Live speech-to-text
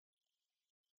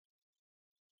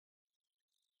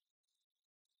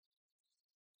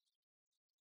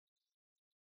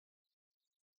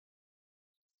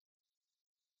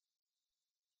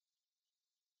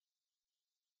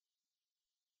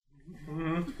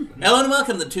Hello and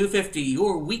welcome to 250,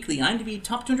 your weekly IMDb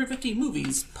Top 250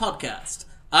 Movies podcast.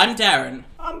 I'm Darren.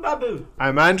 I'm Babu.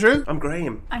 I'm Andrew. I'm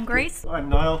Graham. I'm Grace. I'm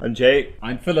Niall. I'm Jay.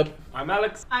 I'm Philip. I'm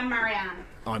Alex. I'm Marianne.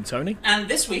 I'm Tony. And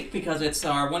this week, because it's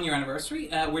our 1 year anniversary,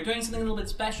 we're doing something a little bit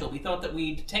special. We thought that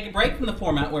we'd take a break from the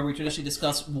format where we traditionally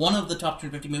discuss one of the top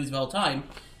 250 movies of all time,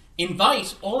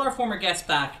 invite all our former guests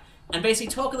back, and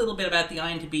basically talk a little bit about the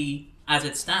IMDb as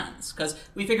it stands. Because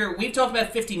we figure we've talked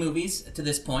about 50 movies to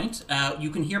this point. You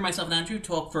can hear myself and Andrew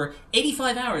talk for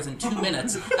 85 hours and 2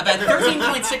 minutes about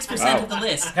 13.6% of the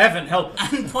list. Heaven help.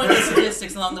 And pointless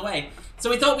statistics along the way. So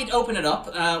we thought we'd open it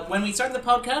up. When we started the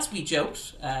podcast, we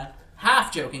joked,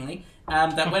 half-jokingly,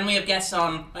 that when we have guests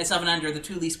on, myself and Andrew are the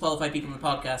two least qualified people in the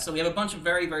podcast. So we have a bunch of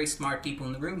very, very smart people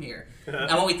in the room here.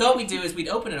 And what we thought we'd do is we'd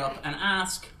open it up and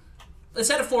ask a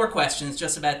set of 4 questions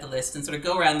just about the list and sort of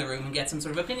go around the room and get some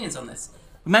sort of opinions on this.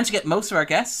 We managed to get most of our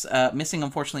guests. Missing,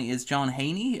 unfortunately, is John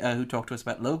Haney, who talked to us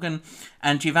about Lagaan,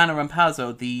 and Giovanna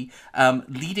Rampazzo, the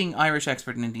leading Irish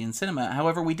expert in Indian cinema.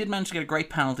 However, we did manage to get a great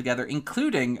panel together,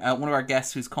 including one of our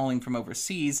guests who's calling from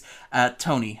overseas,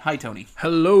 Tony. Hi, Tony.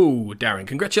 Hello, Darren.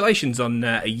 Congratulations on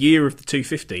a year of the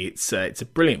 250. It's a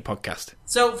brilliant podcast.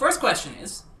 So, first question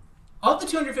is, of the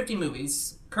 250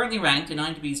 movies currently ranked in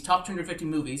IMDb's top 250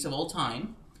 movies of all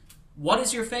time, what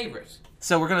is your favourite?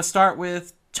 So we're going to start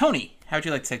with Tony. How would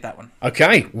you like to take that one?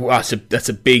 Okay, well, that's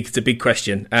a big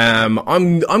question.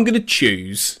 I'm going to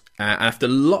choose after a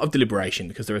lot of deliberation,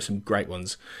 because there are some great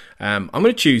ones. I'm going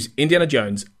to choose Indiana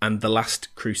Jones and The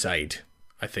Last Crusade.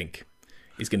 I think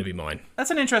is going to be mine.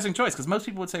 That's an interesting choice because most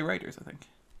people would say Raiders, I think.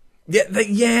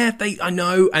 Yeah, I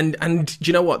know, and do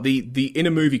you know what? The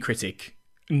inner movie critic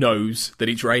knows that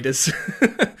it's Raiders.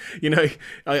 You know,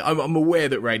 I'm aware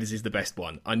that Raiders is the best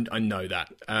one. I know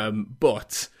that.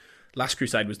 But Last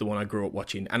Crusade was the one I grew up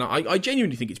watching, and I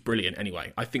genuinely think it's brilliant.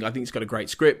 Anyway, I think it's got a great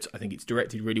script. I think it's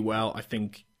directed really well. I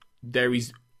think there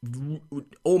is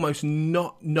almost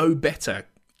no better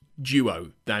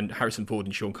duo than Harrison Ford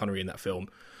and Sean Connery in that film.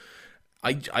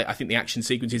 I think the action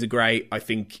sequences are great. I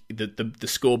think the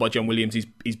score by John Williams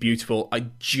is beautiful. I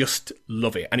just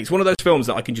love it. And it's one of those films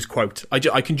that I can just quote. I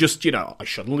can just, I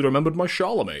suddenly remembered my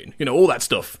Charlemagne. All that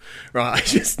stuff. Right? I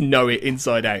just know it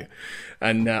inside out.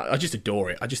 And I just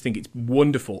adore it. I just think it's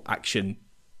wonderful action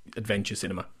adventure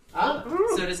cinema.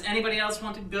 So does anybody else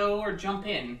want to go or jump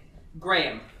in?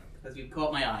 Graham, because you've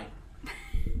caught my eye.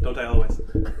 Don't I always?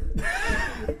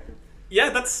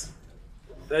 Yeah,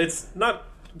 it's not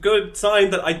good sign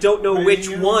that I don't know which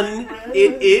one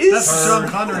it is. That's the Sean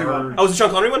Connery one. Oh, was it Sean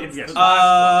Connery one? Yes.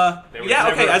 Yeah,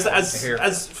 okay,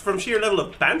 as from sheer level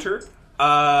of banter,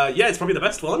 yeah, it's probably the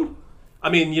best one. I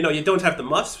mean, you don't have the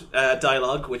Mutt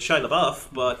dialogue with Shia LaBeouf,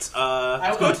 but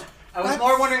it's good. I was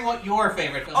more wondering what your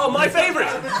favourite film was. Oh, my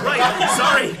favourite! Right,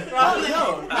 sorry.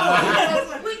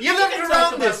 You looked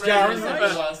around this,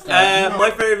 Darren.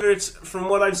 My favourite, from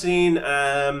what I've seen,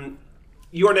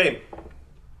 Your Name.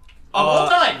 Of all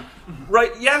time?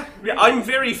 Right, yeah. I'm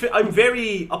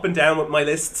very up and down with my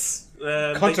lists.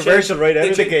 Controversial right out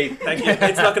of the gate. Thank you.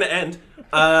 It's not going to end.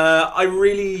 I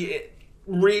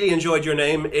really enjoyed Your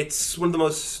Name. It's one of the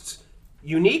most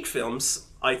unique films,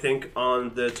 I think,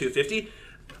 on the 250.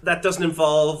 That doesn't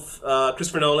involve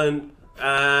Christopher Nolan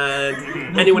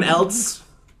and anyone else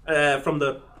from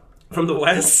the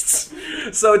West.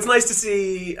 So it's nice to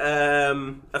see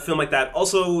a film like that.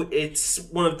 Also, it's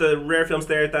one of the rare films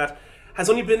there that has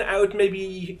only been out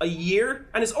maybe a year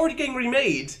and is already getting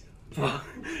remade.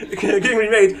 Getting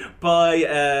remade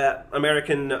by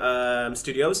American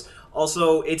studios.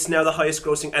 Also, it's now the highest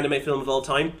grossing anime film of all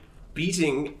time,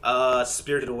 beating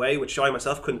Spirited Away, which I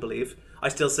myself couldn't believe. I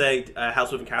still say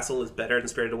House Moving Castle is better than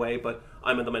Spirited Away, but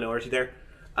I'm in the minority there.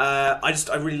 I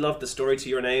really love the story to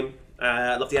Your Name.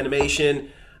 I love the animation.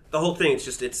 The whole thing,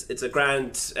 it's a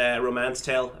grand romance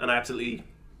tale, and I absolutely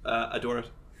adore it.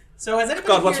 So has anybody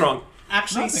God, what's here wrong?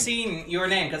 actually seen Your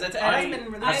Name? Because it hasn't been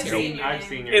released. I've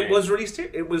seen Your It Name. was released here.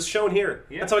 It was shown here.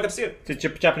 Yeah. That's how I got to see it. The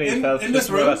Japanese felt in this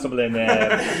just room? festival in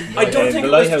I don't think the it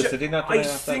was. Lighthouse. Did they not? I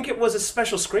think it was a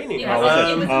special screening. Yeah, Oh, was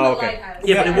it? it was in Oh, the okay. lighthouse.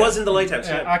 Yeah, but it was in the Lighthouse.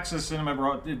 Yeah, Yeah. Access Cinema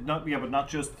brought but not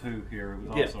just to here. It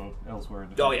was Yeah. also elsewhere.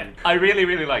 In the Oh yeah. country. I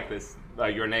really like this,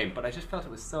 Your Name, but I just felt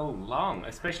it was so long,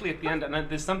 especially at the end. And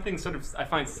there's something sort of I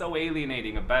find so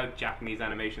alienating about Japanese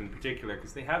animation in particular,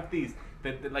 because they have these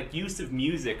the like use of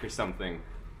music or something.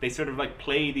 They sort of like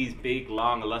play these big,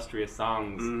 long, illustrious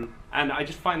songs, and I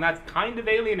just find that kind of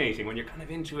alienating when you're kind of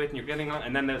into it and you're getting on,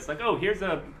 and then it's like, oh, here's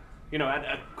at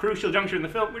a crucial juncture in the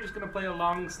film, we're just going to play a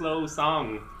long, slow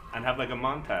song and have like a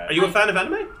montage. Are you a fan of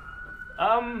anime?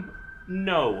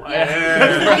 No.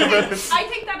 I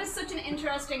think that is such an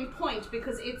interesting point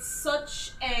because it's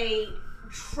such a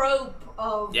trope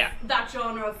of that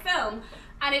genre of film,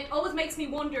 and it always makes me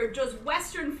wonder, does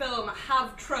Western film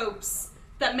have tropes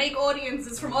that make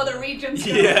audiences from other regions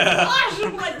go, gosh,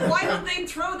 like, why don't they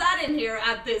throw that in here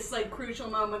at this like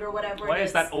crucial moment or whatever? Why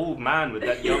is that old man with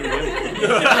that young woman?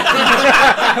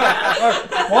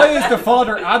 Why is the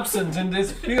father absent in this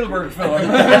Spielberg film?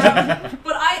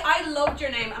 But I loved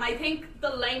Your Name, and I think the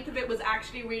length of it was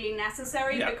actually really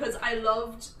necessary because I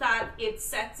loved that it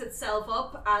sets itself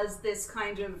up as this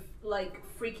kind of like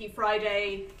Freaky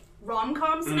Friday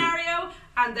rom-com scenario,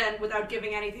 and then without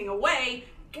giving anything away,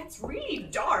 gets really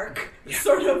dark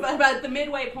sort of about the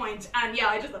midway point, and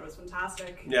I just thought it was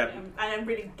fantastic. And I'm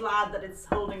really glad that it's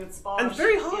holding its spot. And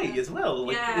very high as well.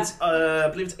 Like it's I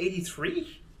believe it's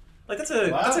 83. Like that's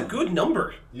a good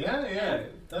number. Yeah.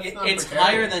 It's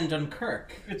higher than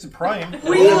Dunkirk. It's a prime.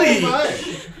 Really?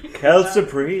 Quelle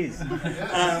surprise. All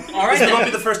right. This won't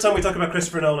be the first time we talk about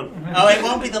Christopher Nolan. Oh, it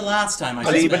won't be the last time.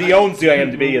 But he owns the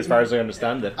IMDb as far as I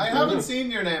understand it. I haven't seen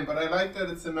Your Name, but I like that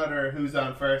it's another Who's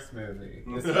On First movie.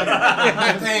 It's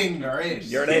like a thing or it.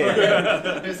 Your Name.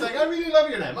 It's like, I really love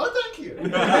Your Name. Oh, thank you.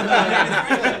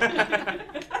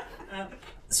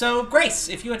 So, Grace,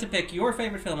 if you had to pick your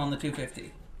favourite film on the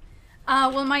 250.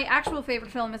 Well, my actual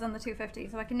favourite film is on the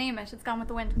 250, so I can name it. It's Gone with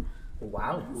the Wind.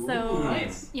 Wow. So,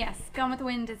 Nice. yes, Gone with the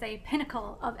Wind is a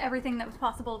pinnacle of everything that was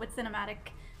possible with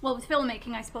with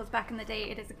filmmaking, I suppose, back in the day.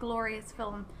 It is a glorious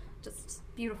film, just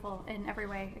beautiful in every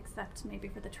way, except maybe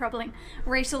for the troubling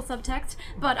racial subtext.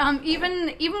 But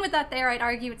even with that there, I'd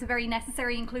argue it's a very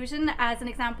necessary inclusion as an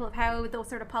example of how those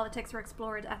sort of politics were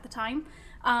explored at the time.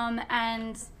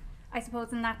 And I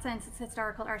suppose in that sense, it's a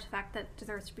historical artifact that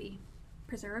deserves to be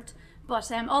preserved. But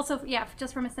also,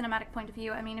 just from a cinematic point of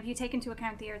view, I mean, if you take into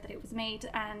account the year that it was made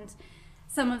and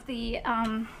some of the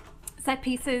set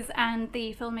pieces and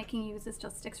the filmmaking used, is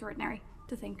just extraordinary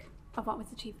to think of what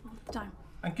was achievable at the time.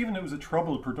 And given it was a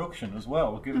troubled production as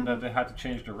well, given that they had to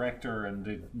change director and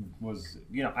it was,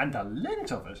 and the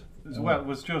length of it as well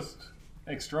was just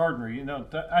extraordinary,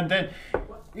 and then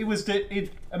it was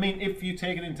if you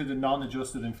take it into the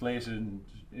non-adjusted inflation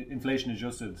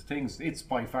adjusted things, it's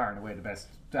by far and away the best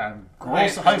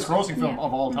highest grossing film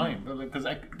of all time, because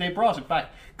they brought it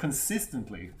back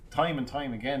consistently time and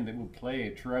time again. They would play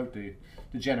it throughout the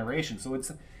generation, so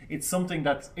it's something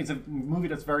it's a movie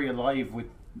that's very alive with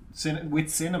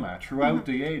cinema throughout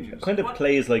the ages. It kind of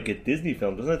plays like a Disney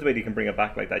film, doesn't it? The way they can bring it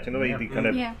back like that, they kind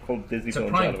of pull Disney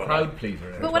films out of it. Crowd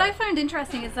pleaser. But what I found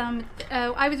interesting is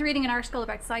I was reading an article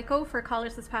about Psycho for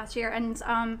college this past year, and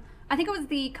I think it was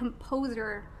the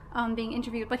composer being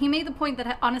interviewed, but he made the point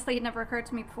that honestly had never occurred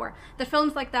to me before, that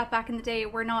films like that back in the day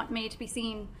were not made to be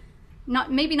seen,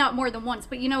 maybe not more than once,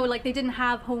 but like they didn't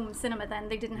have home cinema then,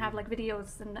 they didn't have like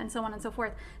videos and so on and so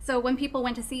forth. So when people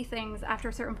went to see things after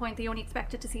a certain point, they only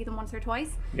expected to see them once or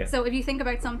twice. So if you think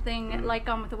about something like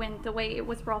Gone with the Wind, the way it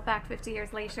was brought back 50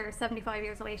 years later, 75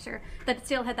 years later, that it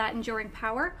still had that enduring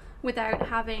power without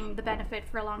having the benefit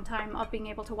for a long time of being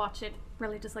able to watch it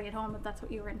religiously at home if that's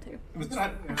what you were into. It was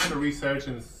had a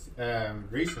resurgence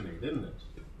recently, didn't it?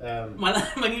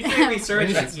 When you say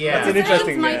researchers, that's an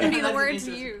interesting. Might be the word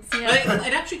to use.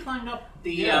 It actually climbed up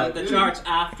the charts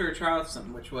after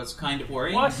Charleston, which was kind of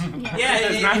worrying. What?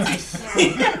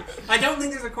 I don't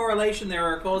think there's a correlation there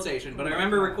or a causation, but I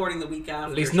remember recording the week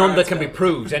after. At least none that can be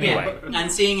proved, anyway.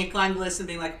 And seeing it climb the list and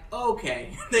being like,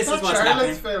 okay, this is what's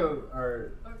Charlottesville happening.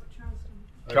 or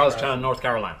Charlestown, North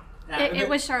Carolina. It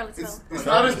was Charlottesville. It's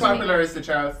not as popular as the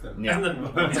Charleston.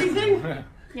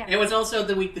 It was also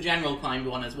the week the General climbed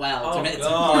one as well.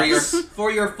 Oh, for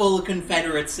your full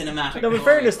Confederate cinematic. No, in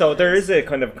fairness though, there is a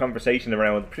kind of conversation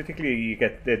around, particularly you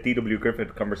get the D.W.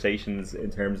 Griffith conversations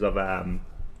in terms of The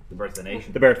Birth of the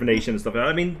Nation. the Birth of a Nation and stuff.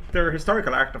 I mean, they're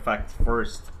historical artifacts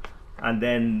first, and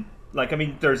then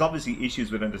there's obviously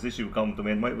issues with it. This issue with Gone with the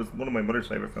Wind. It was one of my mother's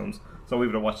favourite films, so we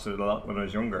would have watched it a lot when I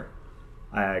was younger.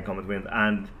 Gone with the Wind,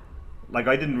 and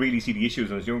I didn't really see the issues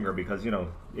when I was younger because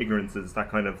ignorance is that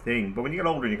kind of thing. But when you get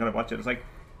older and you kind of watch it, it's like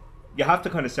you have to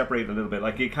kind of separate a little bit.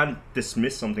 Like you can't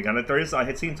dismiss something, and I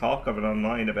had seen talk of it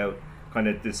online about kind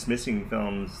of dismissing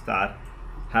films that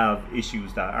have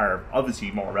issues that are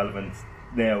obviously more relevant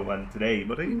now and today,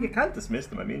 but you can't dismiss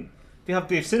them. I mean, they have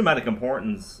cinematic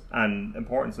importance and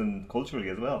culturally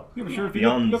as well. Yeah, but sure, if you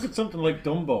Beyond. look at something like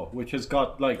Dumbo, which has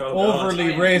got like Oh, God.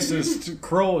 overly racist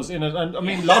crows in it, and I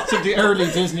mean lots of the early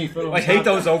Disney films. I hate have-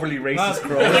 those overly racist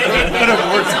crows.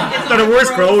 They're the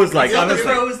worst crows, like, It's not the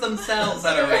honestly. crows themselves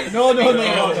that are racist. No,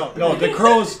 the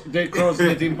crows.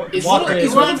 Is What one, they-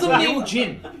 is one of them named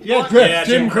Jim? Yeah, Yeah,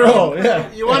 Jim Jim Crow.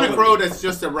 Yeah. You want a crow that's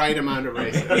just the right amount of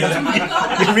racist. Oh my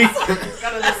god,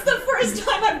 that's the first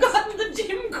time I've gotten the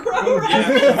Jim Crow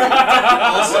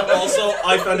right. Also,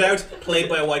 I found out played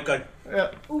by a white guy.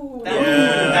 Ooh.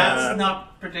 That's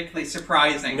not particularly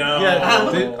surprising. No.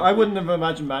 Yeah, I wouldn't have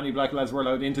imagined many black lads were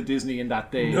allowed into Disney in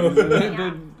that day.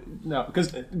 No,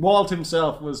 because Walt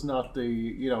himself was not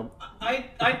the. I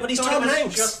But he's thought Tom it was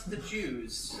Hanks. just the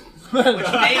Jews. Which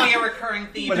may be a recurring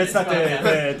theme. But in it's this not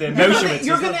podcast. the measurements.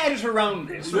 You're is going it? to edit around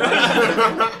this,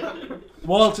 right?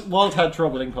 Walt had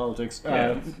trouble in politics.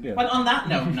 Yeah. Well, on that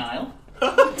note, Niall.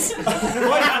 Why is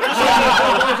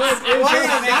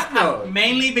that no?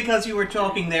 Mainly because you were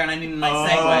talking there and I needed my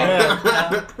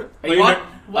segue.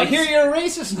 I hear you're a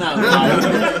racist now.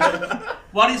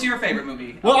 What is your favourite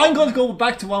movie? Well, I'm going to go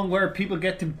back to one where people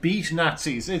get to beat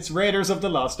Nazis. It's Raiders of the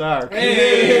Lost Ark.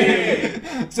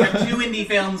 So, 2 indie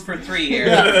films for 3 here.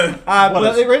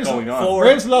 What is Raiders going on?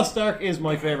 Raiders of the Lost Ark is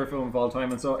my favourite film of all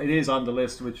time, and so it is on the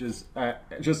list, which is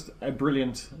just a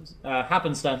brilliant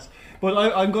happenstance. But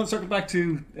I'm going to circle back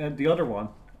to the other one,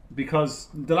 because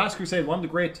The Last Crusade, one of the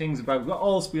great things about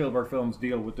all Spielberg films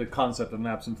deal with the concept of an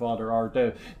absent father or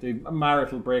the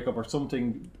marital breakup or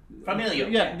something. Familial.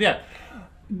 Yeah.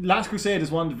 Last Crusade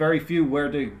is one of the very few where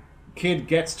the kid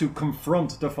gets to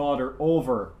confront the father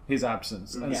over his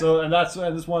absence, and that's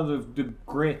one of the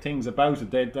great things about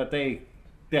it. That they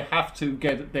have to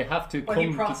Well, come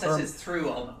he to processes terms. through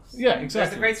almost. Yeah, There's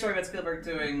exactly. a great story about Spielberg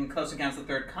doing Close Encounters of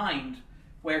the Third Kind,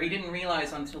 where he didn't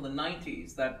realize until the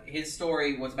 90s that his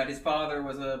story was about his father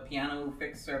was a piano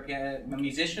fixer, a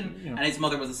musician, and his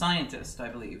mother was a scientist, I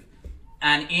believe.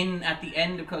 And at the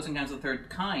end of Close Encounters of the Third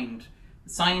Kind,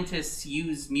 scientists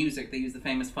use music. They use the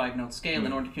famous 5-note scale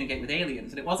in order to communicate with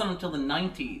aliens. And it wasn't until the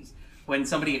 90s when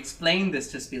somebody explained this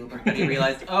to Spielberg that he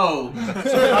realized, oh,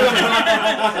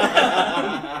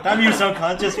 Damn you,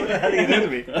 subconscious! What the hell are you doing to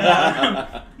me?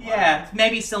 yeah,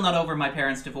 maybe still not over my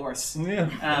parents' divorce. Yeah.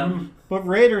 But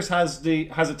Raiders has a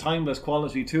timeless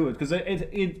quality to it, because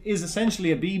it is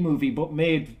essentially a B movie, but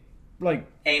made like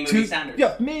A movie standards.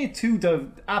 Yeah, made to the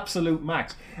absolute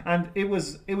max, and it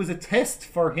was a test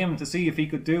for him to see if he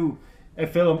could do a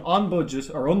film on budget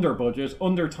or under budget,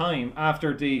 under time,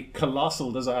 after the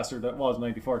colossal disaster that was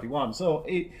 1941. So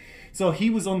he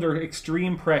was under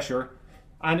extreme pressure,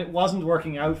 and it wasn't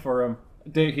working out for him.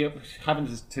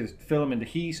 Having to film in the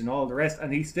heat and all the rest,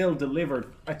 and he still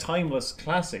delivered a timeless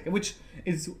classic, which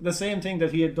is the same thing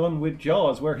that he had done with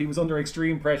Jaws, where he was under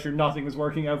extreme pressure, nothing was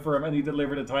working out for him, and he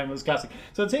delivered a timeless classic.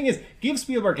 So the thing is, give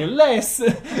Spielberg less,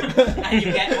 And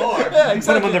you get more. yeah,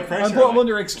 exactly. Put him under pressure, And put him like.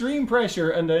 under extreme pressure,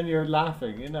 and then you're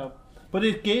laughing, But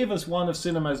it gave us one of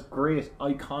cinema's great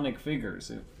iconic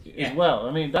figures as well.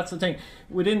 I mean, that's the thing.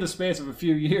 Within the space of a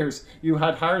few years, you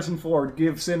had Harrison Ford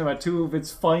give cinema two of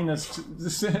its finest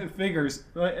figures.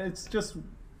 It's just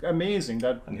amazing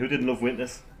that. And who didn't love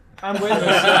Witness? And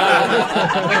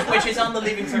Witness. which is on the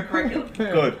Leaving Cert curriculum,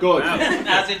 Good.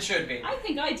 as it should be. I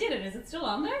think I did it. Is it still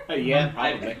on there? Yeah,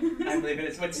 probably. I believe it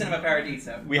is with Cinema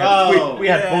Paradiso. We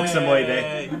had books in my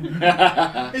day.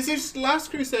 Is it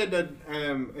Last Crusade that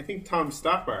I think Tom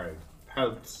Stoppard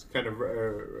helped kind of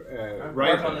write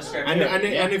Work on the script. and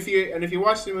if you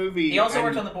watch the movie, He also and-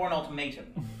 worked on the Bourne Ultimatum.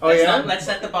 Oh, Let's yeah? let's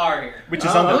set the bar here. Which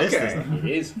is on the list, okay. isn't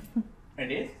It is.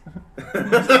 It is.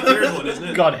 It's the third one, isn't it?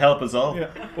 it? God help us all.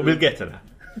 But we'll get to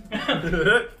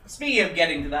that. Speaking of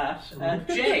getting to that,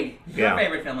 Jay, your Yeah.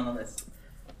 favorite film on the list?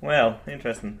 Well,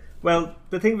 interesting. Well,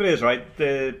 the thing of it is, right,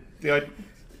 the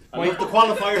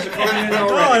qualifiers are coming in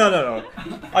already. No.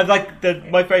 I'd like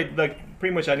my favorite. Like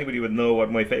pretty much anybody would know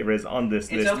what my favorite is on this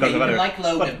It's list. okay, doesn't you matter. can like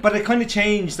Logan. But it kind of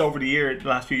changed over the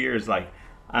last few years,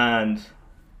 and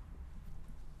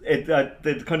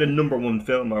the kind of number one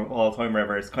film of all time, or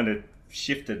ever, has kind of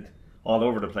shifted all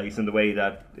over the place in the way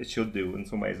that it should do. In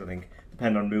some ways, I think,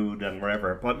 depending on mood and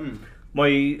wherever. But I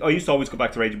used to always go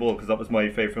back to Rage Bull because that was my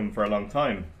favorite film for a long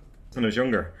time when I was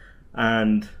younger,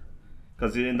 and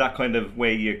because in that kind of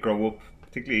way you grow up,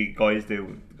 particularly guys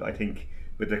do, I think,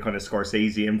 with the kind of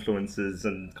Scorsese influences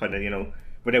and kind of,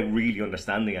 without really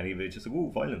understanding any of it, just like,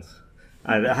 ooh, violence.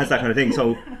 And it has that kind of thing.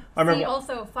 So I remember. See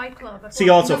also Fight Club.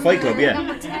 Fight Club, yeah.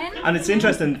 Number 10. And it's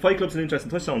interesting. Fight Club's an interesting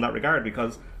touchstone in that regard,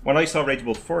 because when I saw Rage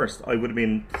Bull first, I would have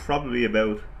been probably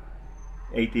about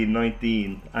 18,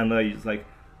 19, and I was like,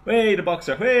 hey, the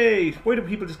boxer, hey, why do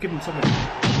people just give him something?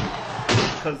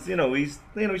 Because he's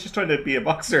just trying to be a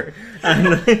boxer,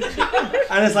 and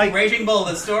it's like Raging Bull,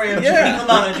 the story of Yeah.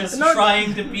 Jimmy just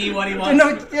trying to be what he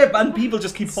wants. and people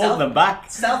just keep holding him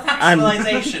back.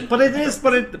 Self-actualization. But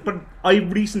I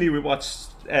recently rewatched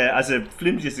as a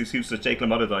flimsiest excuse that Jake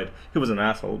LaMotta died, who was an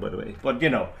asshole, by the way. But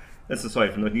that's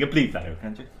aside from nothing. You can bleep that out,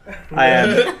 can't you?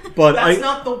 But That's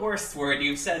not the worst word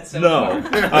you've said so far.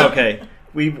 No. Okay.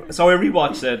 So I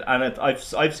rewatched it, and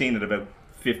I've seen it about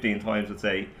 15 times, I'd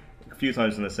say, a few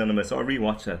times in the cinema. So I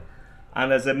rewatched it,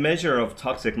 and as a measure of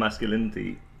toxic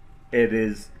masculinity, it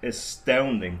is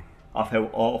astounding of how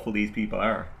awful these people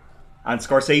are. And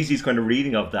Scorsese's kind of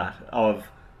reading of that, of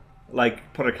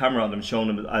like put a camera on them, showing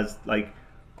them as like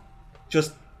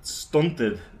just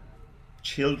stunted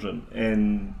children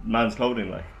in man's clothing,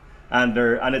 like, and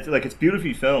it's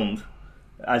beautifully filmed,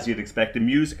 as you'd expect. The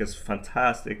music is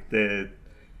fantastic. The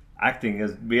acting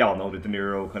is, we all know the De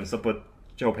Niro kind of stuff, but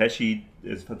Joe Pesci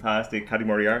is fantastic. Caddy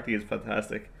Moriarty is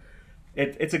fantastic.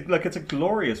 It's a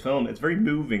glorious film. It's very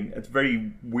moving. It's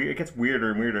very weird. It gets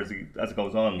weirder and weirder as it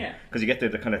goes on, because you get the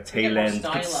kind of tail end.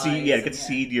 It gets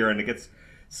seedier and it gets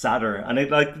sadder, and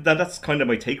that's kind of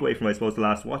my takeaway from, I suppose, the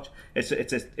last watch.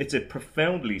 It's a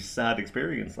profoundly sad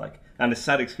experience, like, and a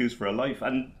sad excuse for a life.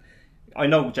 And I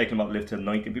know Jake LaMotta lived till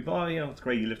 90. People, it's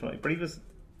great you lived till 90, but he was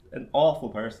an awful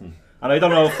person. And I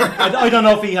don't know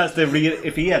if he has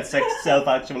if he had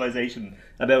self-actualization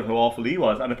about how awful he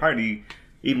was, and apparently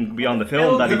even beyond the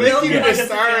film that he was. No,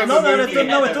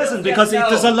 it doesn't, because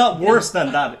there's a lot worse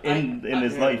than that in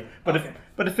his life. But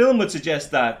the film would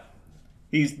suggest that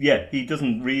he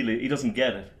doesn't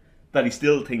get it, that he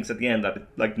still thinks at the end that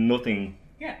like nothing,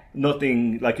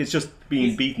 like it's just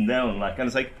being beaten down, like, and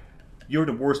it's like, you're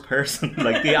the worst person,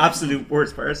 like the absolute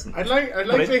worst person. I'd like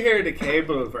to hear the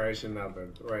cable version of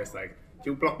it, where it's like,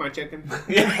 "Do you block my chicken?" Well,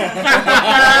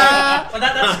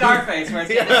 that's Scarface, where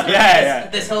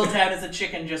it's this whole town is a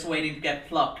chicken just waiting to get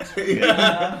plucked.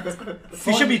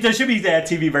 There should be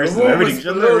TV versions of everything,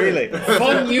 shouldn't there? Really?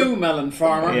 Fun you, melon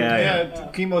farmer.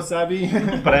 Kimo Sabi.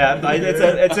 But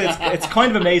it's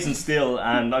kind of amazing still,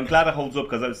 and I'm glad it holds up,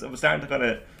 because I was starting to kind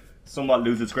of somewhat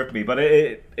lose its grip of me. But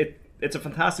it's a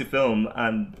fantastic film,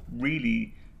 and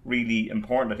really, really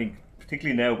important, I think,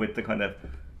 particularly now with the kind of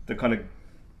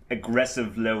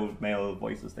aggressive, loud male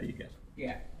voices that you get.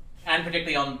 Yeah. And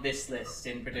particularly on this list,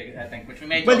 in particular, I think, which we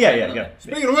made. Well, yeah.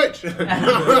 Speaking of which,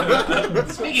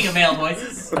 speaking of male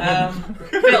voices, Phil.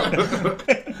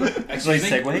 Actually,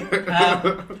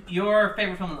 segue. Your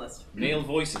favourite film on the list? Male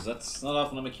voices. That's not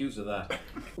often I'm accused of that.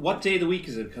 What day of the week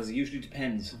is it? Because it usually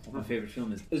depends what my favourite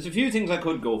film is. There's a few things I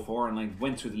could go for, and I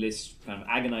went through the list kind of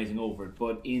agonising over it,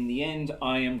 but in the end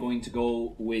I am going to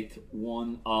go with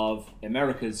one of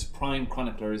America's prime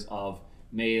chroniclers of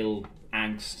male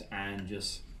angst and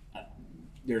just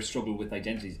their struggle with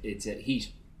identities. It's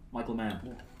Heat, Michael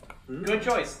Mann. Good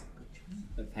choice.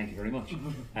 Thank you very much.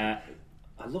 I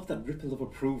love that ripple of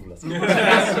approval. That's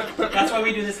why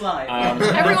we do this live.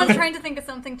 Everyone's trying to think of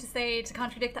something to say to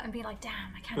contradict that and be like,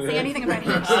 damn, I can't say anything about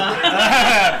Heat.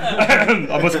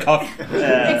 I must cough.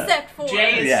 Except for...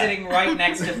 Jay is sitting right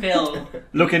next to Phil.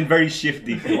 Looking very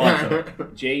shifty.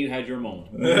 Jay, you had your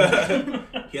moment.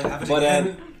 You'll have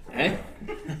to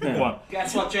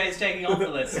Guess what Jay's taking off the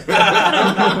list?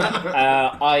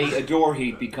 I adore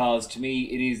Heat because to me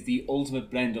it is the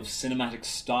ultimate blend of cinematic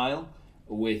style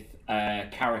with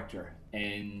character,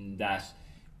 in that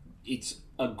it's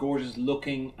a gorgeous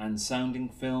looking and sounding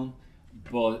film,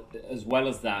 but as well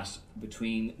as that,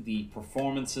 between the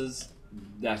performances,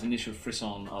 that initial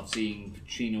frisson of seeing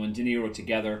Pacino and De Niro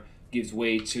together gives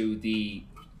way to the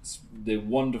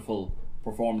wonderful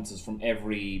performances from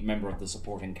every member of the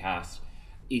supporting cast.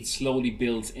 It slowly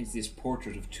builds into this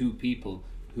portrait of two people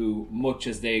who, much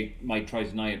as they might try to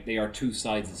deny it, they are two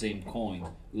sides of the same coin.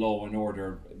 Law and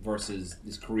order versus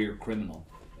this career criminal.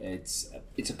 It's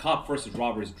a cop versus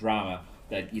robbers drama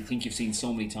that you think you've seen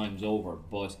so many times over,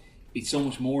 but it's so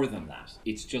much more than that.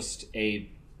 It's just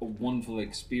a wonderful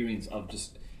experience of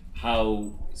just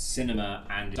how cinema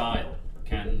and style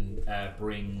can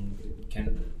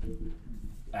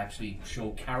actually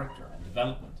show character and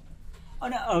development. Oh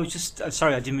no! I was just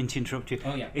sorry. I didn't mean to interrupt you.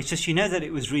 Oh yeah. It's just, that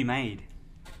it was remade.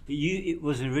 It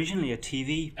was originally a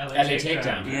TV. LA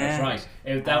Takedown. Yeah. That's right.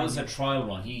 That was a trial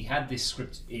run. He had this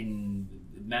script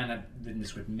Man had written the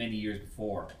script many years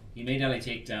before. He made LA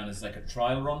Takedown as like a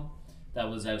trial run. That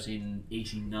was out in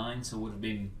 '89, so it would have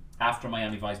been after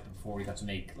Miami Vice, but before he got to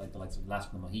make like the likes of Last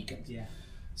of the Mohicans. Yeah.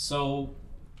 So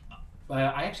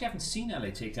I actually haven't seen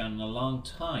LA Takedown in a long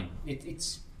time.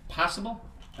 It's passable.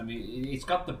 I mean, it's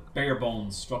got the bare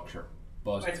bones structure,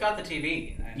 But It's got the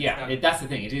TV. yeah, that's the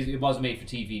thing. It was made for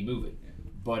TV movie.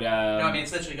 But no, I mean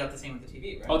it's literally got the scene with the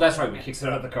TV, right? oh, that's right. We kicked it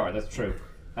out of the car. That's true.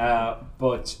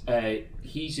 But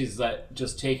Heat is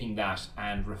just taking that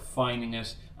and refining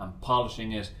it and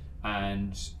polishing it,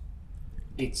 and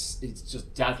it's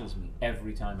just dazzles me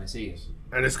every time I see it.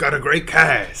 And it's got a great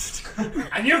cast.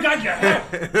 And you got your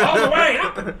head all the way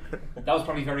up. That was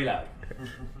probably very loud.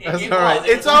 That's alright.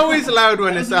 It's always loud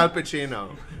when it's Al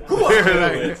Pacino. We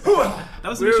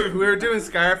were doing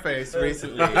Scarface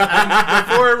recently, and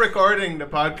before recording the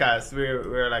podcast, we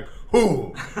were like,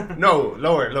 "Who? No,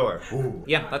 lower. Who?"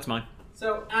 Yeah, that's mine.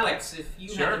 So, Alex, if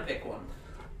you had to pick one.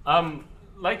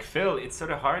 Like Phil, it's sort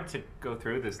of hard to go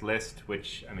through this list,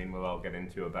 which, I mean, we'll all get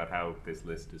into about how this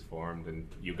list is formed, and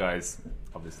you guys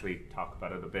obviously talk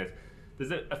about it a bit.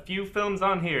 There's a few films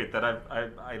on here that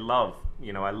I love.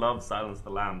 You know, I love Silence of the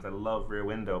Lambs, I love Rear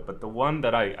Window, but the one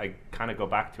that I kind of go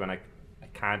back to and I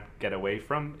can't get away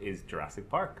from is Jurassic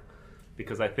Park.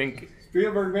 Because I think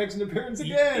Spielberg makes an appearance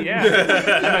again. Yeah.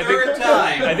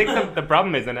 I think the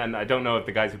problem is, and I don't know if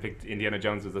the guys who picked Indiana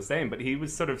Jones was the same, but he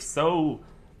was sort of so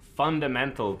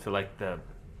fundamental to like the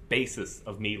basis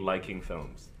of me liking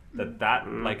films. That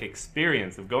like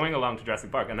experience of going along to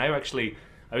Jurassic Park, and I always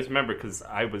remember because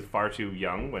I was far too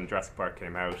young when Jurassic Park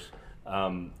came out,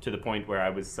 to the point where I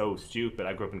was so stupid.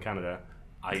 I grew up in Canada.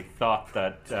 I thought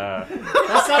that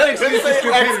that's not an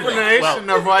explanation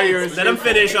of why you're. Let him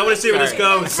finish. I want to see where this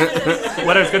goes.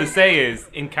 What I was going to say is,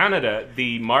 in Canada,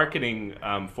 the marketing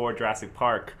for Jurassic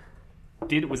Park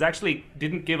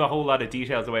didn't give a whole lot of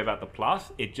details away about the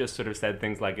plot. It just sort of said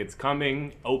things like it's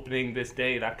coming, opening this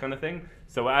day, that kind of thing.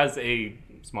 So as a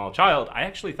small child, I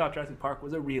actually thought Jurassic Park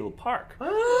was a real park. Oh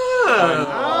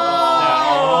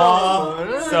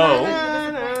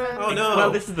no! Well,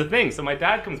 this is the thing. So my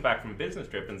dad comes back from a business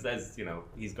trip and says, you know,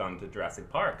 he's gone to Jurassic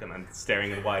Park, and I'm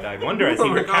staring in wide-eyed wonder as he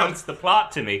recounts the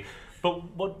plot to me.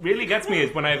 But what really gets me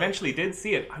is when I eventually did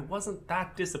see it, I wasn't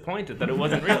that disappointed that it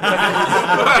wasn't real. It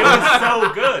was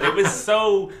so good. It was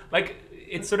so, like,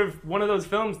 it's sort of one of those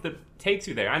films that takes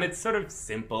you there. And it's sort of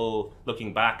simple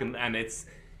looking back, and it's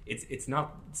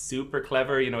not super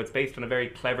clever. You know, it's based on a very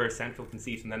clever central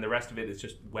conceit, and then the rest of it is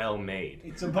just well made.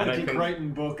 It's a Monty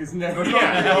Crichton book, isn't it?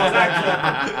 Yeah,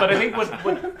 exactly. But I think what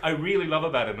I really love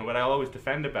about it, and what I always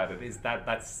defend about it, is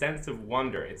that sense of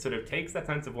wonder. It sort of takes that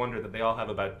sense of wonder that they all have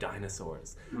about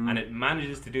dinosaurs, and it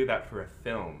manages to do that for a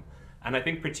film. And I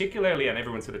think particularly, and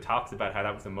everyone sort of talks about how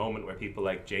that was a moment where people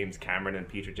like James Cameron and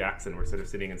Peter Jackson were sort of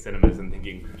sitting in cinemas and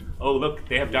thinking, oh, look,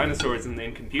 they have dinosaurs in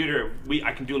computer.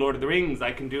 I can do Lord of the Rings,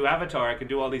 I can do Avatar, I can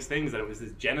do all these things. And it was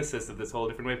this genesis of this whole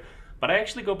different wave. But I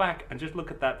actually go back and just look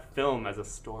at that film as a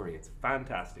story. It's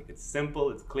fantastic. It's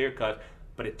simple, it's clear-cut,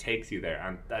 but it takes you there.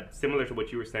 And that's similar to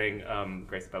what you were saying,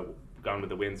 Grace, about Gone with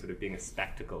the Wind sort of being a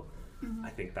spectacle. I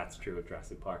think that's true of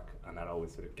Jurassic Park, and that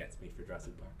always sort of gets me for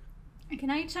Jurassic Park. Can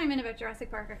I chime in about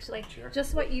Jurassic Park, actually? Sure.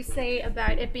 Just what you say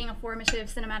about it being a formative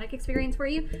cinematic experience for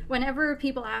you. Whenever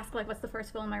people ask, like, what's the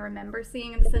first film I remember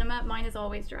seeing in the cinema, mine is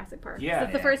always Jurassic Park. Yeah. So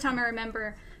it's the first time I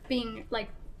remember being, like,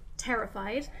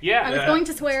 terrified. Yeah. I was going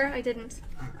to swear, I didn't.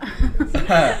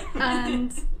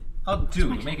 And... Oh,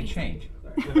 dude, make a change.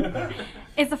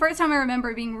 It's the first time I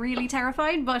remember being really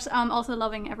terrified, but also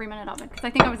loving every minute of it. Because I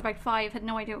think I was about 5, had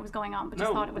no idea what was going on, but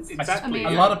just thought it was amazing.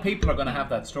 A lot of people are going to have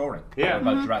that story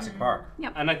about Jurassic Park.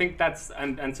 Yep. And I think that's,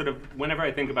 and sort of whenever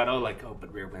I think about,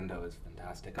 but Rear Window is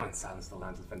fantastic, and Silence of the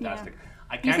Lambs is fantastic. Yeah.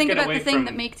 I can't you think get about away the thing from,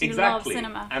 that makes you exactly. love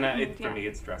cinema. And for me,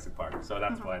 it's Jurassic Park, so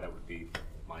that's why that would be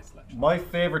my selection. My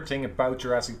favourite thing about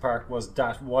Jurassic Park was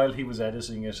that while he was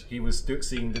editing it, he was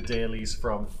seeing the dailies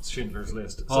from Schindler's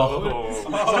List. He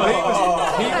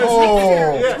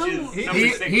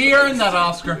earned that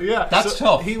Oscar. Yeah, that's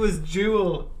tough. He was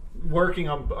working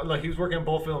on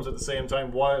both films at the same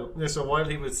time while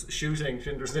he was shooting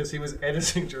Schindler's List, he was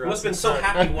editing Jurassic Park. Must have been so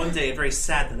happy one day and very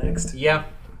sad the next. Yeah.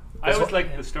 I always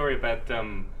like the story about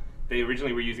they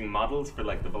originally were using models for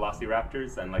like the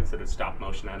Velociraptors and like sort of stop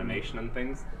motion animation and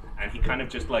things, and he kind of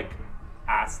just like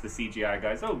asked the CGI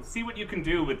guys, oh, see what you can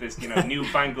do with this,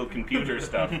 newfangled computer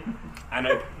stuff. And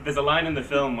there's a line in the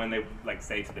film when they like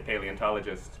say to the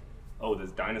paleontologist, oh,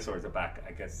 there's dinosaurs are back,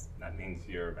 I guess that means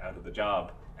you're out of the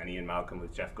job. And Ian Malcolm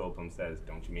with Jeff Goldblum says,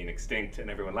 don't you mean extinct?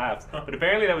 And everyone laughs. But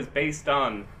apparently that was based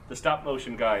on the stop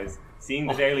motion guys seeing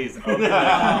the dailies of the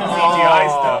CGI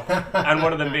stuff, and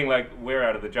one of them being like, we're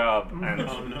out of the job,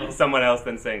 and someone else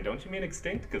then saying, don't you mean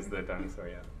extinct? Because the dinosaur,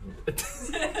 Because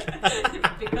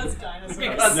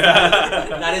dinosaurs.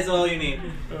 That is all you need.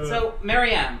 So,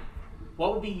 Marianne,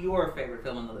 what would be your favourite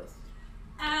film on the list?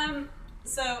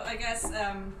 So I guess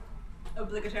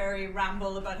obligatory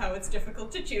ramble about how it's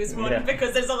difficult to choose one Yeah.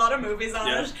 because there's a lot of movies on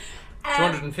it.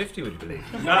 250, would you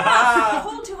believe? The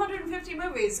whole 250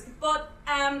 movies. But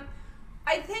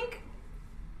I think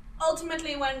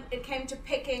ultimately when it came to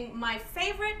picking my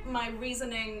favorite, my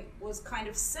reasoning was kind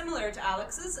of similar to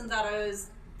Alex's in that I was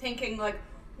thinking, like,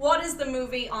 what is the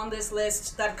movie on this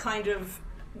list that kind of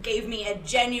gave me a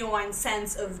genuine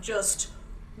sense of just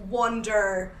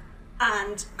wonder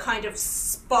and kind of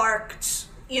sparked,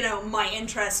 you know, my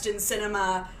interest in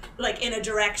cinema, like in a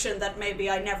direction that maybe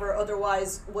I never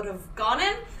otherwise would have gone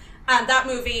in. And that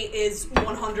movie is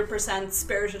 100%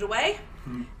 Spirited Away.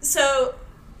 So,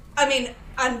 I mean,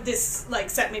 and this like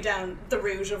set me down the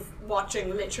route of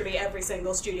watching literally every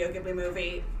single Studio Ghibli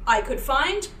movie I could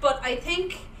find. But I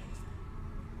think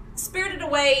Spirited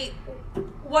Away,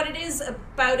 what it is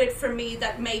about it for me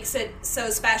that makes it so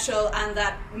special and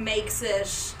that makes it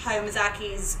Hayao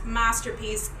Miyazaki's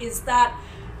masterpiece is that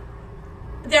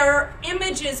there are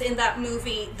images in that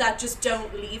movie that just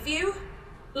don't leave you.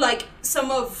 Like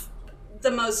some of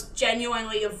the most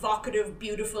genuinely evocative,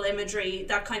 beautiful imagery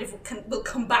that kind of will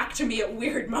come back to me at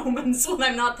weird moments when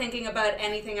I'm not thinking about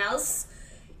anything else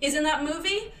is in that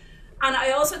movie. And I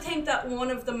also think that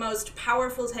one of the most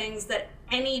powerful things that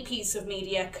any piece of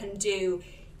media can do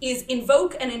is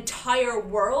invoke an entire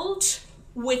world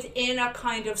within a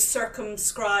kind of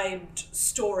circumscribed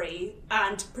story.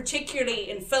 And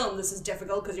particularly in film, this is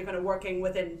difficult because you're kind of working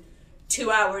within 2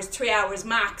 hours, 3 hours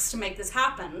max to make this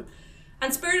happen.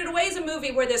 And Spirited Away is a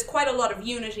movie where there's quite a lot of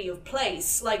unity of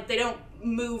place. Like, they don't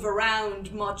move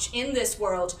around much in this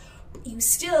world, but you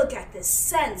still get this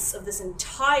sense of this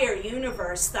entire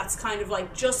universe that's kind of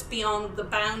like just beyond the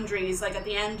boundaries, like at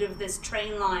the end of this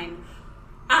train line.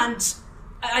 And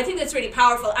I think that's really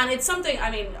powerful. And it's something, I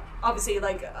mean, obviously,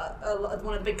 like,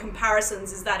 one of the big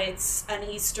comparisons is that it's an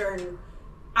Eastern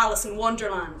Alice in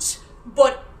Wonderland.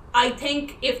 But I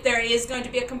think if there is going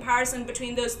to be a comparison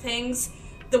between those things,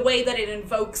 the way that it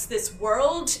invokes this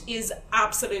world is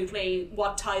absolutely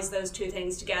what ties those two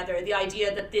things together. The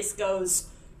idea that this goes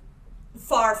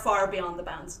far, far beyond the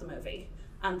bounds of the movie.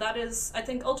 And that is, I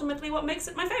think, ultimately what makes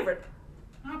it my favorite.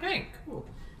 Okay, cool.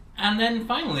 And then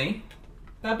finally,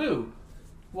 Babu,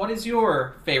 what is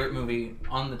your favorite movie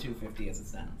on the 250 as it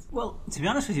stands? Well, to be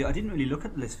honest with you, I didn't really look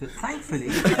at the list, but thankfully...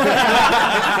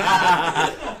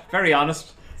 Very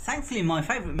honest. Thankfully, my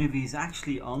favourite movie is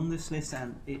actually on this list,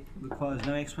 and it requires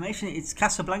no explanation. It's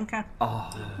Casablanca. Oh.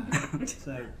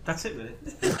 So, that's it, really.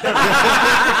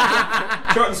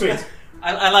 Short and sweet.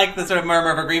 I like the sort of murmur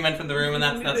of agreement from the room, and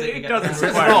that's it. It doesn't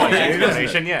require any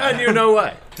explanation, yeah. And you know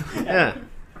why. Yeah.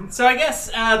 So I guess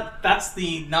that's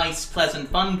the nice, pleasant,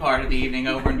 fun part of the evening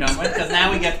over and done with, because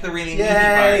now we get to the really meaty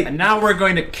part. And now we're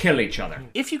going to kill each other.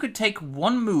 If you could take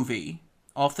one movie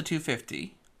off the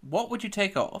 250, what would you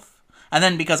take off? And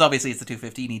then, because obviously it's the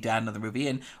 250, you need to add another movie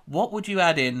in. What would you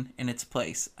add in its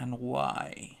place, and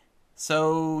why?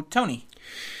 So, Tony.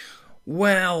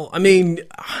 Well, I mean,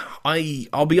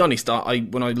 I'll be honest.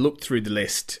 When I looked through the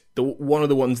list, one of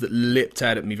the ones that leapt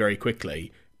out at me very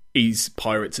quickly is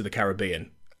Pirates of the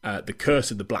Caribbean, The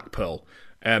Curse of the Black Pearl.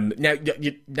 Now,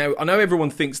 I know everyone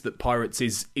thinks that Pirates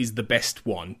is the best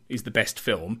one, is the best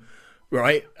film,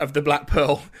 right, of the Black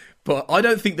Pearl. But I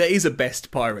don't think there is a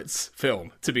best Pirates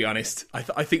film, to be honest.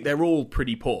 I think they're all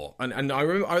pretty poor. And I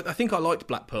remember, I think I liked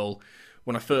Black Pearl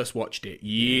when I first watched it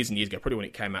years and years ago, probably when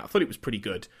it came out. I thought it was pretty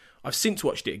good. I've since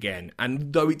watched it again,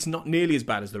 and though it's not nearly as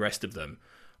bad as the rest of them,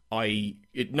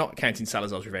 not counting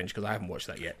Salazar's Revenge, because I haven't watched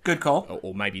that yet. Good call.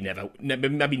 Or maybe never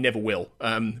will.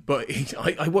 But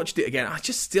I watched it again. I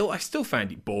still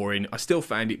found it boring. I still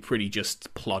found it pretty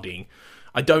just plodding.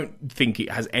 I don't think it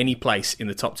has any place in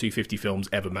the top 250 films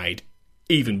ever made,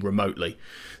 even remotely.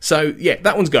 So, yeah,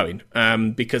 that one's going,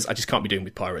 because I just can't be doing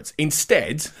with pirates.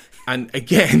 Instead, and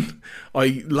again,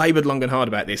 I laboured long and hard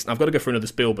about this, and I've got to go for another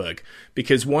Spielberg,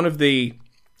 because one of the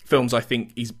films I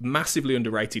think is massively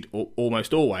underrated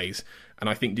almost always, and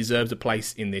I think deserves a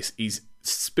place in this, is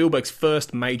Spielberg's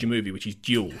first major movie, which is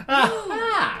Duel.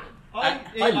 I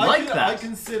like that. I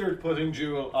considered putting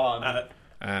Duel on.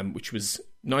 Which was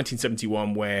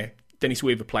 1971, where Dennis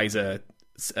Weaver plays a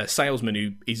salesman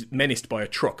who is menaced by a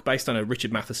truck, based on a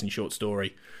Richard Matheson short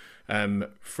story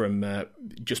from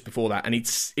just before that. And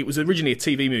it was originally a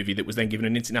TV movie that was then given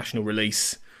an international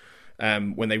release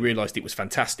when they realised it was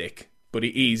fantastic. But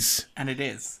it is... And it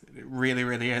is. It really,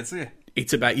 really is. Yeah.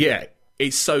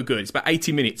 It's so good. It's about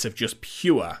 80 minutes of just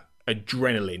pure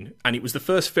adrenaline. And it was the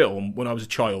first film when I was a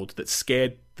child that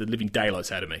scared the living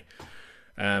daylights out of me.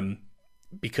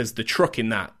 Because the truck in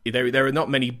that, there are not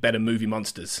many better movie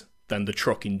monsters than the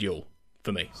truck in Duel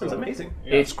for me. Sounds amazing.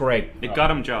 Yeah. It's great. It got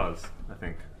him Jaws, I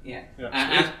think. Yeah.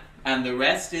 Yeah. And the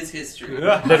rest is history.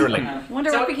 Literally. Wonder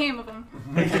So- what became of him.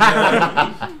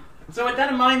 So with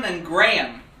that in mind, then,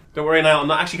 Graham. Don't worry now, I'm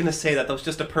not actually going to say that. That was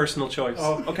just a personal choice.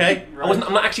 Oh, okay? right. I'm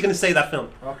not actually going to say that film.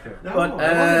 Okay. No, But, I want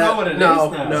to know what it is now.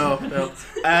 No.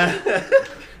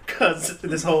 Because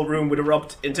this whole room would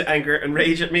erupt into anger and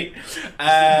rage at me.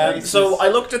 So I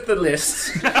looked at the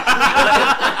list. It might.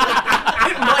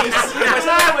 If I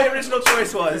said what my original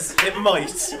choice was, it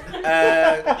might.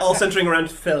 All centering around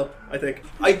Phil, I think.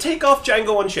 I take off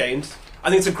Django Unchained. I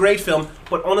think it's a great film,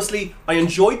 but honestly, I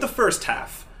enjoyed the first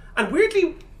half. And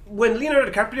weirdly, when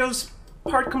Leonardo DiCaprio's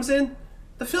part comes in,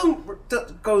 the film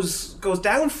goes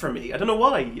down for me. I don't know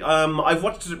why. I've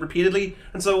watched it repeatedly,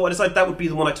 and so I decided that would be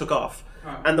the one I took off.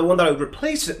 And the one that I would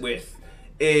replace it with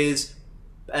is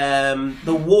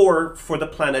The War for the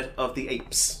Planet of the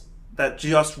Apes that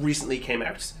just recently came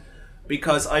out.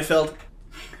 Because I felt,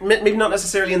 maybe not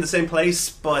necessarily in the same place,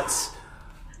 but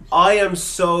I am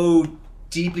so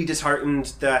deeply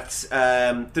disheartened that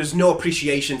there's no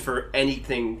appreciation for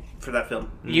anything for that film.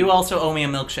 You also owe me a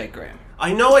milkshake, Graham.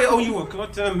 I know I owe you a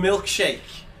goddamn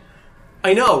milkshake.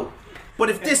 I know. But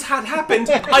if this had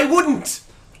happened, I wouldn't.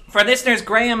 For listeners,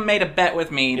 Graham made a bet with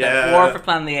me that War for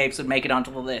Planet of the Apes would make it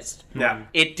onto the list. Yeah.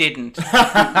 It didn't.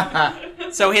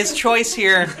 So his choice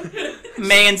here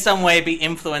may in some way be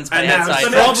influenced by outside.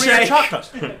 Strawberry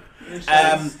chocolate.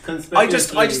 I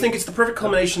just think it's the perfect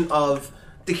culmination of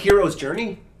the hero's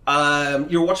journey.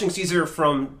 You're watching Caesar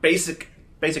from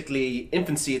basically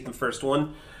infancy at the first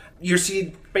one. You're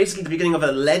seeing basically the beginning of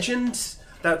a legend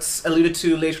that's alluded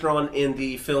to later on in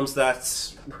the films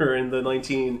that were in the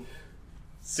 1960s?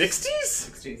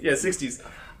 60s. Yeah, 60s.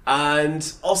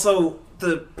 And also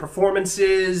the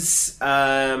performances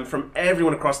from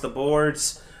everyone across the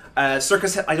boards.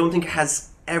 Circus, I don't think,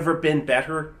 has ever been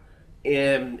better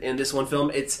in this one film.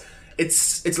 It's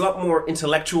a lot more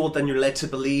intellectual than you're led to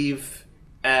believe,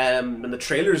 and the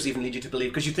trailers even lead you to believe,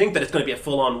 because you think that it's going to be a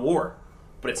full-on war,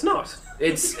 but it's not.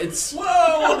 It's Whoa!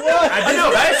 I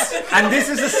know, right? And this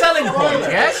is a selling point,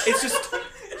 yes? It's just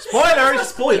spoiler. Well, it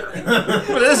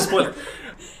is a spoiler.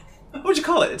 What would you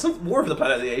call it? It's not War for the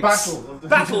Planet of the Apes.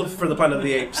 Battle for the Planet of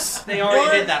the Apes. They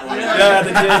already did that one. Yeah, they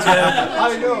did. Yeah.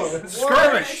 I know.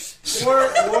 Skirmish. War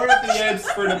of the Apes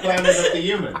for the Planet of the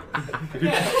Human.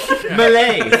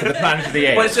 Malay for the Planet of the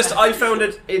Apes. But it's just, I found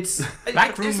it's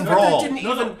Backroom it brawl. didn't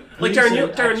even, like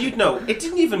Darren, you'd know, it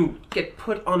didn't even get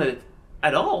put on it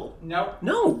at all.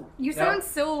 No. You sound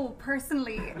so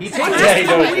personally.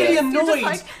 I'm really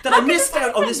annoyed that I missed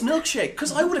out on this milkshake,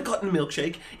 because I would have gotten a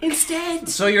milkshake instead.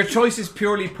 So your choice is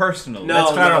purely personal. No,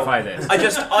 Let's clarify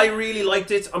this. I really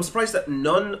liked it. I'm surprised that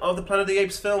none of the Planet of the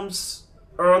Apes films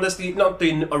are on this, not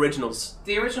the originals.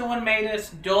 The original one made it,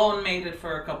 Dawn made it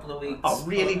for a couple of weeks. Oh,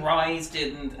 really? But Rise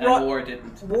didn't, and War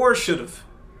didn't. War should have.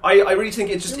 I really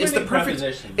think it's the perfect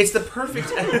it's the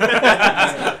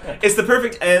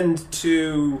perfect end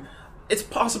to, it's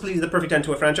possibly the perfect end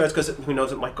to a franchise, because who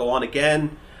knows, it might go on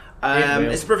again.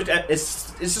 It's perfect.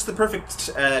 It's just the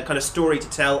perfect kind of story to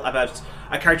tell about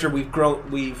a character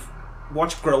we've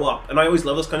watched grow up, and I always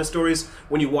love those kind of stories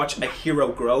when you watch a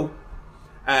hero grow,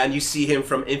 and you see him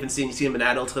from infancy and you see him in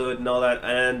adulthood and all that.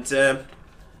 And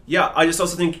I just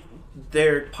also think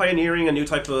they're pioneering a new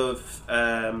type of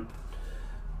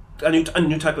a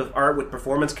new type of art with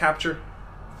performance capture,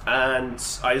 and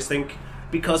I just think,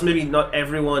 because maybe not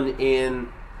everyone in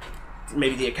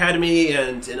maybe the Academy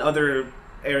and in other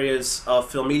areas of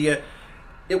film media,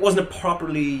 it wasn't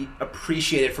properly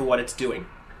appreciated for what it's doing,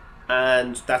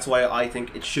 and that's why I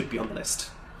think it should be on the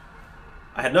list.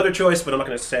 I had another choice, but I'm not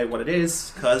going to say what it is,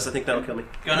 because I think that'll kill me.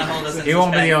 Gonna hold us in You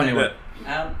won't be the suspense only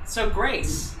then. one. So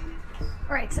Grace.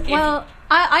 Right. Well,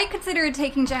 I considered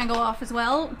taking Django off as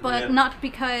well, but not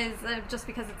because just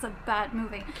because it's a bad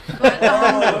movie. But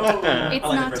it's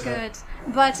not good.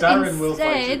 But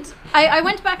instead, I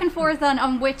went back and forth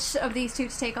on which of these two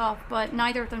to take off, but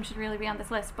neither of them should really be on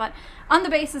this list. But on the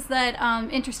basis that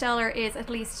Interstellar is at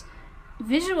least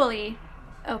visually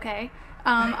okay,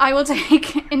 I will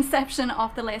take Inception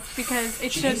off the list, because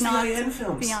it should not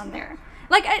be on there.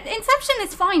 Like, Inception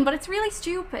is fine, but it's really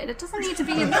stupid. It doesn't need to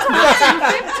be in the top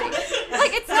 250.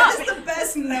 Like, it's not. That's the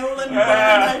best Nolan burn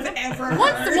I've ever heard.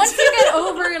 Once you get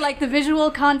over, like, the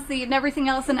visual conceit and everything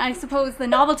else, and I suppose the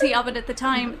novelty of it at the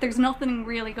time, there's nothing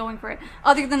really going for it.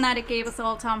 Other than that, it gave us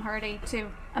all Tom Hardy to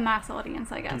a mass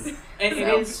audience, I guess. It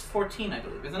is 14, I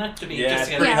believe, isn't it? To be just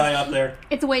it's pretty high up there.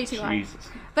 It's way too high.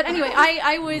 But anyway,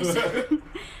 I would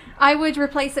I would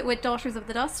replace it with Daughters of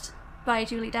the Dust by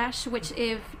Julie Dash, which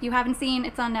if you haven't seen,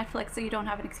 it's on Netflix, so you don't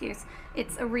have an excuse.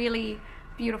 It's a really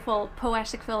beautiful,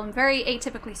 poetic film, very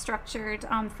atypically structured,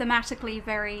 thematically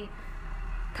very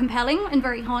compelling and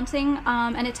very haunting,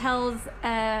 and it tells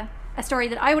a story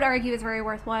that I would argue is very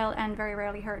worthwhile and very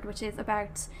rarely heard, which is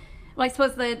about, well, I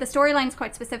suppose the storyline is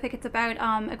quite specific. It's about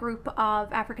a group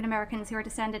of African Americans who are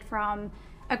descended from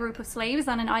a group of slaves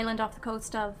on an island off the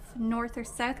coast of North or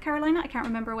South Carolina, I can't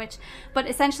remember which, but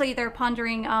essentially they're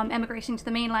pondering emigration to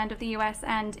the mainland of the US,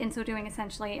 and in so doing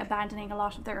essentially abandoning a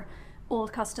lot of their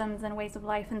old customs and ways of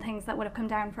life and things that would have come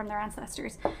down from their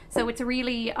ancestors. So it's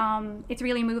really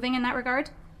moving in that regard.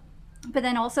 But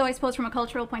then also, I suppose, from a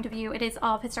cultural point of view, it is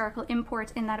of historical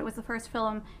import in that it was the first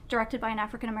film directed by an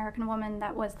African American woman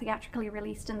that was theatrically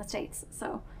released in the States.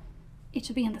 So it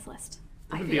should be in this list.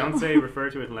 Did Beyonce refer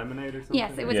to it Lemonade or something?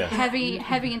 Yes, it was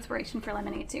heavy inspiration for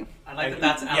Lemonade too. I like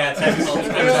that. That's Alex.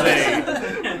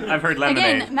 I've heard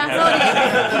Lemonade. Again, Matt's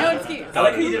audience. No excuse. I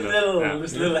like how you did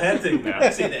this little head thing there.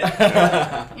 I've seen it.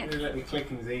 Let me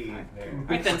click and Z.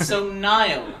 Right then, so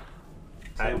Niall.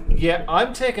 Yeah,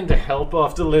 I'm taking The Help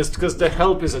off the list because The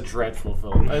Help is a dreadful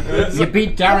film. You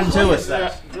beat Darren to it.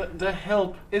 The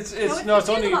Help. It's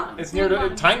near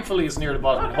the. Thankfully, it's near the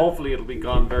bottom. And hopefully, it'll be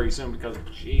gone very soon because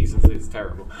Jesus, it's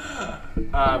terrible.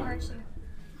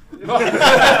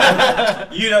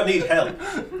 You don't need help.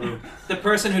 The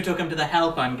person who took him to the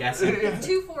Help, I'm guessing. It's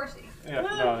 240. Oh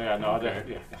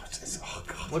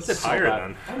God. What's it higher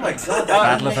than? Oh my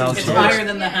God. It's higher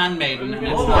than The Handmaiden. And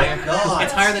Oh my God.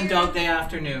 It's higher than Dog Day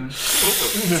Afternoon.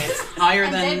 It's higher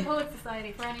And than Dead Poets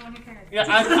Society for anyone who cares. Yeah,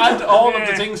 and all of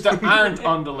the things that aren't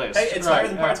on the list. Hey, it's higher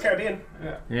than Pirates of the Caribbean.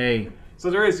 Hey. So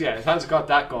there is, it has got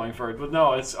that going for it, but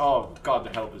no, it's, oh God,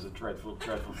 The Help is a dreadful,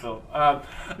 dreadful film. I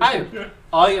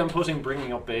am putting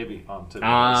Bringing Up Baby onto the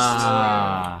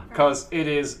list because it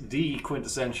is the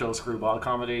quintessential screwball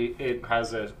comedy. It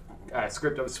has a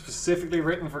script that was specifically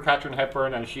written for Katharine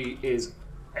Hepburn, and she is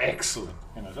excellent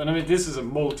in it. And I mean, this is a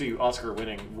multi-Oscar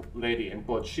winning lady,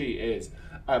 but she is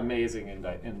amazing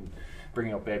in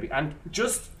Bringing Up Baby, and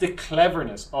just the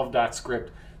cleverness of that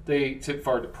script. For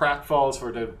the pratfalls,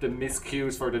 for the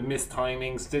miscues, for the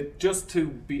mistimings, to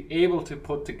be able to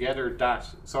put together that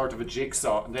sort of a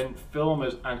jigsaw and then film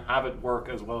it and have it work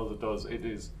as well as it does, it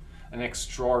is an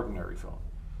extraordinary film.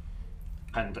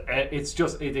 And it's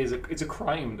a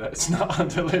crime that it's not on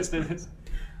the list. It is.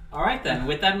 All right then.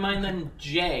 With that in mind, then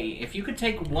Jay, if you could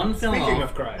take one film Speaking off.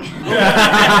 of crime.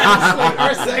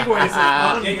 Our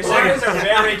segues Your segues are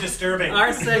very disturbing. Our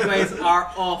segues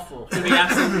are awful, to be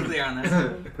absolutely clear on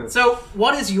this. So,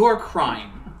 what is your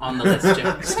crime on the list, Jay?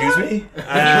 Excuse me? If you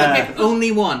could pick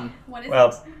only one. What is Well,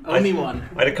 it? Only one.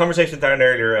 I had a conversation with Darren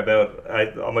earlier about,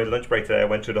 on my lunch break today, I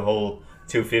went through the whole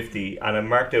 250 and I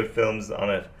marked out films on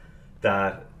it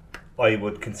that I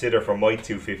would consider for my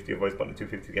 250 if I was putting a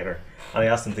 250 together. And I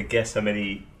asked them to guess how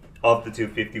many of the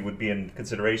 250 would be in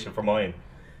consideration for mine.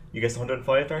 You guessed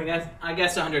 105, Darren? I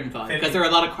guess 105, because there are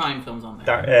a lot of crime films on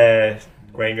there.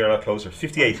 Graham, you're a lot closer.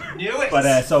 58. Knew it!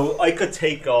 But so I could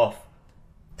take off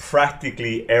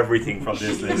practically everything from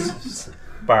this list,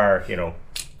 bar,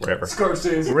 whatever.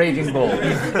 Scorsese. Raging Bull.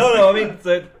 No, I mean,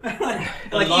 The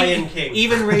Lion King.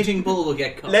 Even Raging Bull will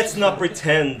get cut. let's not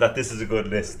pretend that this is a good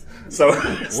list. So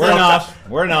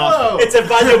We're not. It's a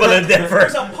valuable endeavor.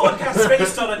 There's a podcast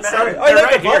based on it, man. Sorry, I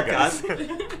like the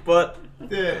podcast. But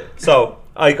so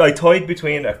I toyed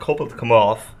between a couple to come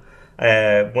off.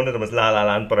 One of them was La La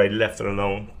Land, but I left it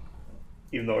alone,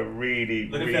 even though I really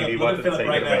wanted to take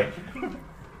it away.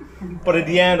 But in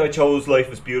the end, I chose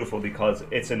Life is Beautiful because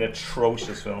it's an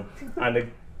atrocious film and it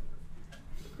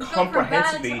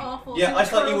comprehensively. Yeah, I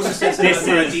thought you would have said This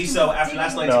something is- Paradiso after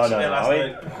last night. No.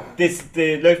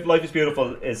 Life is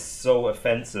Beautiful is so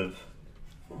offensive.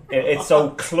 It's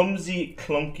so clumsy,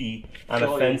 clunky, and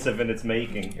offensive in its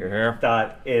making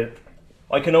that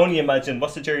I can only imagine.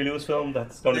 What's the Jerry Lewis film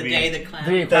that's going to be? The Day the Clown.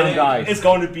 The Clown Died. It's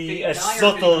going to be a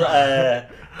subtle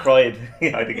pride.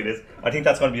 Yeah, I think it is. I think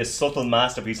that's going to be a subtle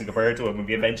masterpiece in compared to it when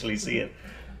we eventually see it.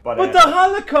 But the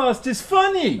Holocaust is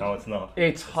funny. No, it's not.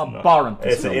 It's abhorrent.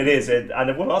 It is, and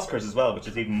it won Oscars as well, which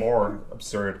is even more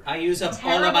absurd. I use up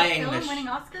all of my English. Winning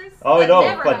Oscars? Oh, I That know,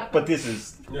 never but happened. this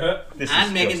is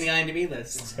And making just- the IMDb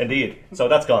list. Indeed. So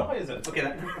that's gone. Why is it? Okay,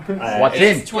 What's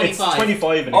in? It's 25.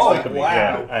 25 and Oh, it's like wow.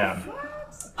 Yeah, I am.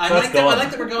 I So like that's that. I gone. like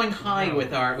that we're going high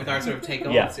with our sort of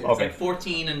takeoffs. Yeah, It's okay. like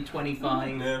 14 and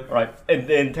 25. Right.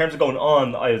 In terms of going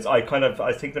on, I was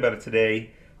thinking about it today,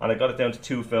 and I got it down to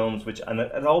 2 films, and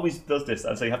it always does this,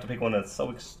 and so you have to pick one that's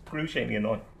so excruciatingly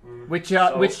annoying. Which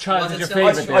child was is your it so-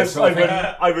 favourite there? Sophie?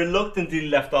 I reluctantly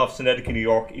left off Synecdoche, New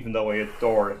York, even though I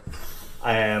adore it.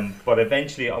 But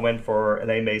eventually I went for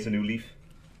Elaine May's A New Leaf.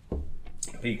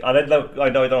 peak. And I don't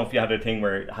know if you had a thing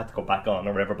where it had to go back on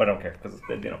or whatever, but I don't care because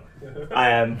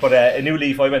But A New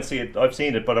Leaf, I went to see it. I've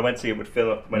seen it, but I went to see it with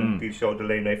Phil when we showed the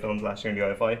Late Night films last year in the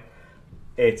IFI.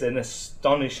 It's an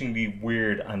astonishingly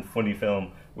weird and funny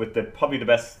film with probably the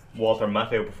best Walter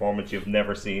Matthau performance you've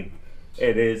never seen.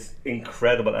 It is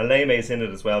incredible, and Lei Mei's in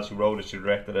it as well. She wrote it, she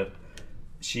directed it.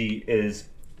 She is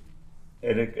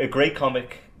a great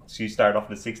comic. She started off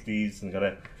in the 60s and kind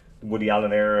of Woody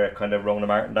Allen era, kind of Ronan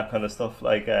Martin, that kind of stuff,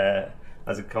 like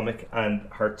as a comic. And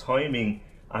her timing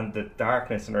and the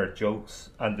darkness in her jokes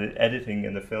and the editing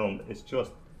in the film is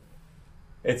just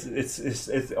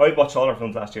it's I watched all her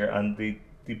films last year and they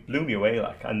blew me away.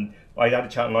 Like, and I had a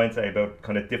chat online today about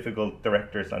kind of difficult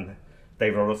directors and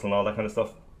David O. Russell and all that kind of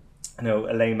stuff. You know,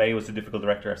 Elaine May was a difficult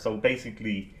director, so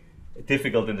basically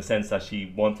difficult in the sense that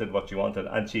she wanted what she wanted,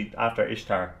 and she, after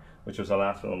Ishtar, which was her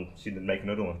last film, she didn't make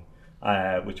another one,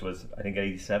 which was I think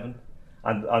 87,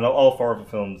 and all four of the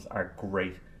films are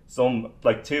great. Some,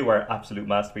 like 2 are absolute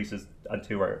masterpieces and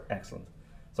 2 are excellent,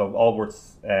 so all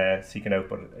worth seeking out.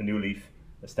 But A New Leaf,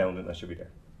 astounding, that should be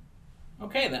there.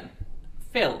 Okay then,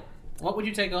 Phil, what would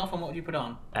you take off and what would you put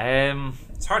on?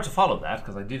 It's hard to follow that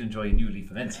because I did enjoy New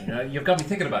Leaf immensely. You've got me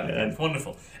thinking about it. It's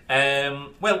wonderful.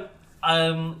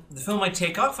 The film I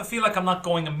take off, I feel like I'm not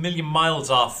going a million miles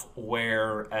off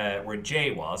where Jay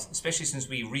was, especially since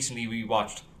we recently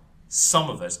rewatched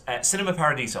some of it. Cinema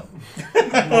Paradiso.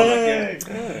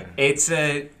 It's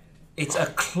a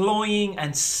cloying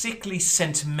and sickly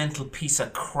sentimental piece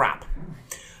of crap.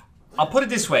 I'll put it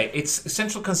this way: its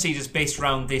central conceit is based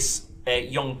around this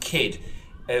young kid.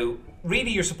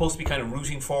 Really, you're supposed to be kind of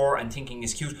rooting for and thinking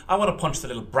is cute. I want to punch the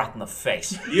little brat in the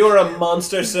face. You're a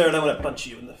monster, sir, and I want to punch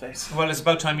you in the face. Well, it's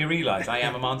about time you realise I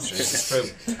am a monster. It's true.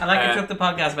 I like it took the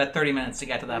podcast about 30 minutes to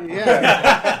get to that point.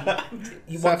 Yeah.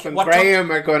 Seth and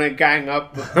Graham are going to gang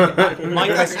up.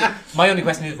 My only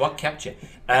question is, what kept you?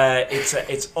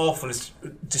 It's awful. It's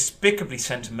despicably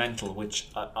sentimental, which,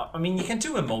 I mean, you can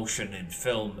do emotion in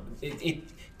film,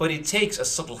 but it takes a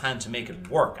subtle hand to make it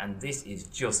work, and this is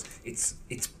just, it's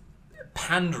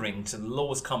pandering to the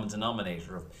lowest common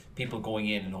denominator of people going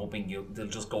in and hoping they'll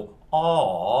just go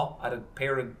aww at a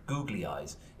pair of googly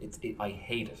eyes. I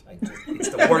hate it. It's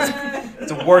the worst.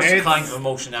 It's the worst kind of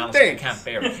emotionality. I can't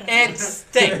bear it. It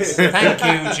stinks. Thank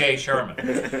you, Jay Sherman.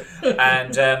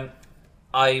 And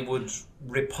I would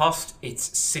riposte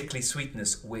its sickly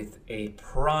sweetness with a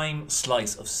prime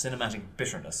slice of cinematic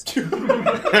bitterness.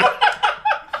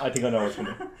 I think I know what's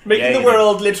coming. Making the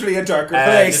world literally a darker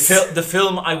place. The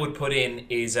film I would put in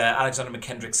is Alexander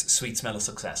McKendrick's Sweet Smell of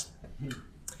Success.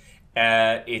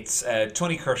 It's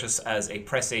Tony Curtis as a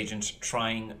press agent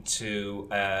trying to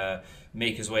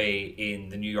make his way in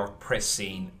the New York press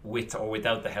scene with or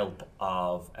without the help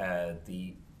of a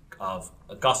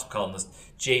gossip columnist,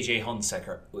 J.J.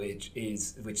 Hunsaker, which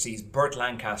sees Burt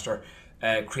Lancaster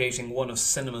creating one of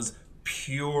cinema's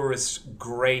purest,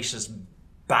 greatest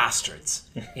bastards.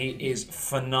 He is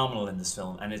phenomenal in this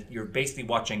film, and you're basically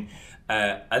watching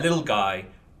a little guy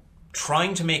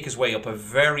trying to make his way up a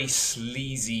very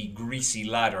sleazy, greasy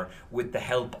ladder with the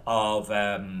help of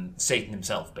Satan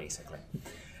himself, basically.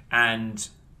 And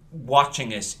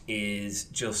watching it is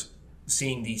just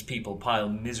seeing these people pile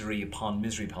misery upon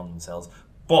themselves,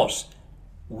 but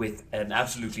with an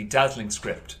absolutely dazzling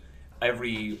script.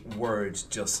 Every word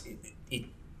just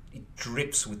it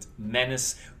drips with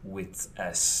menace, with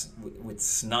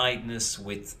snideness,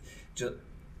 with just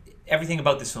everything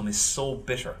about this film is so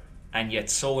bitter and yet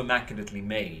so immaculately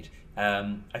made.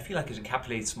 I feel like it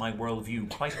encapsulates my worldview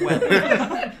quite well.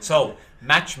 So,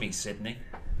 match me, Sydney.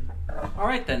 All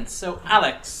right then. So,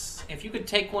 Alex, if you could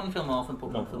take one film off and put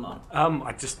one film on.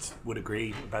 I just would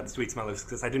agree about the Sweet Smell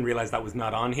because I didn't realise that was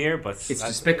not on here. But it's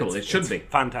despicable. It should be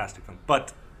fantastic film.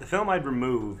 But the film I'd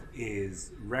remove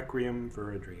is Requiem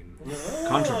for a Dream.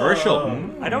 Controversial.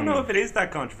 I don't know if it is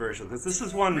that controversial because this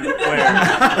is one where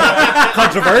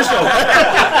controversial.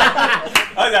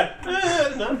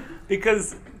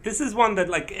 Because this is one that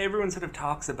like everyone sort of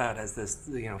talks about as this,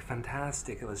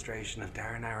 fantastic illustration of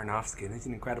Darren Aronofsky, and it's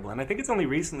incredible. And I think it's only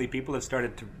recently people have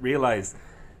started to realize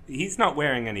he's not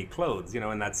wearing any clothes,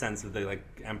 in that sense of the like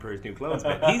Emperor's New Clothes.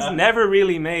 But he's never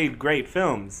really made great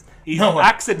films. He's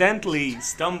accidentally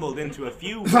stumbled into a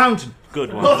few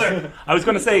good ones. Mother. I was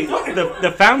going to say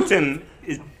the Fountain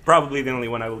is probably the only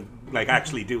one I will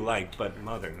actually do but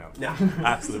Mother, no.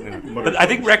 Absolutely not. But I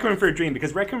think Requiem for a Dream,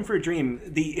 because Requiem for a Dream,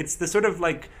 it's the sort of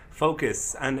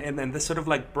focus and the sort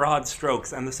of broad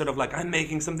strokes and the sort of I'm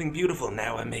making something beautiful,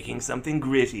 now I'm making something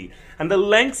gritty. And the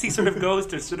lengths he sort of goes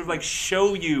to sort of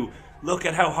show you look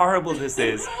at how horrible this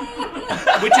is.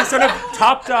 Which is sort of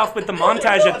topped off with the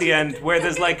montage at the end, where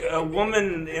there's like a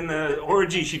woman in an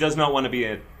orgy she does not want to be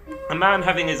in, a man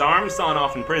having his arm sawn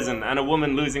off in prison, and a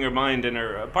woman losing her mind in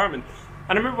her apartment.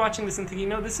 And I remember watching this and thinking,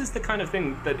 this is the kind of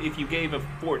thing that if you gave a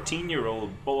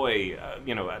 14-year-old boy,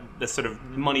 this sort of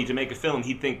money to make a film,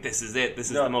 he'd think this is it. This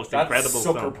is the most incredible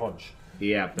Sucker film. Punch.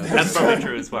 Yeah, that's probably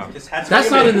true as well. That's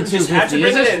not in the 250,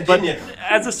 is it? But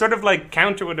as a sort of like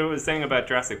counter what I was saying about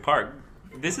Jurassic Park,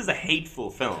 this is a hateful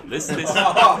film.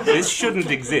 This shouldn't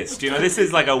exist. This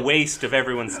is like a waste of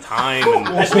everyone's time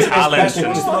and talent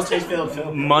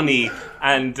and money.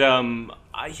 And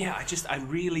I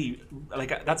really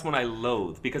like. That's one I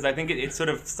loathe, because I think it sort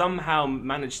of somehow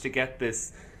managed to get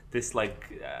this like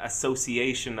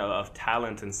association of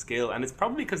talent and skill, and it's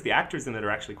probably because the actors in it are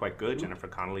actually quite good. Jennifer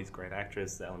Connelly's a great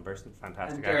actress, Ellen Burstyn,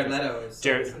 fantastic and Jared actress. Leto is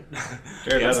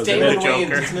Jared Leto's David Wayans,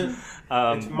 Joker. isn't it?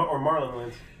 Or Marlon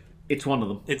Wayans. It's one of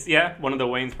them. It's one of the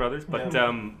Wayans brothers, but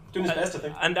doing his best, I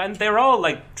think. And they're all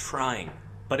like trying,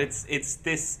 but it's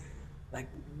this like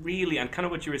really, and kind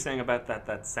of what you were saying about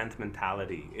that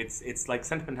sentimentality. It's like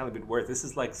sentimentality but worse. This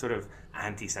is like sort of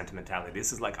anti-sentimentality.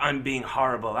 This is like, I'm being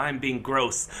horrible, I'm being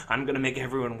gross, I'm gonna make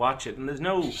everyone watch it, and there's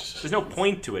no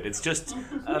point to it. It's just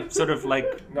a sort of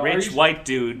like rich white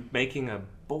dude making a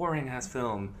boring ass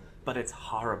film. But it's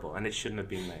horrible, and it shouldn't have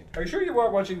been made. Are you sure you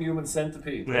weren't watching Human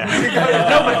Centipede? Yeah.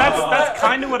 No, but that's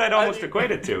kind of what I'd almost equate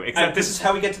it to. Except and this is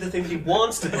how we get to the thing he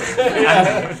wants to put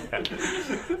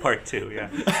in. Part 2, yeah.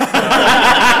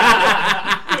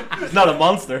 It's not a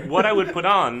monster. What I would put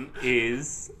on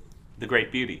is The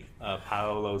Great Beauty, a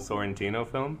Paolo Sorrentino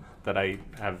film that I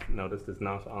have noticed is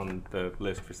not on the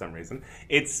list for some reason.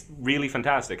 It's really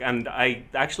fantastic, and I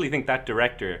actually think that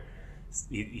director...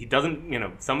 He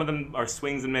doesn't, some of them are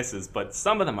swings and misses, but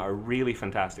some of them are really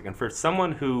fantastic. And for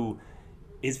someone who,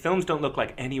 his films don't look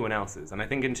like anyone else's. And I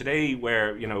think in today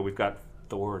where, we've got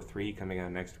Thor 3 coming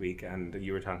out next week, and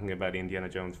you were talking about Indiana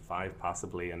Jones 5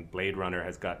 possibly, and Blade Runner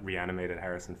has got reanimated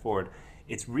Harrison Ford.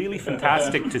 It's really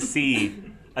fantastic to see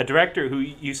a director who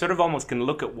you sort of almost can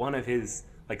look at one of his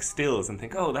like stills and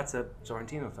think, oh, that's a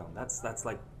Sorrentino film. That's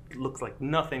like, looks like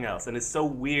nothing else, and is so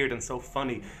weird and so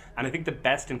funny. And I think the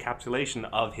best encapsulation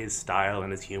of his style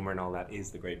and his humor and all that is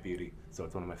The Great Beauty. So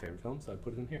it's one of my favorite films, so I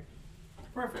put it in here.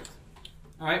 Perfect.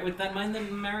 All right, with that in mind,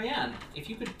 then, Marianne, if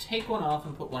you could take one off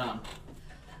and put one on.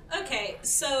 Okay,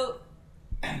 so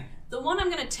the one I'm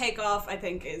going to take off, I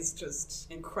think, is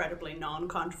just incredibly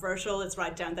non-controversial. It's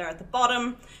right down there at the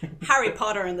bottom. Harry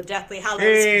Potter and the Deathly Hallows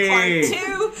Part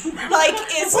 2. Like,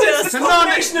 it's just... It's a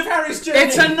culmination of Harry's journey.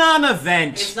 It's a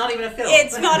non-event. It's not even a film.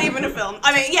 It's not even a film.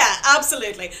 I mean, yeah,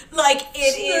 absolutely. Like,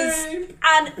 it is...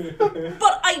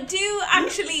 But I do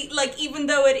actually, like, even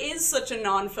though it is such a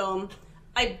non-film,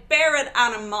 I bear it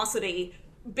animosity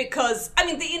because, I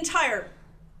mean, the entire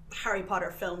Harry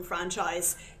Potter film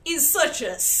franchise is such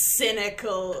a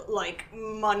cynical, like,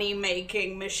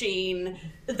 money-making machine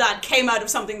that came out of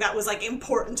something that was, like,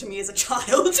 important to me as a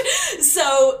child.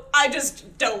 So I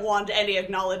just don't want any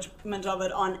acknowledgement of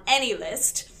it on any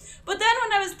list. But then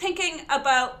when I was thinking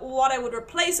about what I would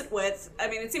replace it with, I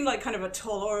mean, it seemed like kind of a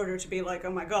tall order to be like,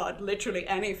 oh my god, literally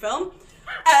any film.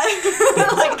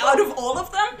 Like, out of all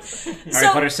of them. Harry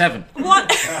Potter 7.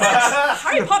 What?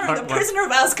 Harry Potter and the Prisoner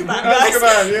of Azkaban, guys.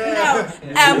 Azkaban,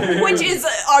 yeah. No, which is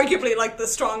arguably, like, the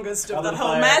strongest of that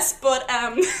whole mess, but,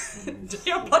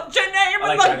 you put your name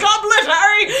in the goblet,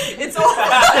 Harry! It's awful.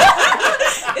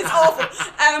 It's awful.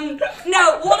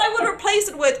 No, what I would replace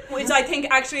it with is, I think,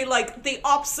 actually, like, the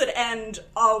opposite end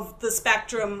of the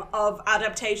spectrum of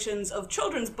adaptations of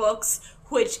children's books,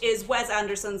 which is Wes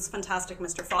Anderson's Fantastic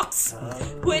Mr. Fox,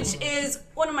 which is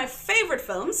one of my favorite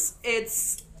films.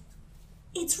 It's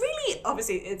really,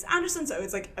 obviously, it's Anderson, so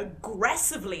it's like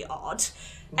aggressively odd.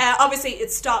 Obviously,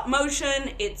 it's stop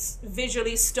motion, it's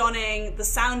visually stunning, the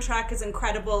soundtrack is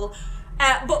incredible.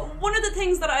 But one of the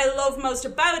things that I love most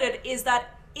about it is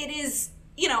that it is,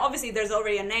 you know, obviously there's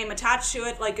already a name attached to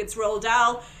it, like it's Roald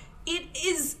Dahl. It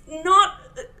is not...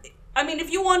 I mean,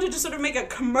 if you wanted to sort of make a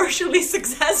commercially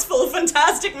successful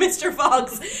Fantastic Mr.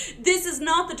 Fox, this is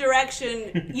not the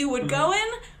direction you would go in.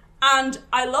 And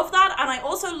I love that. And I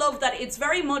also love that it's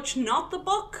very much not the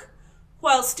book,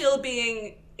 while still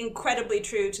being incredibly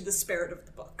true to the spirit of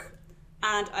the book.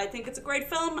 And I think it's a great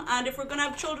film. And if we're going to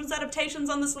have children's adaptations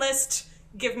on this list,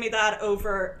 give me that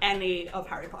over any of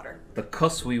Harry Potter.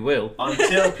 Because we will.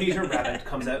 Until Peter Rabbit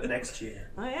comes out next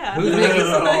year. Oh, yeah. Who's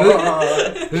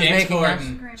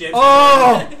making James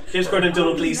Oh! James Corden and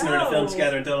Donald Gleeson are in a film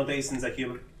together, and Donald Gleeson's like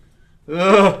human.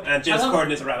 And James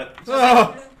Corden is a rabbit.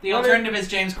 The alternative is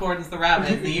James Corden's the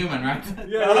rabbit, the human, right?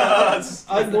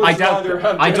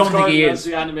 I don't think he is.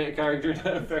 The animated character.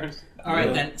 In fairness. All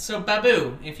right then. So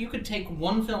Babu, if you could take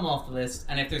one film off the list,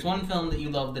 and if there's one film that you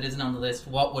love that isn't on the list,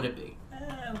 what would it be?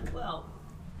 Well,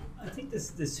 I think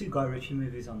there's 2 Guy Ritchie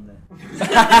movies on there.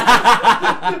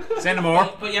 Send them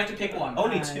more. But you have to pick one.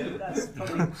 Only 2. That's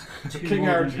probably 2 King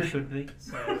more Arthur. than it should be.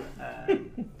 So,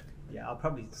 yeah, I'll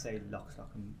probably say Lock,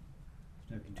 Stock and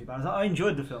Smoking 2 Barrels. I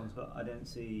enjoyed the films, but I don't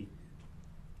see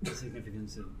the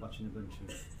significance of watching a bunch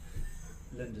of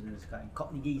Londoners going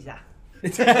Cockney geezer.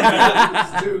 It's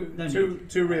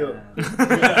too real.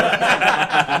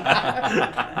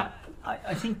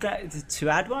 I think that to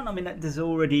add one, I mean, there's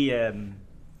already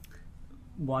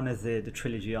one of the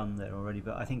trilogy on there already,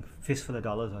 but I think Fistful of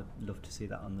Dollars, I'd love to see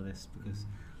that on the list because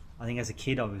I think as a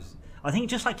kid I think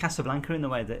just like Casablanca in the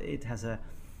way that it has a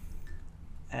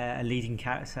leading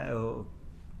character or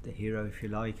the hero, if you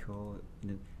like, or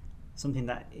something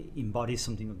that embodies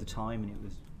something of the time, and it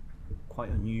was quite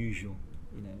unusual.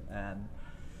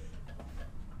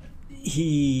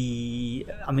 It's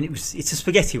a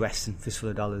spaghetti western, Fistful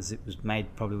of Dollars. It was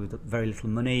made probably with very little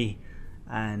money,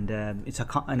 and it's an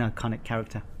iconic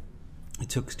character. It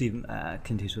took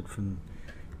Clint Eastwood from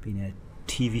being a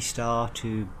TV star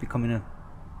to becoming a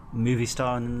movie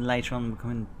star, and then later on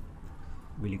becoming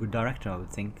a really good director, I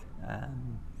would think.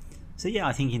 So yeah,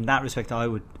 I think in that respect, I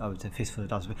would say Fistful of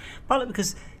Dollars. Partly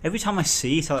because every time I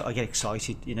see it, I get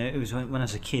excited. It was when I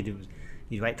was a kid. It was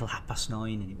you'd wait till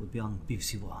 9:30 and it would be on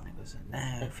BBC One. It was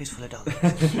Fistful of Dollars.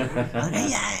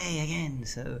 Yay again!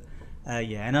 So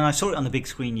yeah, and then I saw it on the big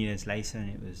screen years later,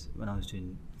 and it was when I was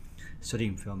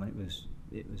studying film, and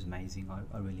it was amazing. I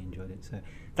really enjoyed it. So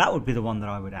that would be the one that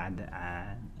I would add.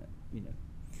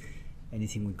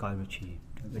 Anything with Guy Ritchie.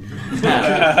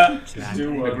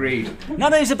 Agreed. No,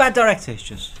 he's a bad director. It's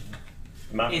just.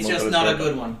 It's just not a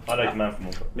good one. I like Man from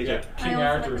Uncle. Me too. King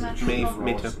Arthur is a Me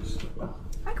too.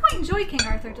 I quite enjoy King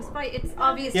Arthur, despite its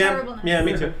obvious terribleness. Yeah,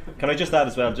 me too. Can I just add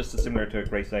as well, just similar to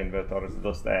Grace saying about Daughters of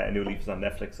Dust, A New Leaf is on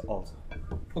Netflix also.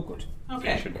 Oh, good.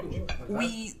 Okay.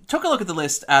 We took a look at the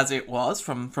list as it was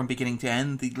from beginning to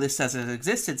end. The list as it has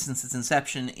existed since its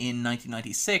inception in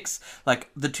 1996, like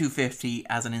the 250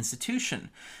 as an institution.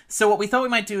 So what we thought we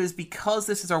might do is, because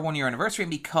this is our 1 year anniversary,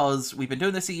 and because we've been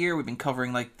doing this a year, we've been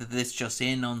covering like the this just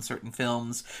in on certain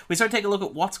films, we started to take a look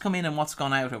at what's come in and what's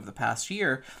gone out over the past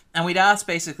year, and we'd asked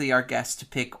basically our guests to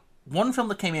pick one film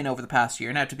that came in over the past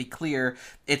year. Now, to be clear,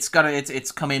 it's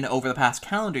come in over the past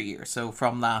calendar year, so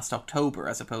from last October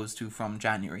as opposed to from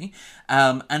January,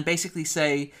 and basically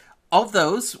say, of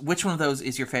those, which one of those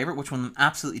is your favourite, which one of them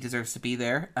absolutely deserves to be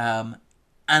there,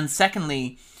 and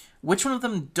secondly, which one of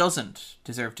them doesn't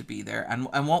deserve to be there,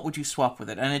 and what would you swap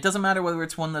with it? And it doesn't matter whether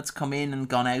it's one that's come in and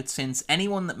gone out since.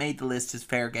 Anyone that made the list is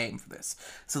fair game for this.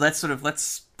 So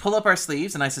let's pull up our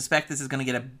sleeves, and I suspect this is going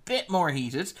to get a bit more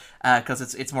heated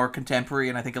because it's more contemporary,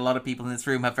 and I think a lot of people in this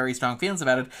room have very strong feelings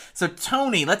about it. So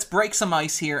Tony, let's break some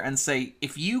ice here and say,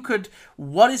 if you could,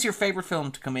 what is your favourite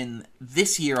film to come in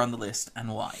this year on the list,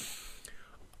 and why?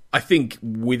 I think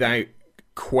without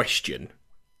question,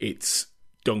 it's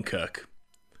Dunkirk.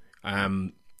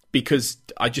 Because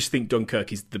I just think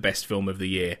Dunkirk is the best film of the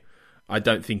year. I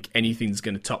don't think anything's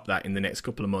going to top that in the next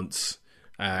couple of months.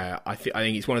 I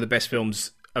think it's one of the best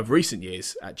films of recent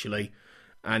years, actually.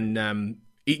 And I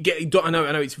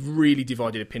know it's really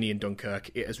divided opinion,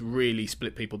 Dunkirk. It has really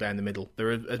split people down the middle.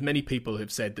 There are as many people who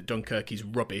have said that Dunkirk is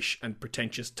rubbish and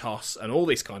pretentious toss and all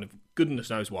this kind of goodness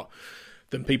knows what,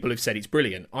 than people have said it's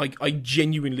brilliant. I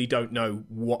genuinely don't know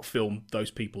what film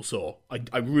those people saw.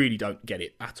 I really don't get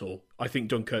it at all. I think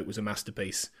Dunkirk was a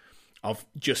masterpiece of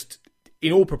just,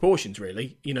 in all proportions,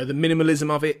 really. The minimalism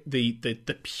of it,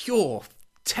 the pure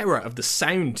terror of the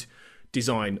sound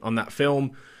design on that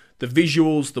film, the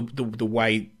visuals, the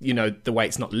way the way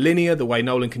it's not linear, the way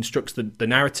Nolan constructs the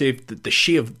narrative, the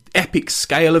sheer epic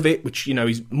scale of it, which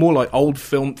is more like old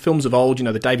films of old,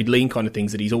 the David Lean kind of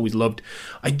things that he's always loved.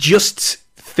 I just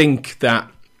think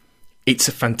that it's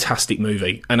a fantastic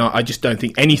movie, and I just don't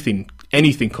think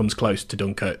anything comes close to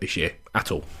Dunkirk this year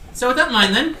at all. So with that in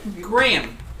mind, then,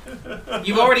 Graham,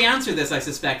 you've already answered this, I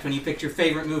suspect, when you picked your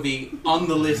favourite movie on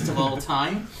the list of all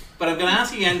time, but I'm going to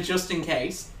ask you again just in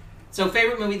case. So,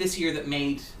 favourite movie this year that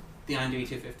made the IMDb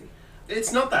 250?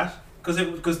 It's not that,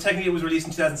 because technically it was released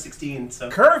in 2016. So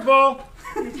curveball.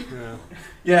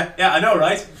 yeah, I know,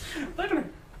 right?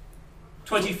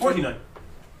 2049.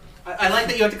 I like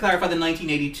that you have to clarify the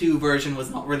 1982 version was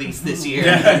not released this year.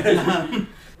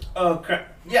 Oh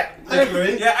crap! Yeah,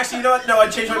 actually, you know what? No, I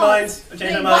changed my mind.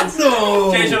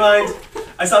 No. Changed my mind.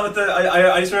 I saw what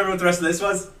I just remember what the rest of this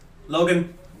was.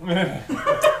 Logan.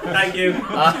 Thank you. It's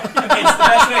the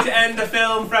best way to end a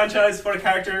film franchise for a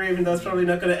character, even though it's probably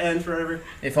not going to end forever.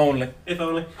 If only. If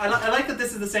only. I like that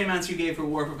this is the same answer you gave for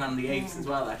War for Planet of the Apes as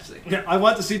well, actually. Yeah, I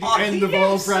want to see the end of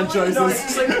all franchises. No, it's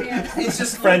just like it's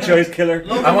just Franchise killer.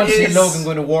 I want to see Logan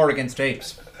going to war against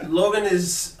apes. Logan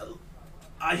is.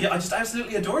 I just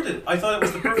absolutely adored it. I thought it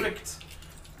was the perfect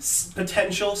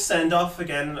potential send off.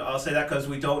 Again, I'll say that because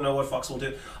we don't know what Fox will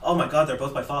do. Oh my God, they're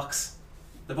both by Fox.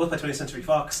 They're both by 20th Century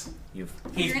Fox.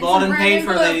 He's bought and paid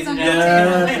for, ladies and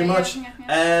gentlemen. Yeah, pretty much.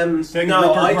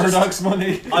 No, Murdoch's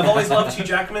money. I've always loved Hugh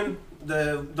Jackman.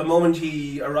 The moment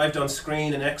he arrived on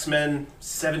screen in X-Men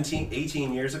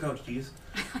 18 years ago, jeez.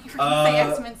 Say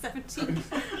X-Men 17.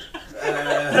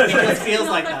 It feels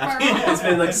like that. It's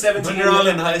been like 17, When you're all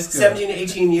in high school. 17 to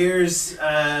 18 years.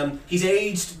 He's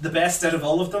aged the best out of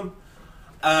all of them.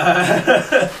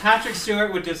 Patrick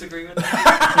Stewart would disagree with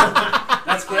that.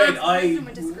 That's great. I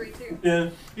would disagree too. Yeah.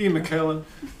 Ian McKellen.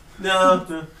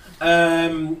 No.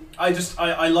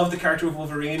 I love the character of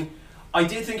Wolverine. I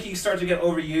did think he started to get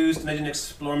overused and they didn't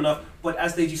explore him enough, but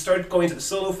as they started going to the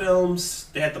solo films,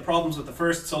 they had the problems with the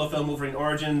first solo film, Wolverine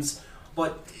Origins,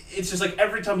 but it's just like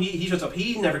every time he shows up,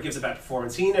 he never gives a bad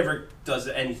performance, he never does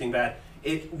anything bad.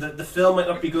 The film might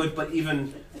not be good, but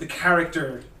even the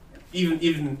character,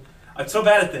 even I'm so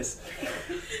bad at this.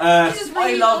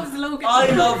 Really loves Logan. I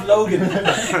love Logan.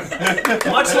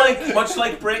 much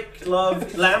like Brick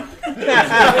loved Lamp. And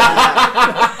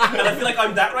I feel like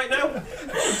I'm that right now.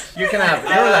 You can have.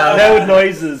 You're allowed. Loud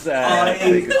noises.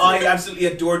 I absolutely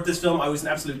adored this film. I was in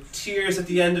absolute tears at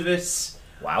the end of it.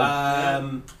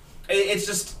 Wow. It's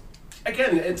just,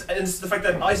 again, it's the fact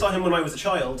that I saw him when I was a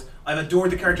child. I've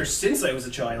adored the character since I was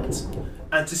a child,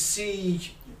 and to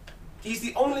see, he's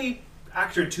the only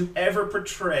actor to ever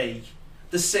portray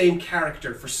the same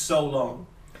character for so long.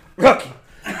 Rocky.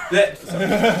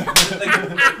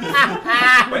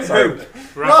 Sorry.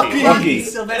 Rocky.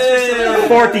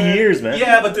 40 years, man.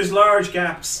 Yeah, but there's large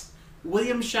gaps.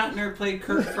 William Shatner played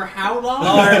Kirk for how long?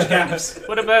 Large gaps.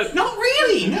 What about Not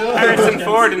really. No. Harrison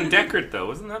Ford and Deckard though?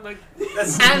 Wasn't that like?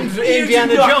 And You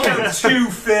Indiana do not Jones. count 2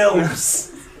 films.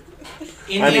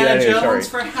 Indiana Anyway, Jones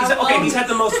sorry. for how long? Okay, he's had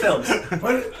the most films. Does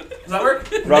that work?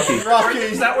 Rocky.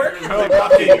 Does that work?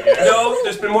 Rocky. No,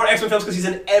 there's been more X-Men films because he's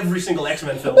in every single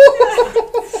X-Men film.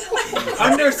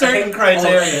 Under certain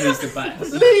criteria, he's the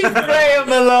best. Leave Graham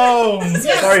alone.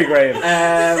 Sorry, Graham.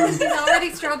 He's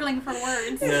already struggling for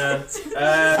words. Yeah.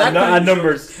 And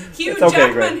numbers. Hugh It's okay,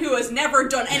 Jackman, Graham. who has never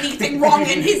done anything wrong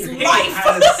in his life.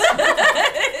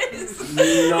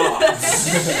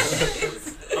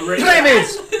 I'm ready. Les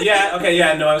Mis! Yeah, okay,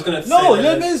 yeah, no, I was going to say No, Les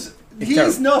Les Mis. Mis.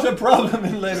 He's not a problem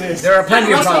in Les Mis. There are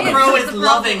plenty of Russell problems. Crowe is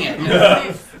loving it.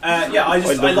 Yeah, I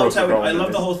loved Russell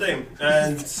the whole thing.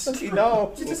 And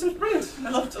No. it was brilliant. I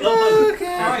loved it.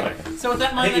 Alright, so with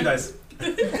that Thank you mind, guys.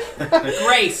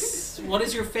 Grace, what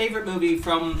is your favourite movie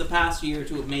from the past year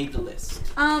to have made the list?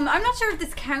 I'm not sure if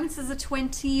this counts as a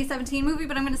 2017 movie,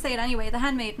 but I'm going to say it anyway. The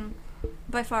Handmaiden,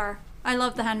 by far. I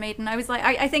love The Handmaiden. I was like,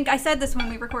 I think I said this when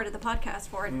we recorded the podcast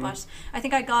for it, but I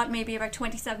think I got maybe about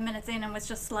 27 minutes in and was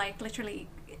just like literally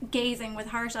gazing with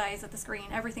heart eyes at the screen.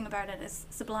 Everything about it is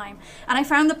sublime. And I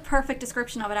found the perfect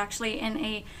description of it actually in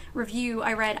a review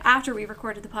I read after we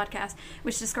recorded the podcast,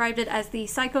 which described it as the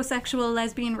psychosexual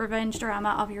lesbian revenge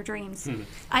drama of your dreams.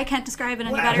 I can't describe it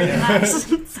any better than that.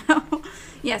 So,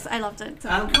 yes, I loved it.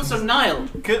 Cool, so Niall.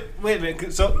 Wait a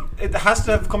minute. So it has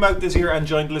to have come out this year and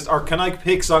joined the list, or can I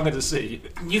pick Song of the Sea?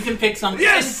 You can pick something.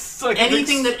 Yes! I can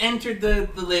Anything pick that entered the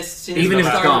list since Even we if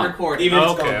it's started gone. recording. Even if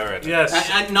it's Okay, gone. alright.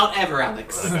 Yes. Not ever,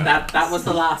 Alex. That was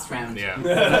the last round. Yeah.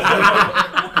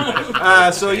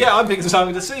 So yeah, I'm picking Song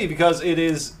of the Sea because it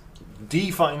is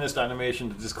the finest animation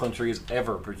that this country has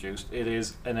ever produced. It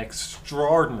is an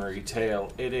extraordinary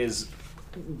tale. It is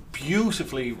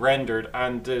beautifully rendered,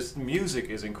 and the music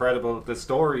is incredible. The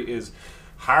story is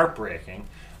heartbreaking.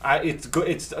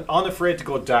 It's unafraid to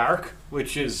go dark,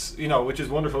 which is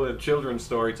wonderful. A children's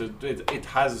story.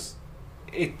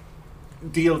 It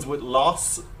deals with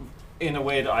loss in a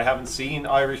way that I haven't seen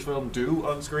Irish film do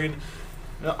on screen.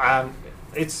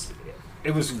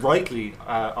 It was rightly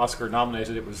Oscar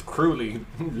nominated. It was cruelly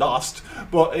lost,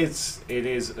 but it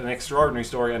is an extraordinary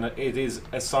story, and it is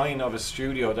a sign of a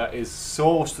studio that is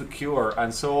so secure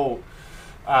and so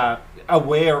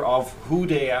aware of who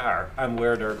they are and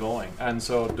where they're going, and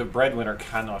so the breadwinner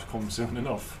cannot come soon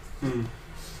enough.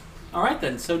 All right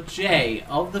then. So Jay,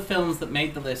 of the films that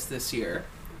made the list this year,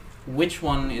 which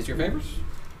one is your favourite?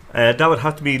 That would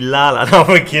have to be La La. No,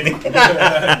 I'm kidding.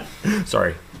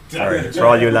 Sorry, for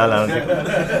all you La La.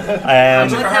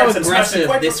 Look how aggressive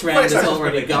this round has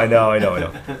already got. I know.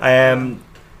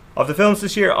 Of the films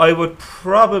this year, I would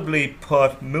probably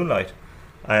put Moonlight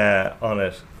on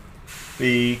it.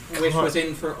 Which was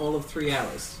in for all of 3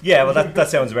 hours. Yeah, well, that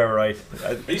sounds about right.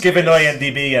 Given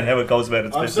IMDb and how it goes about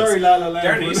its business. I'm sorry, La La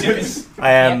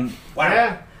Land.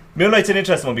 Wow. Moonlight's an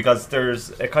interesting one because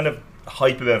there's a kind of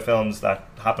hype about films that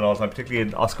happen all the time, particularly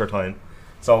in Oscar time.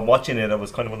 So watching it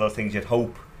was kind of one of those things you'd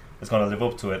hope is going to live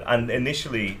up to it. And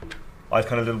initially, I was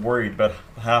kind of a little worried. About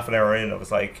half an hour in, I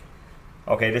was like,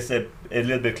 okay, this is a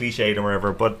little bit cliched or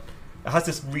whatever, but it has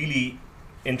this really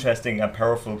interesting and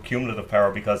powerful cumulative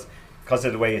power because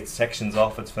of the way it sections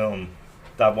off its film,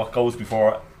 that what goes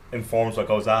before informs what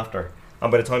goes after.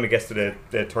 And by the time it gets to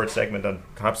the third segment, and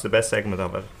perhaps the best segment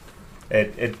of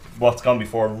it, what's gone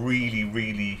before really,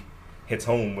 really hits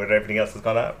home with everything else that's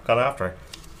gone after.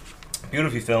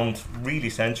 Beautifully filmed, really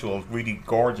sensual, really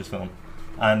gorgeous film.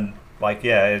 And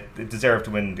it deserved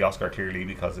to win the Oscar clearly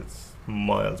because it's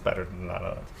miles better than La La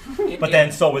Land. But then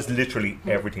so is literally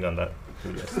everything on that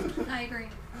list. I agree.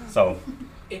 So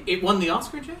it won the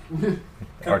Oscar, Jay?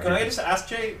 Can I just ask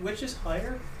Jay, which is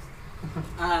higher?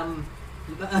 La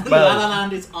La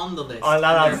Land is on the list. La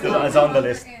La Land is on the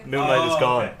list. Moonlight is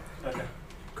gone. Okay.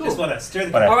 Cool. Just want to stir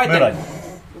the All right Moonlight.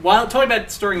 then. While talking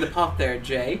about stirring the pot there,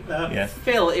 Jay,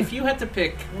 Phil, if you had to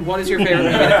pick, what is your favourite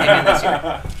movie that came in this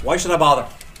year? Why should I bother?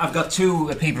 I've got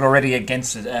two people already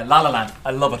against it. La La Land, I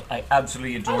love it. I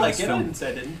absolutely adore this film. I didn't say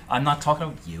I didn't. I'm not talking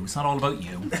about you. It's not all about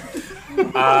you.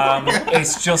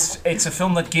 It's a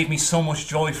film that gave me so much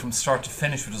joy from start to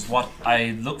finish, which is what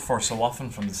I look for so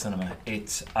often from the cinema.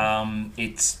 It's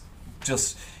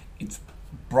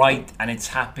bright and it's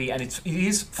happy and it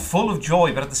is full of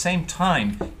joy, but at the same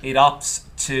time, it opts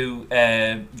to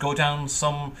go down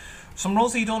some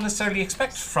roads that you don't necessarily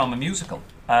expect from a musical.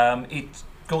 It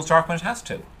goes dark when it has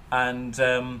to, and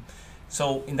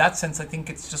so in that sense, I think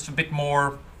it's just a bit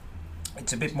more.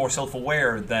 It's a bit more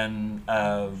self-aware than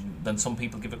some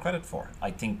people give it credit for.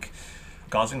 I think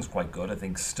Gosling's quite good. I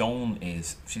think Stone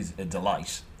she's a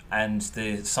delight, and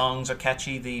the songs are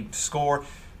catchy. The score,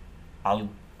 I'll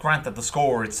grant that the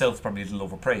score itself is probably a little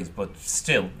overpraised, but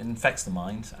still, it infects the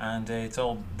mind, and it's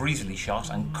all breezily shot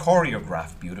and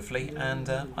choreographed beautifully, and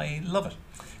I love it.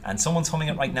 And someone's humming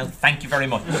it right now. Thank you very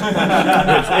much.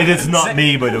 It is not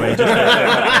me, by the way.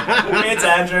 It's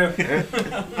Andrew.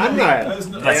 I'm Niall.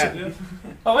 That's it.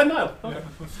 Oh, and Niall. Okay.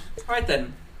 All right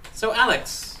then. So,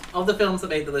 Alex, of the films that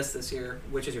made the list this year,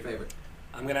 which is your favourite?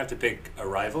 I'm going to have to pick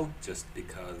Arrival, just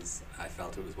because I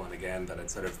felt it was one again that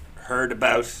I'd sort of heard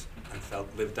about and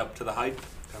felt lived up to the hype,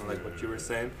 kind of like what you were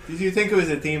saying. Did you think it was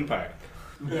a theme park?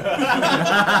 What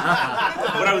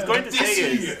I was going to say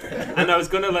is, and I was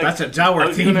going to That's a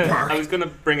dour theme park. I was going to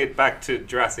bring it back to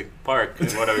Jurassic Park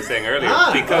and what I was saying earlier,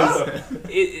 because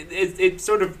it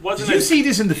sort of wasn't. Did you see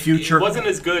this in the future? It wasn't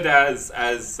as good as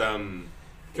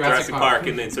Jurassic Park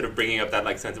and then sort of bringing up that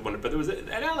like sense of wonder, but there was an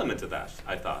element of that,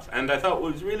 I thought. And I thought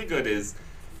what was really good is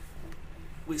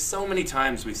so many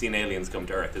times we've seen aliens come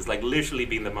to Earth. It's like literally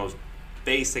been the most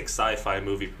basic sci-fi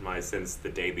movie premise since The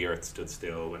Day the Earth Stood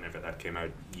Still, whenever that came out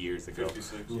years ago.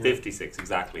 56,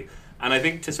 exactly. And I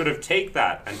think to sort of take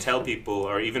that and tell people,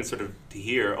 or even sort of to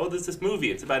hear, oh, there's this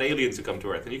movie, it's about aliens who come to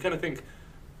Earth, and you kind of think,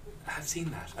 I've seen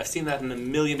that in a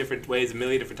million different ways, a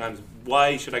million different times.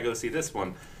 Why should I go see this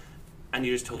one? And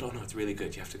you're just told, oh no, it's really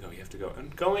good, you have to go.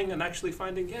 And going and actually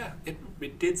finding,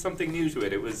 it did something new to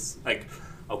it. It was like,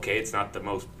 okay, it's not the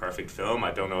most perfect film.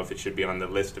 I don't know if it should be on the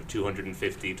list of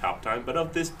 250 top time, but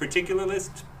of this particular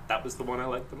list, that was the one I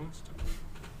liked the most.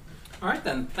 All right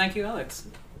then, thank you, Alex.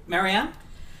 Marianne?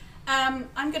 I'm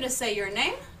going to say your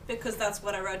name, because that's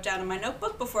what I wrote down in my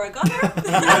notebook before I got here.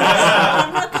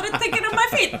 I'm not good at thinking on my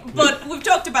feet, but we've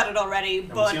talked about it already.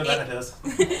 But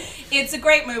it's a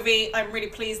great movie. I'm really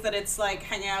pleased that it's like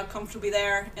hanging out comfortably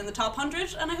there in the top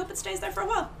 100, and I hope it stays there for a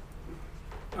while.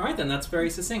 All right then, that's very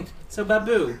succinct. So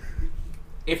Babu,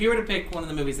 if you were to pick one of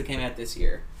the movies that came out this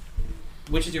year,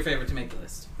 which is your favourite to make the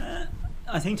list?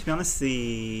 I think, to be honest,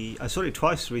 I saw it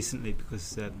twice recently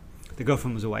because the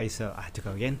girlfriend was away, so I had to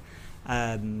go again.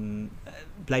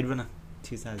 Blade Runner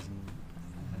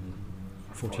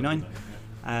 2049.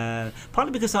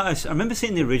 Partly because I remember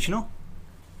seeing the original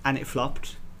and it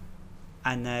flopped,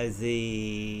 and now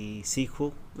the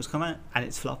sequel was come out and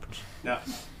it's flopped. Yeah.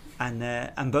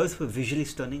 And both were visually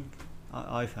stunning,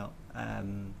 I felt. I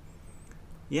mean,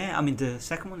 the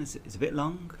second one is a bit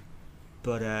long,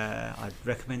 but I'd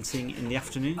recommend seeing it in the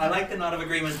afternoon. I like the nod of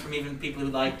agreement from even people who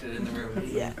liked it in the room.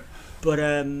 Yeah. But,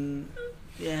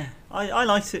 I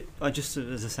liked it. I just,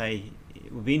 as I say,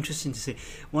 it would be interesting to see.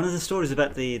 One of the stories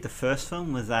about the first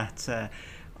film was that a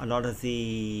lot of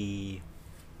the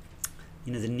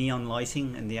neon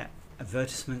lighting and the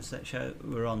advertisements that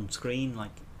were on screen,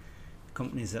 like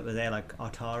companies that were there, like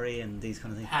Atari and these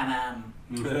kind of things. Pan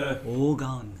Am. All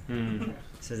gone.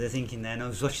 So they're thinking then, I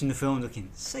was watching the film looking,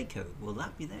 Seiko, will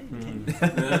that be there in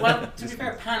 10 years? Well, to be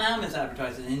fair, Pan Am is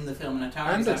advertising in the film and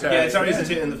Atari. And is Atari. Yeah, it's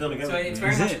already in the film again. So it's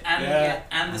very much,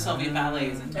 and the Soviet ballet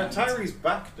is in town. Atari's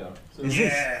back though. So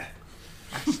Yeah.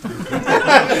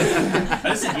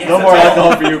 No more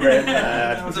alcohol for you, Graham.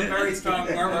 That was a very strong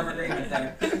murmur of agreement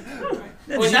there.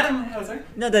 Was that sorry?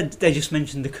 No, they just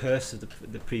mentioned the curse of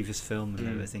the previous film, and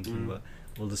they were thinking, well,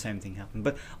 will the same thing happen?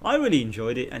 But I really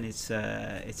enjoyed it, and it's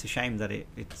a shame that it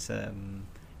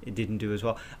didn't do as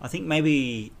well. I think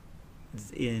maybe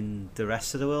in the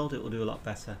rest of the world it will do a lot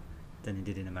better than it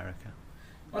did in America.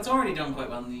 Well, it's already done quite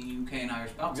well in the UK and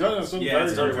Irish box Yeah, office.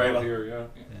 it's done very well here.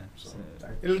 So,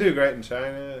 it'll do great in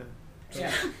China.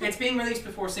 Yeah, it's being released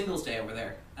before Singles Day over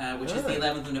there, which is the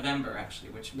 11th of November, actually.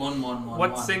 Which 1/1/1/1.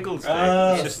 What's Singles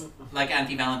Day? It's just like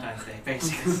anti-Valentine's Day,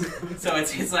 basically. So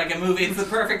it's like a movie. It's the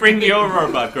perfect. Bring the over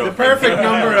back. The perfect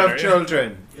number of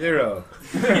children. 0.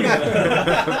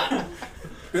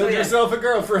 Build yourself a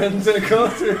girlfriend and go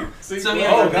through. So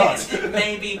yeah, it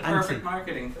may be perfect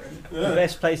marketing for it. The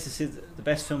best place to see the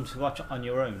best film to watch on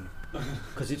your own,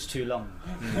 because it's too long.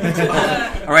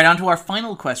 All right, on to our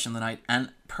final question of the night, and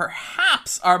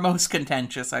perhaps our most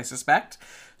contentious, I suspect.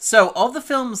 So, of the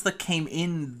films that came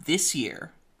in this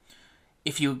year,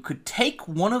 if you could take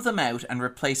one of them out and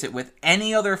replace it with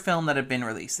any other film that had been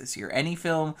released this year, any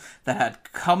film that had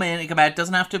come out,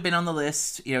 doesn't have to have been on the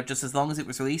list, just as long as it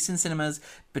was released in cinemas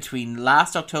between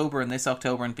last October and this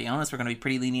October, and to be honest, we're going to be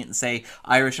pretty lenient and say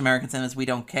Irish American cinemas, we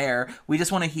don't care. We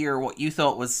just want to hear what you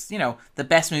thought was, the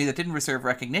best movie that didn't deserve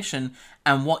recognition,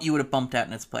 and what you would have bumped out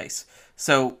in its place.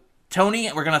 So,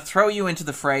 Tony, we're going to throw you into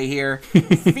the fray here.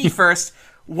 Feet first,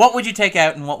 what would you take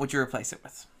out and what would you replace it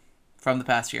with from the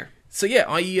past year? So yeah,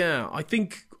 I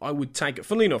think I would take.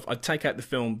 Funnily enough, I'd take out the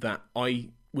film that I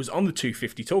was on the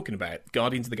 250 talking about,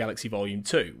 Guardians of the Galaxy Volume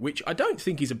 2, which I don't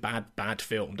think is a bad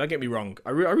film. Don't get me wrong, I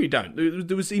really don't.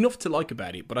 There was enough to like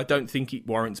about it, but I don't think it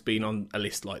warrants being on a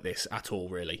list like this at all.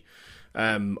 Really,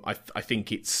 I don't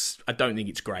think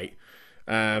it's great.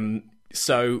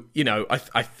 So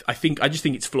I just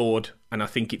think it's flawed, and I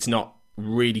think it's not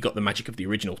really got the magic of the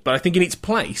originals. But I think in its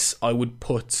place, I would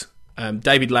put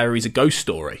David Lowery's A Ghost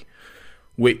Story,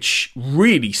 which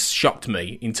really shocked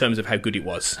me in terms of how good it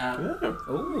was.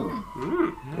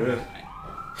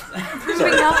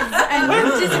 Approving of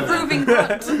and disapproving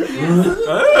what?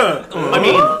 I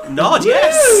mean, nod,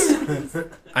 yes.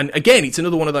 And again, it's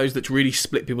another one of those that's really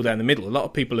split people down the middle. A lot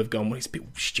of people have gone, well, it's a bit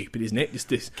stupid, isn't it? Just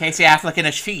this Casey Affleck in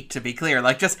a sheet, to be clear,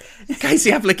 just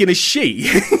Casey Affleck in a sheet.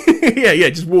 yeah,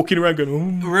 just walking around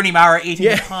going, Rooney Mara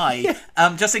eating pie.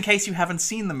 Just in case you haven't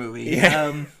seen the movie,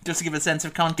 just to give a sense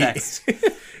of context.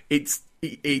 It's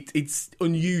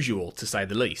unusual to say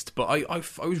the least, but I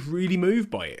was really moved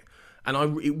by it. And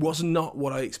it was not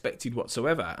what I expected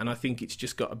whatsoever. And I think it's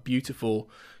just got a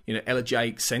beautiful,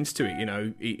 elegiac sense to it,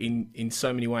 in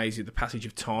so many ways, the passage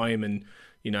of time and,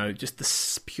 just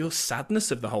the pure sadness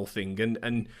of the whole thing.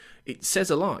 And it says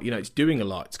a lot, it's doing a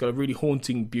lot. It's got a really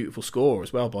haunting, beautiful score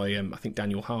as well by, I think,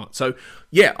 Daniel Hart. So,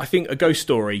 yeah, I think A Ghost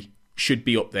Story should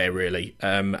be up there, really,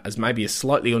 as maybe a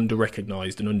slightly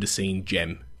under-recognised and underseen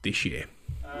gem this year.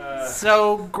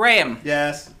 So, Graham.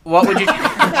 Yes. What would you...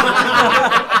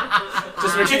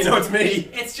 Just so you know it's me.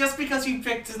 It's just because you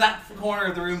picked that corner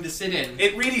of the room to sit in.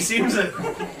 It really seems it.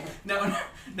 No,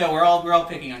 we're all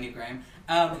picking on you, Graham.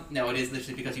 No, it is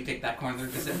literally because you picked that corner of the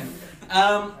room to sit in.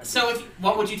 So,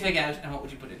 what would you take out and what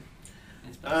would you put in?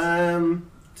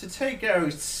 To take out,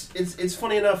 it's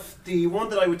funny enough. The one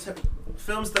that I would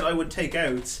films that I would take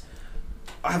out,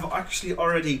 I have actually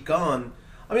already gone.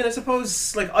 I mean, I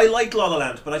suppose I like La La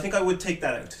Land, but I think I would take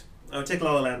that out. I would take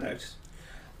La La Land out,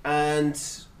 and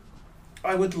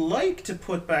I would like to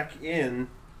put back in,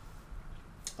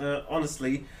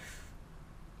 honestly,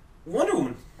 Wonder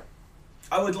Woman.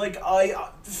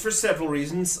 For several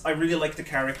reasons. I really like the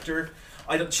character.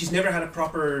 She's never had a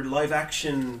proper live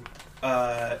action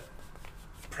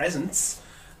presence.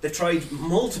 They've tried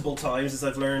multiple times, as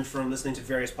I've learned from listening to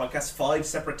various podcasts, 5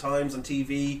 separate times on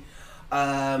TV.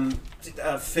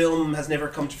 Film has never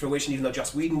come to fruition, even though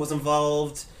Joss Whedon was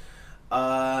involved.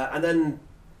 And then,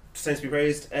 saints be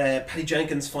praised, Patty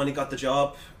Jenkins finally got the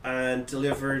job and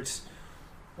delivered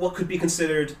what could be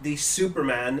considered the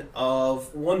Superman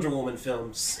of Wonder Woman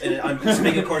films. I'm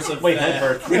speaking, of course, of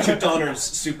Richard Donner's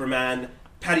Superman.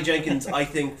 Patty Jenkins, I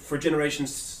think, for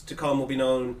generations to come, will be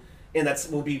known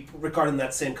will be regarded in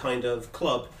that same kind of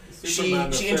club. She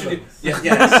introduced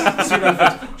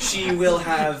Superman. She will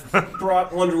have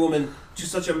brought Wonder Woman to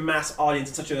such a mass audience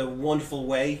in such a wonderful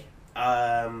way.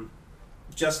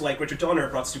 Just like Richard Donner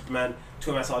brought Superman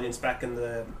to a mass audience back in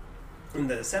the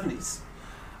 70s.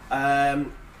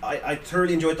 I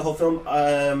thoroughly enjoyed the whole film.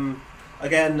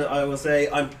 Again, I will say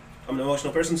I'm an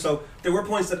emotional person, so there were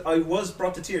points that I was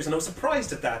brought to tears, and I was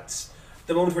surprised at that.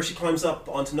 The moment where she climbs up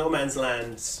onto no man's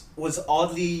land was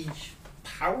oddly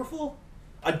powerful.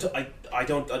 I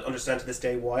don't understand to this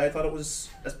day why I thought it was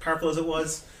as powerful as it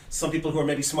was. Some people who are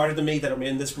maybe smarter than me that are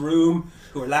in this room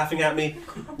who are laughing at me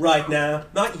right now,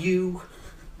 not you.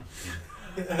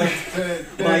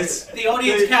 The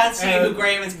audience can't see who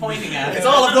Graham is pointing at. It's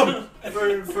all of them.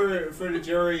 For the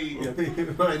jury,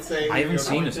 you might say. I haven't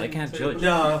seen it. I can't judge.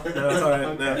 No, it's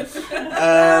alright.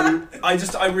 No.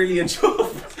 I really enjoy.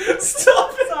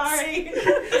 Stop it. Sorry.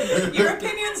 Your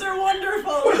opinions are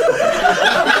wonderful.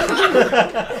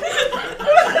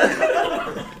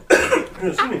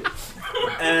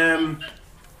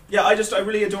 Yeah, I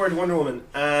really adored Wonder Woman,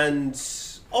 and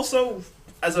also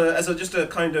as a just a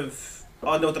kind of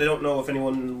odd note that I don't know if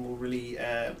anyone will really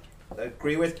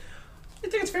agree with. I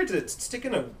think it's fair to stick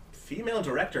in a female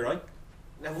director, right?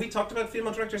 Have we talked about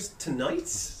female directors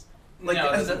tonight? Like, no,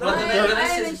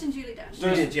 I mentioned Julie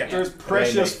Dench. There's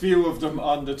precious few of them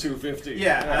on the 250.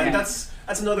 Yeah, and that's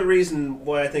another reason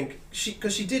why I think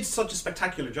because she did such a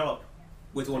spectacular job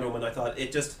with Wonder Woman. I thought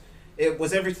it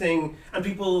was everything, and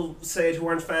people say it who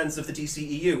aren't fans of the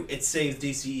DCEU. It saved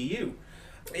DCEU.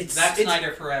 Zack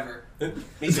Snyder forever. Me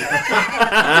too.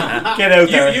 Get out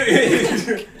there.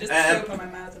 Just open my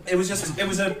mouth.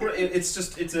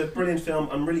 It's a brilliant film.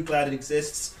 I'm really glad it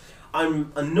exists.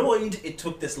 I'm annoyed it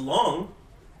took this long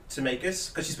to make it,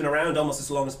 because she's been around almost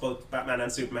as long as both Batman and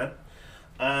Superman.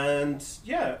 And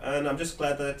I'm just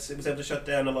glad that it was able to shut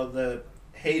down a lot of the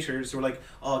haters who were like,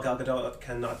 oh, Gal Gadot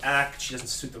cannot act, she doesn't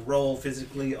suit the role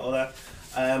physically, all that.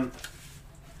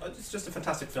 It's just a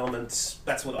fantastic film, and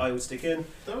that's what I would stick in.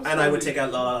 And I would take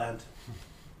out La La Land.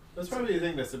 That's probably the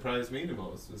thing that surprised me the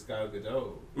most was Gal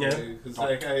Gadot. Yeah. Because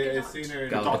I seen her.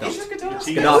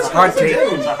 Gadot. Hard T.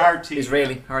 It's a hard T.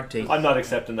 Israeli hard T. I'm not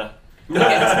accepting that.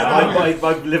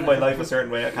 I've lived my life a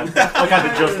certain way. I can't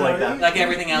adjust like that. Like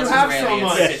everything else Israeli,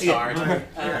 it's hard.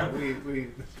 Yeah,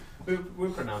 we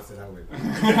pronounce it how we.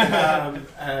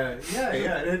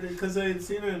 Because I'd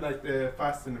seen her in like the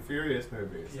Fast and the Furious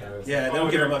movies. They don't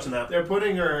give her much in that. They're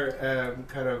putting her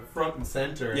kind of front and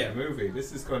center in the movie.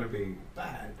 This is going to be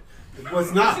bad. It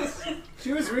was not.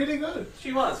 She was really good.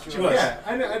 She was. Yeah,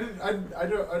 I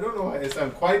don't know why I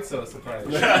sound quite so surprised.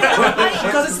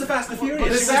 Because it's the Fast and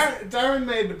Furious. Darren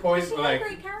made the point She's like. a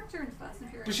great character in Fast and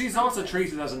Furious. But she's also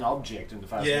treated as an object in the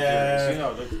Fast and Furious. You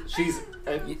know, that she's.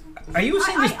 Are you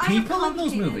saying there's people in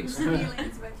those movies?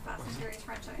 Feelings about Fast and Furious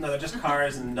franchise. No, they're just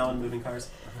cars and non-moving cars.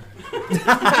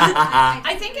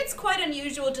 I think it's quite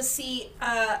unusual to see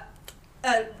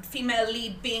a female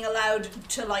lead being allowed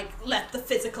to like let the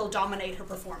physical dominate her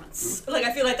performance. Like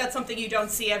I feel like that's something you don't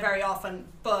see very often,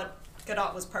 but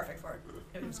Gadot was perfect for it.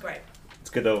 It was great. It's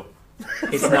Gadot.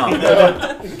 It's not.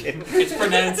 It's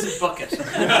pronounced bucket.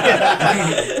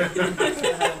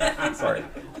 Sorry.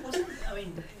 I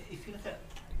mean, if you look at,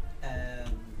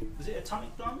 was it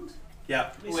Atomic Blonde?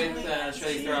 Yeah. With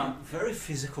Charlize Theron. Very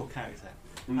physical character.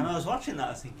 And I was watching that,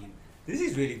 I was thinking, this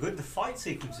is really good. The fight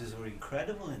sequences were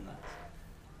incredible in that.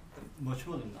 Much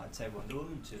more than I'd say Wonder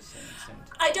Woman to a certain extent.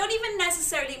 I don't even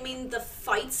necessarily mean the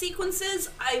fight sequences.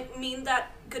 I mean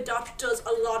that Gadot does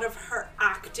a lot of her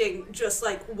acting just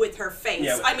like with her face.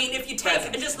 Yeah, I mean, if you take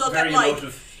and just look very at like,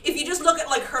 emotive. if you just look at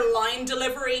like her line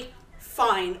delivery,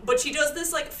 fine. But she does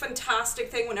this like fantastic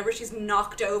thing whenever she's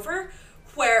knocked over,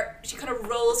 where she kind of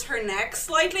rolls her neck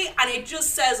slightly, and it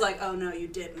just says like, "Oh no, you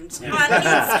didn't," and it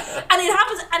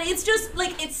happens, and it's just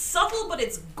like it's subtle, but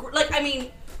it's like I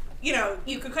mean. You know,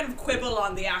 you could kind of quibble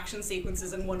on the action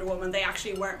sequences in Wonder Woman. They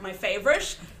actually weren't my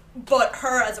favourite, but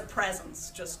her as a presence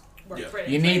just worked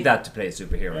brilliantly. You need that to play a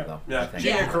superhero, though. Yeah. I think.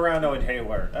 Gina Carano and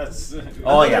Haywire. That's.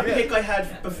 Another pick I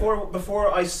had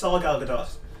before I saw Gal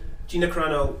Gadot. Gina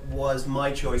Carano was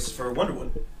my choice for Wonder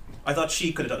Woman. I thought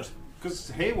she could have done it.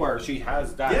 Because Haywire, she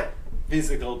has that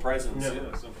physical presence. Yeah. You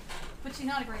know, so. But she's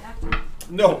not a great actor.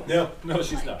 No,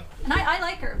 she's not. And I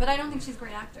like her, but I don't think she's a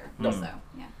great actor. No. So,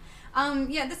 yeah.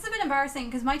 This is a bit embarrassing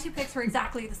because my two picks were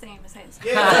exactly the same as his.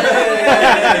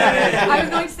 I was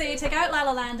going to say take out La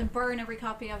La Land and burn every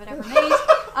copy of it ever made.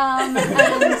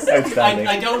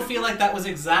 I don't feel like that was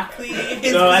exactly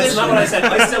his No, that's position. not what I said.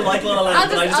 I still like La La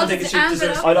Land, but I just don't think she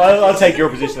deserves it. I'll take your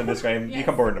position in this game. You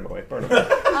can burn them away. Burn them away.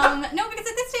 No, because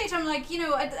at this stage I'm like, you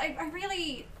know, I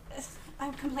really...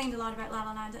 I've complained a lot about La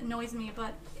La Land. It annoys me,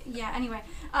 but yeah. Anyway,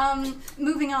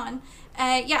 moving on.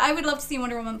 Yeah, I would love to see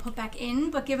Wonder Woman put back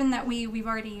in, but given that we've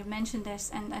already mentioned it,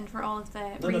 and for all of the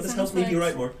reasons. No, this helps me you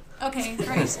write more. Okay,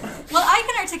 right. Well, I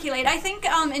can articulate. I think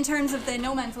in terms of the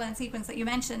No Man's Land sequence that you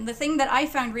mentioned, the thing that I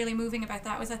found really moving about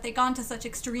that was that they'd gone to such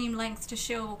extreme lengths to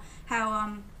show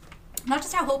how not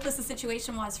just how hopeless the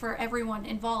situation was for everyone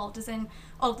involved, as in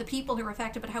all of the people who were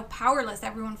affected, but how powerless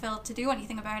everyone felt to do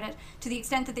anything about it, to the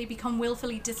extent that they become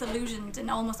willfully disillusioned and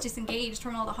almost disengaged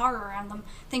from all the horror around them,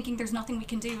 thinking there's nothing we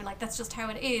can do, like that's just how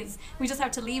it is, we just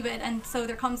have to leave it. And so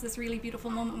there comes this really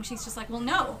beautiful moment when she's just like, well,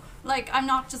 no, like I'm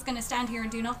not just going to stand here and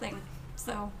do nothing.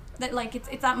 So that, like, it's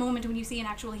that moment when you see an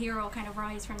actual hero kind of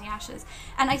rise from the ashes.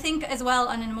 And I think as well,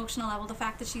 on an emotional level, the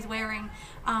fact that she's wearing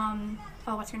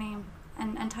what's her name,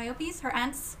 and Antiope's, her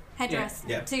aunt's headdress,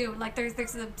 too. Like, there's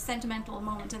a sentimental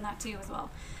moment in that too as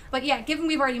well. But yeah, given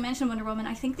we've already mentioned Wonder Woman,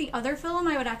 I think the other film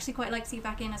I would actually quite like to see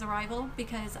back in is Arrival,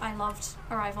 because I loved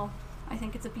Arrival. I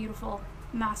think it's a beautiful,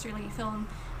 masterly film.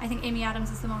 I think Amy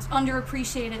Adams is the most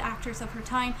underappreciated actress of her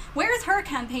time. Where is her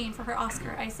campaign for her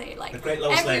Oscar, I say? Like,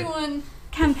 everyone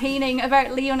campaigning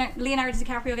about Leonardo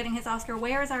DiCaprio getting his Oscar.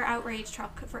 Where is our outrage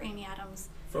truck for Amy Adams?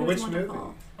 For which movie?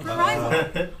 For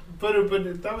Arrival. But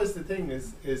that was the thing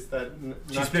is that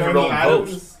she's playing her own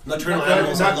Adams. Nocturnal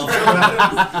Animals. Nocturnal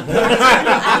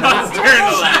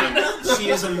Animals. She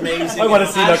is amazing. I want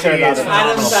to see Nocturnal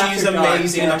Animals. She's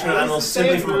amazing in Nocturnal Animals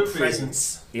simply from her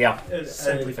presence. Yeah.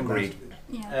 Simply from Agreed.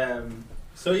 Yeah.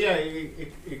 So yeah,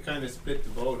 it kind of split the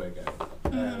vote, I guess.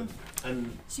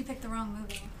 And she picked the wrong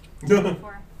movie.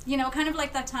 You know, kind of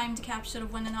like that time DiCap should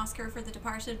have won an Oscar for The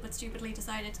Departed, but stupidly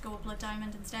decided to go with Blood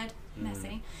Diamond instead.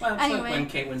 Messy. Well, it's anyway, like when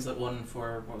Kate Winslet won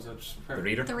for, what was it? The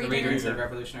Reader. The Reader instead of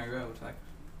Revolutionary Road. Like,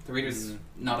 The Reader's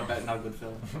not a good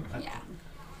film. Yeah.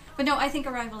 But no, I think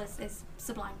Arrival is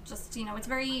sublime. Just, you know, it's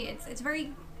very,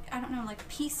 I don't know, like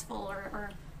peaceful or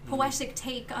poetic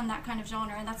take on that kind of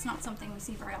genre, and that's not something we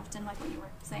see very often, like what you were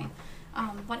saying.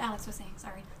 What Alex was saying,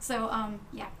 sorry. So,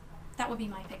 yeah, that would be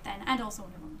my pick then, and also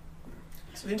Wonder Woman.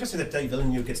 It's interesting that Dave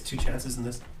Villeneuve gets 2 chances in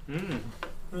this.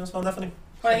 That's found that funny.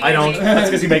 Well, I don't. That's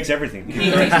because he makes everything.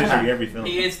 He makes literally every film.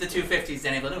 He is the 250s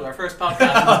Danny Villeneuve. Our first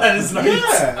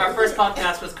podcast. Our first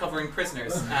podcast was covering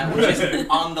Prisoners, which is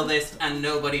on the list, and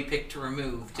nobody picked to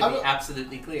remove. To be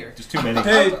absolutely clear, just too many.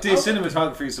 The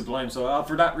cinematography is sublime. So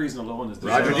for that reason alone, is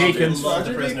Roger Deakins.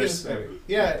 Roger Prisoners.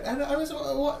 Yeah, and I was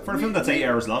for a film that's 8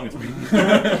 hours long. It's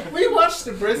we watched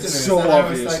The Prisoners, so and I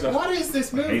was obvious, like, "What is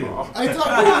this movie?" I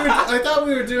thought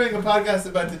we were doing a podcast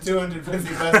about the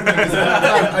 250 best movies of all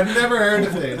time. I've never heard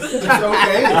of this. It's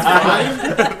okay, it's fine.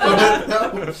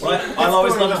 Well, I'll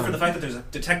always love it for the fact that there's a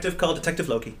detective called Detective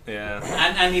Loki. Yeah.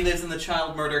 And he lives in the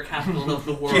child murder capital of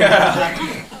the world. Yeah.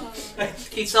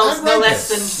 He solves no less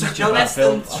than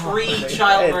 3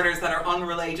 child murders that are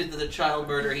unrelated to the child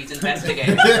murder he's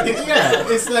investigating. Yeah,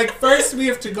 it's like first we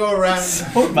have to go around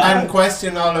and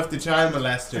question all of the child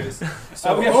molesters.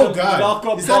 So, oh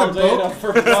god, is that a book?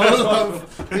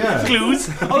 Yeah. Clues.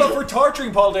 Although for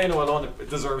torturing Paul Dano alone, it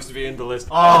deserves to be in the list.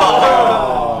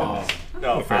 Oh.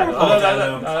 No,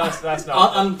 that's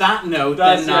not. On that note,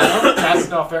 that's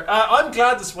not fair. I'm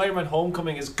glad the Spider-Man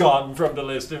Homecoming is gone from the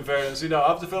list. In fairness, you know,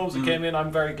 of the films that came in,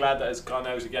 I'm very glad that it's gone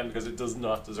out again because it does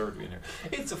not deserve to be in here.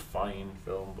 It's a fine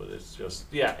film, but it's a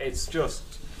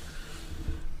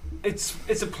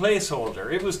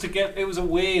placeholder. It was a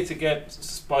way to get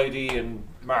Spidey and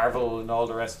Marvel and all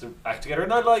the rest of act together.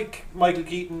 And I like Michael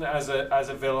Keaton as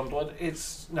a villain, but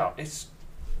it's not.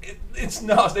 It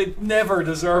never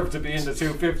deserved to be in the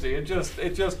 250. It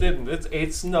just didn't.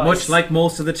 It's nice. Much like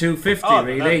most of the 250,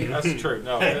 really. That's true.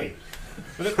 No.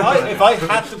 But if I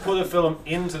had to put a film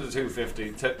into the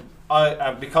 250,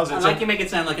 because it's you make it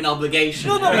sound like an obligation.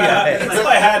 No, if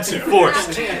I had to,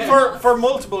 forced for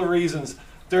multiple reasons.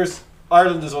 There's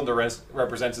Ireland is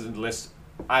underrepresented in the list,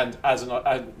 and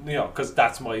because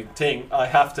that's my thing, I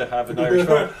have to have an Irish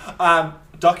film.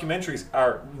 Documentaries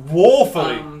are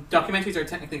woefully. Documentaries are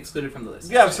technically excluded from the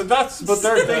list. Yeah, so they should be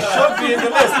in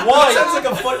the list. Why? Sounds like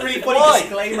a really funny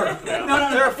disclaimer.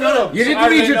 No. Films. You didn't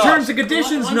read your terms and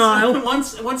conditions, Niall.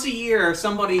 Once a year,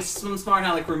 some smart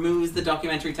aleck removes the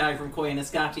documentary tag from II and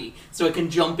Ah-ga-ssi so it can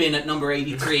jump in at number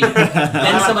 83.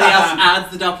 Then somebody else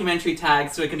adds the documentary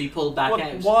tag so it can be pulled back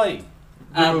out. Why?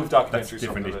 remove documentaries That's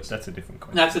from the list. That's a different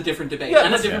question. That's a different debate Yeah,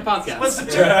 and a that's- different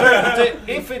podcast.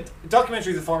 If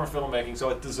documentary is a form of filmmaking, so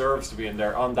it deserves to be in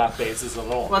there on that basis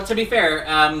alone. Well, to be fair,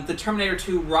 the Terminator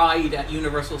 2 ride at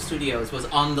Universal Studios was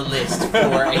on the list for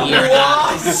a year and a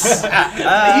half.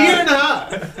 A year and a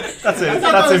half. That's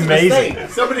amazing.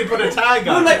 Somebody put a tag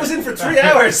on. Moonlight was in for 3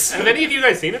 hours. Have any of you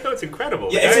guys seen it though? It's incredible.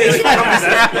 Yeah, it's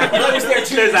I was there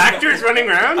 2 There's years actors running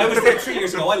around. I was there 3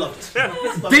 years ago. I loved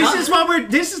it.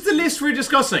 This is the list we're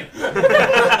discussing.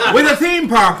 With a theme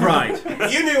park ride.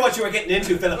 You knew what you were getting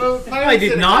into, Philip. I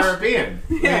did not. Caribbean.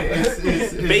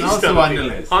 Is Based also on on the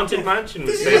list. Haunted Mansion.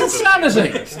 This is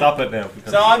insanity. Stop it now.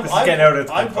 Because So I'm this is getting out of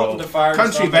I'm control. putting the fires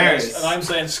Country on the bears. list, and I'm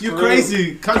saying screw. You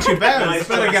crazy country bears.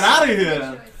 Better get out of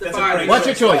here. That's a great What's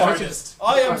your choice?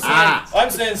 I'm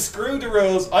saying screw the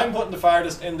rules. I'm putting the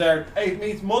farthest in there. It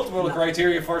meets multiple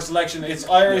criteria for selection. It's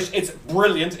Irish. It's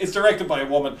brilliant. It's directed by a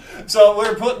woman. So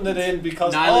we're putting it in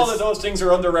because all of those things are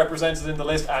underrepresented in the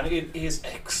list, and it is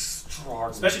extraordinary.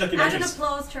 Especially Add an documentaries.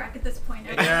 applause track at this point.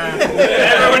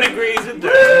 Everyone agrees with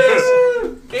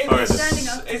that.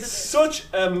 It's such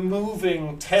a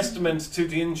moving testament to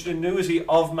the ingenuity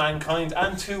of mankind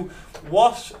and to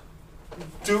what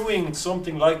doing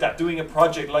something like that, doing a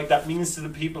project like that, means to the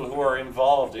people who are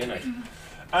involved in it.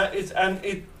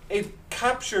 It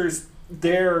captures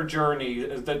their journey,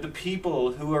 the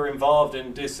people who are involved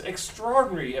in this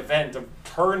extraordinary event of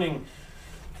turning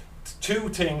two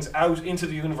things out into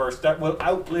the universe that will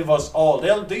outlive us all.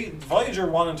 The Voyager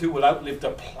 1 and 2 will outlive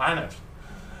the planet.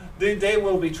 They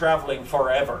will be travelling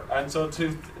forever, and so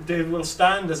they will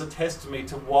stand as a testimony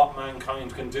to what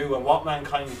mankind can do and what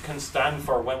mankind can stand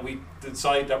for when we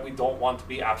decide that we don't want to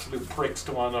be absolute pricks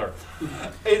to one another.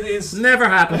 It is Never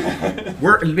happened.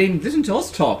 Listen to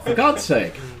us talk, for God's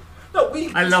sake. no,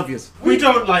 I love you. We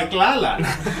don't like La La.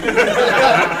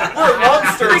 we're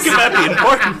monsters. Think about the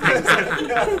important things.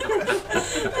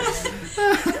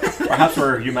 Perhaps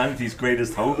we're humanity's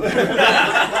greatest hope. No,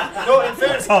 in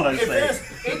fairness, all I'm saying.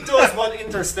 It does what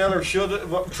Interstellar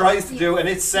tries to do, and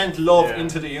it sent love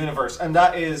into the universe, and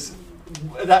that is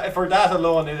that for that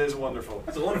alone, it is wonderful.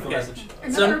 That's a wonderful message.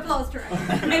 Another applause track.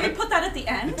 Maybe put that at the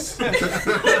end.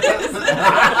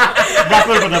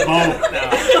 Ruffle with a bow.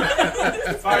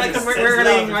 Like we're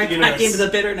going right back into the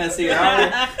bitterness here.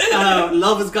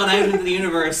 Love has gone out into the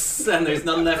universe and there's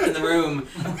none left in the room.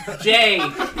 Jay,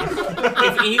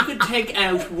 if you could take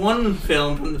out one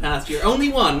film from the past year, only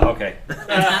one, Okay.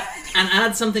 and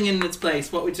add something in its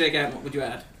place, what would you take out and what would you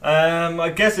add? I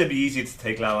guess it'd be easy to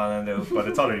take La La Land out, but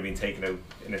it's already been taken out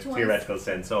in a theoretical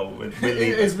sense, so we'll leave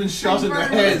it. It's been shot in the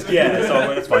head. Yeah,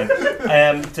 so it's fine.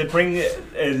 To bring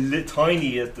the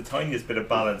tiniest bit of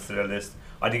balance to the list,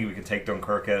 I think we could take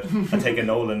Dunkirk out and take a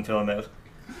Nolan film out.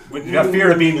 With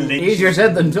fear of being lynched. Easier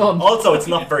said than done. Also, it's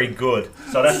not very good,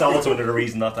 so that's also another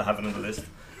reason not to have it on the list.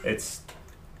 There's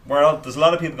a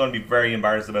lot of people going to be very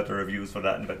embarrassed about the reviews for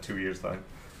that in about 2 years' time.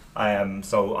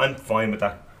 So I'm fine with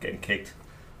that getting kicked.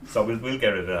 So we'll get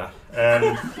rid of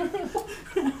that.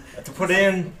 To put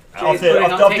in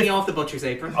taking off the butcher's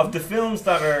apron. Of the films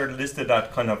that are listed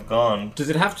that kind of gone. Does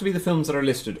it have to be the films that are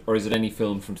listed, or is it any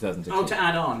film from 2016? Oh, to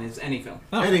add on is any film.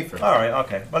 Oh. Any film. Alright,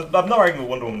 okay. Well, I'm not arguing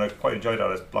with Wonder Woman. I quite enjoyed that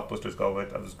as blockbusters go.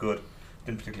 That was good.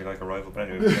 Didn't particularly like Arrival, but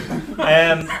anyway.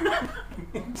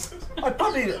 I've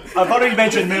already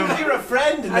mentioned Moonlight. You're a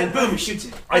friend, and then boom, shoot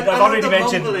you. I've already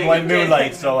mentioned my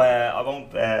Moonlight, so I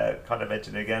won't kind of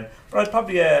mention it again. But I'd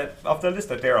probably, off the list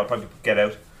there, I'll probably Get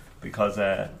Out, because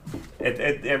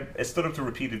it stood up to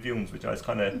repeated viewings, which I was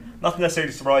kind of not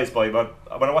necessarily surprised by.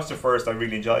 But when I watched it first, I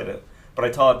really enjoyed it. But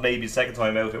I thought maybe the second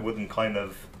time out, it wouldn't kind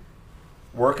of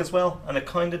work as well, and it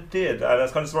kind of did. And I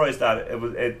was kind of surprised that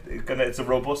it's a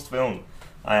robust film,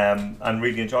 and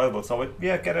really enjoyable. So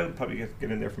Get Out probably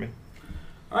get in there for me.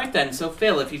 Alright then, so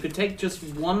Phil, if you could take just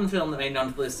one film that made it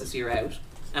onto the list this year out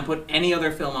and put any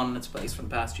other film on in its place from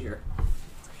the past year.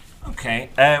 Okay.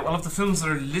 Well, of the films that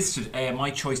are listed,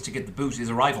 my choice to get the boot is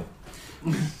Arrival.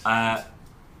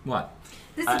 What?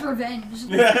 This is revenge.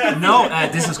 No,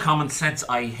 this is common sense.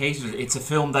 I hated it. It's a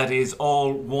film that is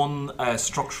all one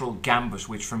structural gambit,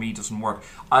 which for me doesn't work.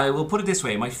 I will put it this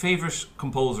way. My favourite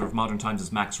composer of modern times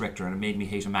is Max Richter, and it made me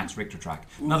hate a Max Richter track.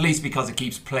 Not least because it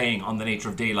keeps playing on The Nature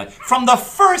of Daylight. From the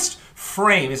first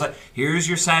frame, it's like, here's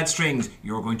your sad strings.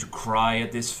 You're going to cry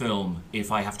at this film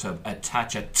if I have to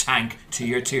attach a tank to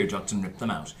your tear ducts and rip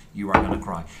them out. You are going to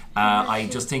cry. I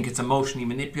just think it's emotionally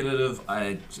manipulative,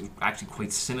 actually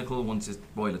quite cynical once you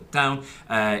boil it down.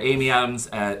 Amy Adams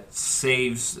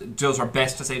does her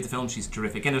best to save the film. She's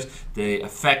terrific in it. The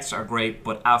effects are great,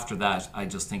 but after that, I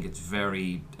just think it's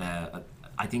very.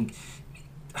 I think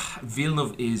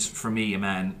Villeneuve is, for me, a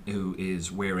man who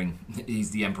is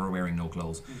he's the emperor wearing no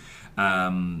clothes.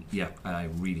 I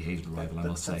really hated Arrival, I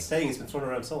must say. That saying has been thrown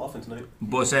around so often tonight.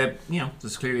 But,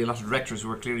 there's clearly a lot of directors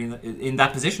who are clearly in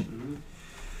that position. Mm-hmm.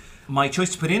 My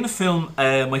choice to put in a film,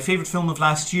 my favourite film of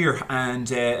last year, and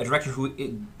a director who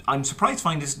I'm surprised to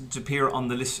find doesn't appear on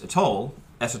the list at all,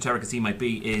 esoteric as he might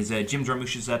be, is Jim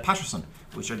Jarmusch's Patterson,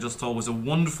 which I just thought was a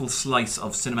wonderful slice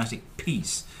of cinematic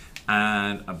peace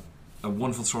and a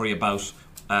wonderful story about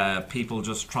people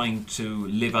just trying to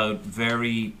live out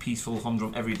very peaceful,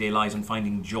 humdrum, everyday lives and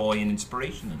finding joy and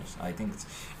inspiration in it. I think it's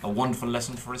a wonderful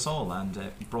lesson for us all, and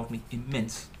it brought me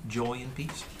immense joy and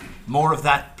peace. More of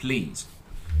that, please.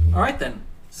 All right, then.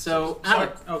 So,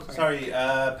 Alex...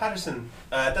 Patterson.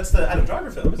 That's the Adam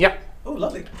Driver film, isn't it? Yep. Oh,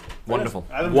 lovely. Wonderful.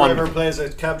 Adam Driver plays a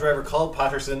cab driver called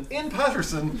Patterson in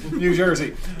Patterson, New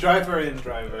Jersey. Driver in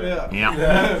driver.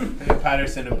 Yeah.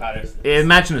 Patterson and Patterson.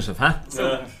 Imaginative, huh?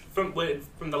 So,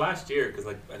 from the last year, because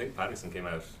I think Patterson came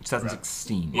out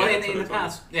 2016. Well, in the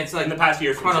past, it's like in the past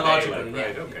year from chronologically, today,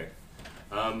 right? Okay.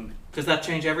 Does that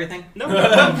change everything? No,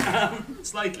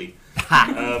 slightly.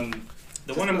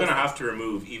 The one I'm going to have to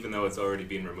remove, even though it's already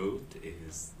been removed,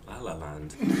 is La La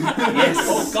Land. Yes.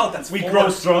 Oh God, that's we grow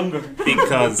stronger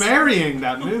because burying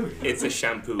that movie. It's a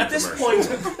shampoo. At this commercial. point,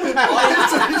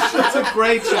 it's a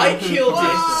great shampoo. I killed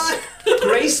it.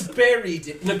 Grace buried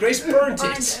it. No, Grace burnt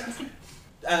it.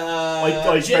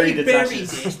 I Jay buried it.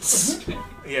 buried it.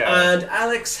 Yeah. And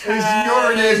Alex He's has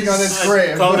urinating on his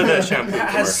grave. Called it a shampoo. Has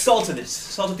commercial. salted it.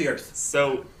 Salted the earth.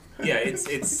 So yeah,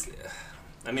 it's.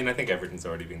 I mean, I think everything's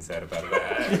already been said about it.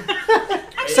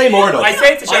 Say more though. I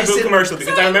say it's a shampoo commercial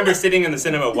because I remember sitting in the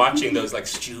cinema watching those like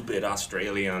stupid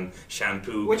Australian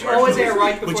shampoo Which commercials, always air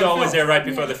right before which the always film. air right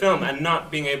before the film, and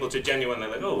not being able to genuinely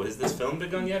like, oh, has this film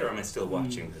begun yet, or am I still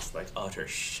watching this like utter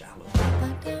shallow?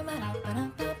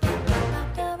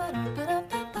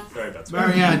 Sorry about that.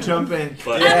 Marianne, jump in.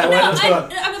 But,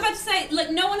 I'm about to say,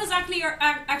 like, no one has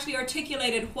actually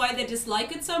articulated why they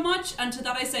dislike it so much, and to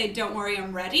that I say, don't worry,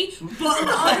 I'm ready. But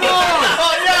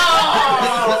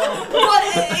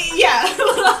yeah,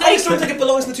 I just don't think it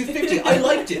belongs in the 250. I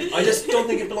liked it. I just don't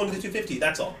think it belonged in the 250.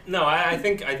 That's all. No, I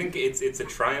think it's a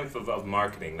triumph of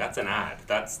marketing. That's an ad.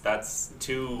 That's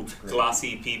two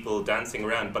glossy people dancing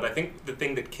around. But I think the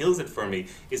thing that kills it for me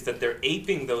is that they're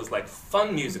aping those like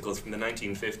fun musicals from the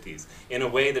 1950s in a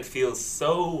way that feels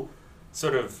so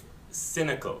sort of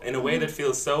cynical, in a way that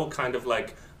feels so kind of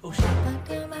like, oh shit.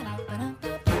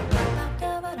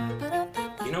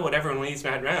 You know what everyone needs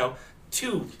right now?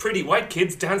 Two pretty white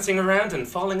kids dancing around and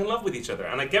falling in love with each other.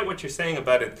 And I get what you're saying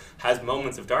about it has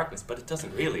moments of darkness, but it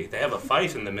doesn't really. They have a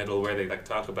fight in the middle where they like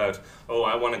talk about, oh,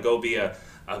 I want to go be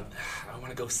I want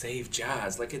to go save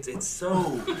jazz. Like it's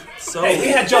so. Hey, we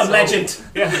had John Legend.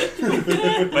 Yeah.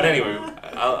 But anyway,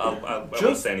 I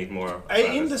won't say any more.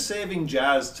 In the saving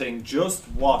jazz thing, just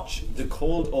watch the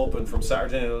cold open from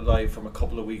Saturday Night Live from a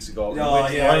couple of weeks ago. Oh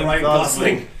with yeah, Ryan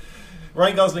Gosling.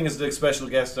 Ryan Gosling is the special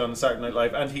guest on Saturday Night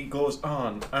Live, and he goes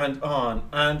on and on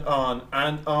and on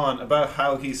and on about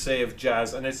how he saved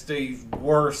jazz, and it's the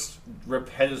worst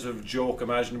repetitive joke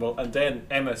imaginable. And then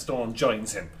Emma Stone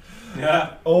joins him.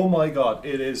 Yeah. Oh my God!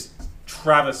 It is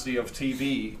travesty of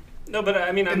TV. No, but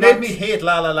I mean, it made me hate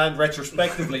La La Land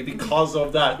retrospectively because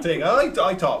of that thing. I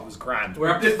thought it was grand.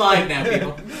 We're up to 5 now,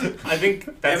 people. I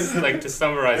think that's like to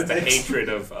summarize the hatred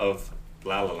of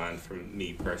La La Land for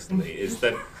me personally is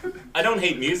that I don't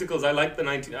hate musicals. I like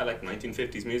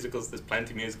 1950s musicals. There's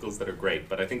plenty of musicals that are great,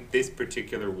 but I think this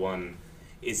particular one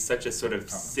is such a sort of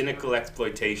cynical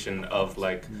exploitation of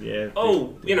like,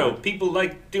 people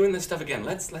like doing this stuff again.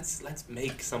 Let's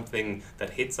make something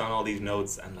that hits on all these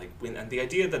notes and like win. And the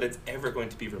idea that it's ever going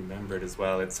to be remembered as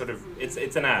well. It's sort of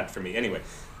it's an ad for me anyway.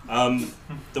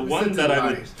 The one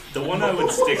I would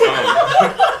stick on.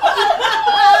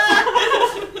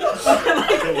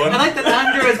 I like that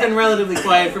Andrew has been relatively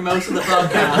quiet for most of the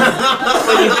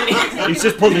podcast. He's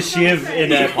just pulled a shiv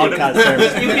in a podcast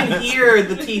there. You can hear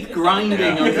the teeth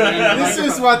grinding. On the This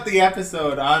is what the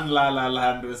episode on La La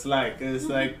Land was like. It was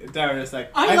like Darren is like,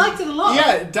 I liked it a lot.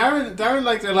 Yeah, Darren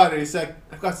liked it a lot. And he's like,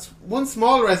 I've got one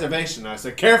small reservation. I was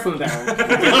like, careful,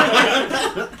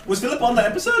 Darren. Was Philip on that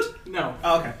episode? No.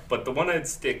 Oh, okay. But the one I'd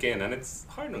stick in, and it's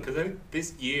hard one because I think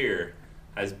this year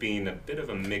has been a bit of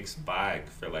a mixed bag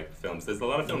for like films. There's a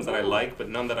lot of films that I like, but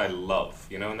none that I love,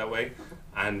 in that way.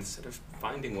 And sort of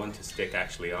finding one to stick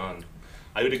actually on.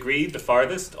 I would agree, The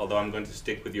Farthest, although I'm going to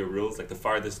stick with your rules, like The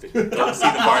Farthest, don't see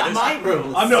The Farthest. My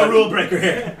rules. I'm no rule breaker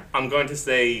here. I'm going to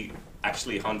say,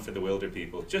 actually, Hunt for the Wilder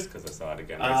People, just because I saw it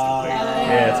again recently.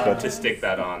 Yeah, it's good. To stick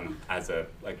that on as a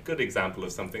good example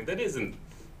of something that isn't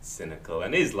cynical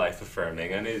and is life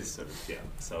affirming and is sort of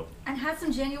so. And has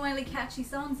some genuinely catchy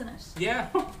songs in it. Yeah.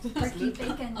 Ricky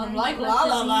Bacon. Unlike La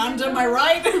La Land, am I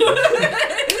right?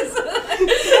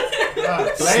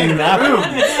 Playing that.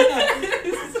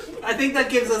 I think that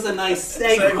gives us a nice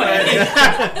segue.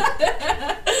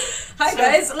 Hi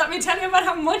guys, let me tell you about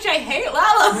how much I hate La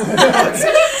La Land.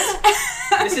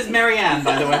 This is Marianne,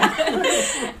 by the way.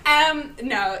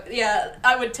 No, yeah,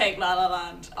 I would take La La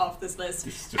Land off this list.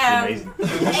 It's just amazing.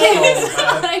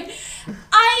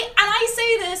 I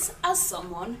say this as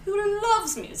someone who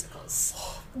loves musicals.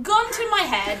 Gun to my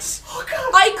head,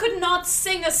 I could not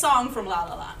sing a song from La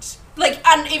La Land. Like,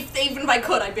 and even if I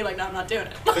could, I'd be like, no, I'm not doing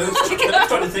it. I'm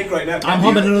trying to think right now. I'm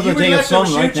humming another day of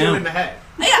song right now. In the head.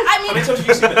 Yeah, I mean, how many times have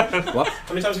you seen it? What?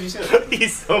 How many times have you seen it?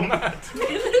 He's so mad.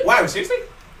 Wow, seriously?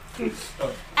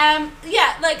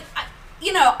 yeah, like,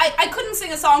 I couldn't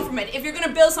sing a song from it. If you're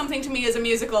gonna build something to me as a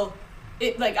musical,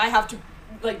 I have to,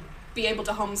 be able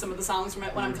to hum some of the songs from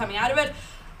it when I'm coming out of it.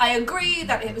 I agree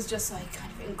that it was just,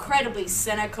 kind of incredibly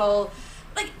cynical.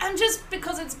 And just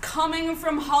because it's coming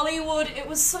from Hollywood, it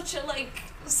was such a,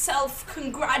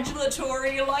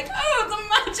 self-congratulatory, oh, the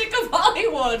magic of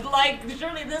Hollywood.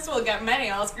 Surely this will get many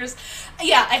Oscars.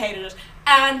 Yeah, I hated it.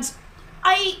 And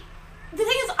the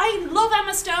thing is, I love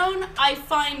Emma Stone. I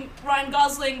find Ryan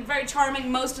Gosling very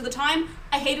charming most of the time.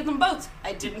 I hated them both.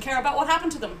 I didn't care about what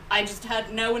happened to them. I just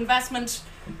had no investment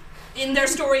in their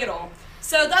story at all.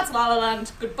 So that's La La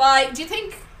Land. Goodbye. Do you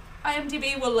think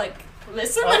IMDb will,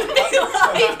 listen and be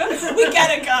like, we get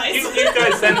it, guys. You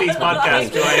guys send these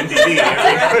podcasts to IMDb.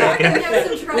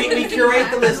 We curate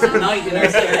the list at night in our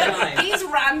spare time. These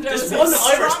randos. There's one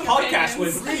Irish podcast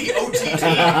with really OTT.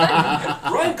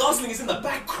 Ryan Gosling is in the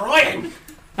back crying.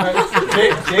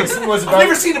 Jason was about. I've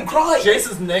never seen him cry.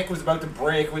 Jason's neck was about to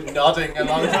break with nodding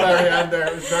along to Marianne there.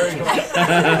 It was very good.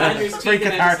 Andrew's taking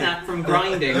a snap from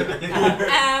grinding.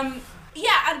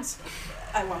 Yeah, and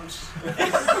I won't.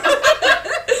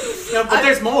 No, but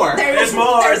there's more. There's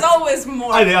more. There's always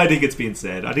more. I think it's been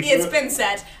said. It's been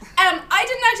said.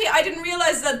 I didn't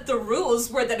realize that the rules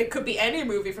were that it could be any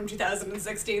movie from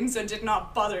 2016, so did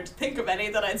not bother to think of any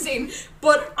that I'd seen.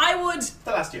 But I would,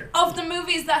 the last year, of the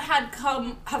movies that have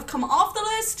come off the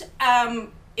list,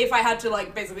 if I had to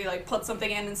basically put something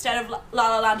in instead of La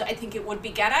La Land, I think it would be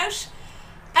Get Out.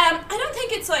 I don't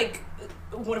think it's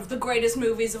one of the greatest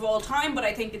movies of all time, but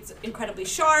I think it's incredibly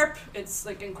sharp. It's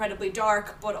incredibly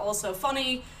dark, but also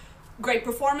funny. Great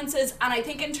performances, and I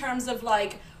think in terms of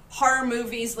horror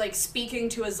movies, speaking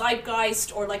to a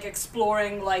zeitgeist or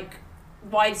exploring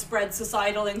widespread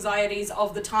societal anxieties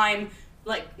of the time,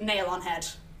 nail on head.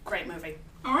 Great movie.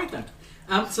 All right then.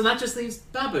 So that just leaves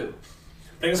Babu.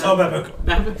 Bring us home,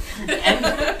 Babu.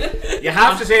 You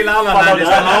have to say La La Land is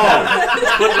on.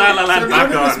 Put La La Land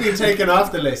back It's on. been taken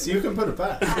off the list. You can put it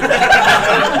back.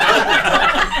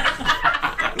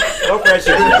 No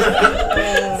pressure.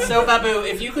 So Babu,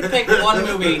 if you could pick one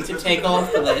movie to take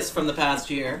off the list from the past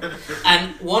year,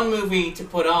 and one movie to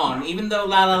put on, even though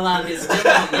La La Land is still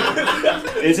on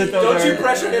there, is it though? Don't you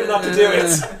pressure him not to do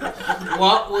it.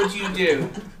 what would you do?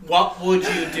 What would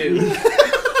you do?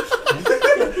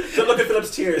 Don't look at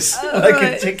Philip's tears. Like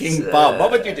a ticking bomb.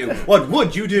 What would you do? What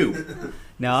would you do?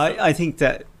 No, I think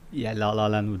that La La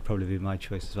Land would probably be my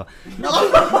choice as well.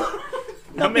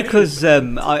 Not because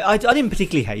I didn't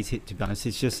particularly hate it, to be honest.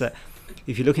 It's just that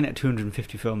if you're looking at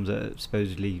 250 films that are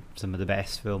supposedly some of the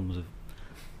best films of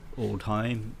all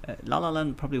time, La La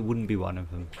Land probably wouldn't be one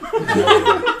of them.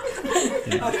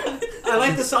 I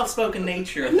like the soft-spoken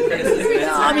nature of the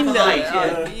criticism.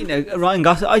 Ryan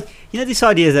Gosling. This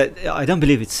idea that I don't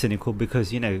believe it's cynical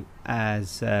because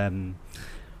as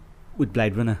with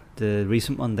Blade Runner, the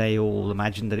recent one, they all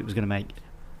imagined that it was going to make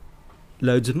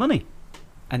loads of money,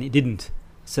 and it didn't.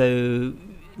 So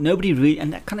nobody really,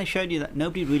 and that kind of showed you that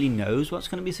nobody really knows what's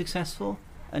going to be successful,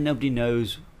 and nobody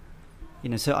knows,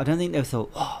 So I don't think they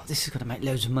thought, "Oh, this is going to make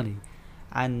loads of money,"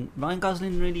 and Ryan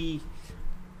Gosling really.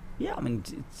 Yeah, I mean,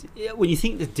 when you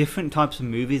think the different types of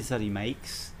movies that he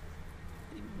makes,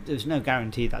 there's no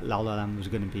guarantee that La La Land was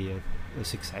going to be a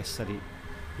success that it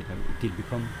did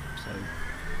become. So,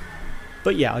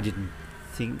 but yeah, I didn't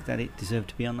think that it deserved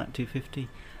to be on that 250.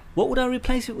 What would I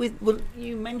replace it with? Well,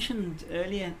 you mentioned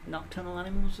earlier Nocturnal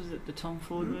Animals. Was it the Tom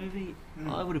Ford movie?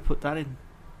 I would have put that in.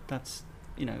 That's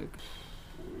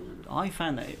I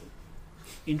found that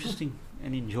interesting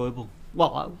and enjoyable.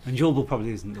 Well, enjoyable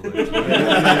probably isn't the word.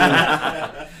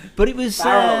 But it was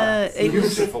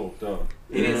beautiful, though.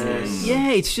 It is.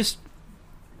 Yeah, it's just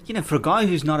for a guy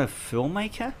who's not a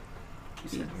filmmaker,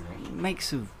 he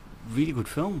makes really good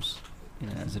films.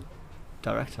 As a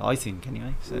director, I think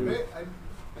anyway. So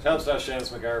It helps to have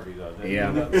Seamus McGarvey though.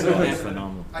 Yeah, that's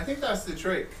phenomenal. I think that's the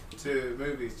trick to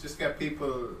movies. Just get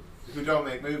people who don't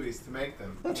make movies to make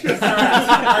them. Our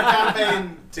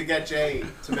campaign to get Jay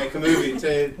to make a movie,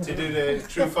 to do the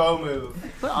Truffaut move.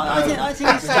 But I think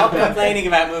it's Stop complaining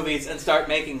about movies and start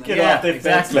making them. Get off the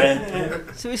fence,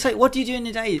 man. So we say, what do you do in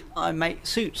a day? I make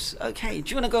suits. Okay. Do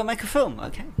you want to go and make a film?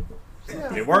 Okay.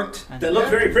 Yeah. It worked. And They look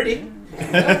very pretty.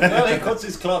 Well, he cuts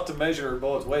his cloth to measure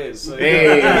both ways. So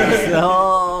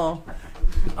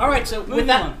All right, so with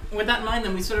that in mind,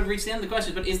 then we sort of reached the end of the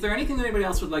questions. But is there anything that anybody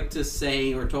else would like to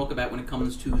say or talk about when it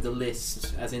comes to the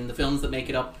list, as in the films that make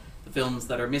it up, the films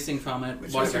that are missing from it?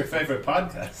 Which was your favourite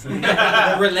podcast?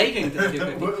 Relating to the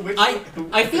 250.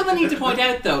 I feel the need to point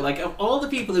out, though, like of all the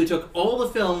people who took all the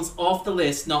films off the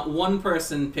list, not one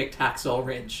person picked Hacksaw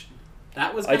Ridge.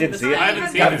 That was. I didn't see it. I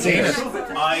haven't seen it.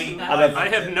 I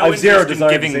have no interest in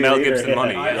giving Mel Gibson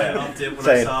money. I loved it when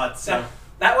I saw it. So.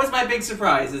 That was my big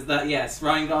surprise. Is that yes,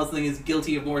 Ryan Gosling is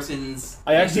guilty of more sins.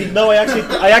 I actually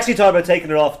thought about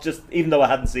taking it off, just even though I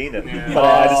hadn't seen it. Yeah. But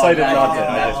I decided not to.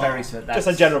 That's very sad. Just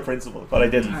a general principle, but I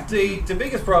didn't. The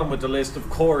biggest problem with the list, of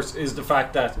course, is the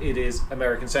fact that it is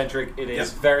American centric. It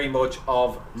is very much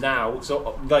of now.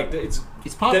 So like it's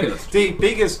populist. The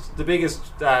biggest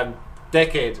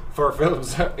decade for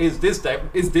films is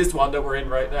this one that we're in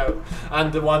right now,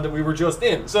 and the one that we were just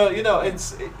in. So it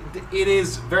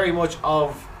is very much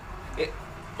of.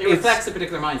 It reflects a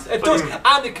particular mindset. It does,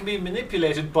 and it can be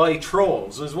manipulated by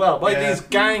trolls as well, by these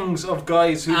gangs of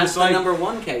guys who As decide. the number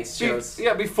one case shows.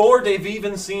 Before they've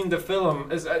even seen the film,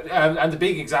 and the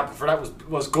big example for that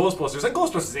was Ghostbusters. And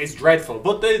Ghostbusters is dreadful,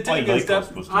 but the thing is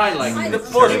that I like it. It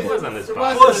wasn't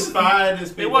as bad as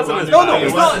people. It wasn't as No, bad.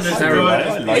 it wasn't as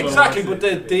good. Exactly, but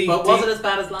But was it as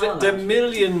bad as La La the Land?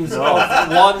 millions of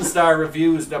one-star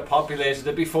reviews that populated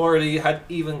it before they had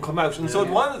even come out. And so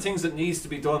one of the things that needs to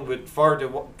be done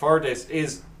for this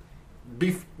is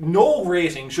no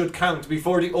rating should count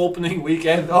before the opening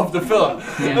weekend of the film.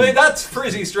 I mean, that's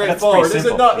pretty straightforward, is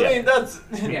it not? Yeah. I mean, that's...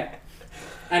 Yeah.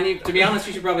 And to be honest,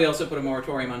 you should probably also put a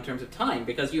moratorium on terms of time,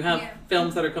 because you have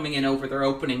films that are coming in over their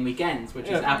opening weekends, which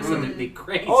is absolutely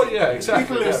crazy. Oh yeah, exactly.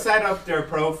 People who set up their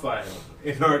profile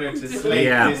in order to slate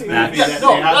this movie that's that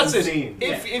they haven't it. seen.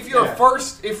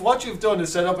 If what you've done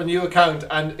is set up a new account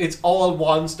and it's all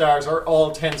 1 stars or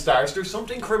all 10 stars, there's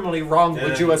something criminally wrong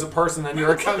with you as a person, and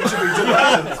your account should be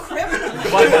deleted.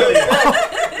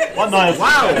 One Niall.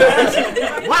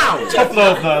 Wow. Tough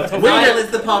love, Niall. Niall is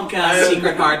the podcast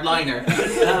secret hardliner.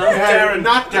 Darren,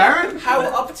 not Darren? How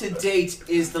up to date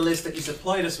is the list that you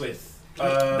supplied us with?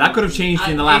 That could have changed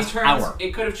in the last hour.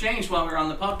 It could have changed while we were on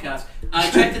the podcast. I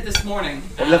checked it this morning.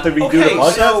 We'll have to redo the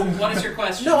podcast. So what is your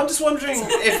question? No, I'm just wondering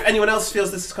if anyone else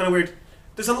feels this is kind of weird.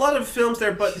 There's a lot of films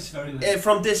there, but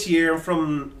from this year and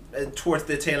from towards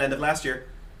the tail end of last year,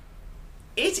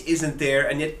 it isn't there,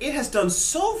 and yet it has done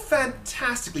so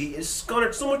fantastically. It's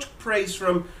garnered so much praise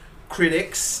from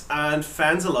critics and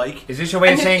fans alike. Is this your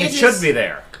way of saying it should be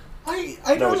there? I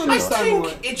don't understand. I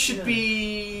think it should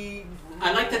be.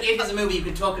 I like that it is a movie you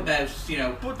can talk about,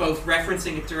 both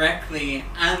referencing it directly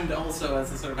and also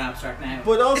as a sort of abstract now.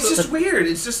 But also, it's just weird.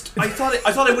 It's just I thought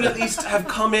it would at least have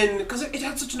come in because it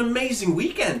had such an amazing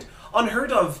weekend,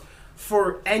 unheard of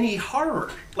for any horror.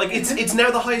 Like it's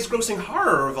now the highest grossing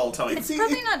horror of all time. It's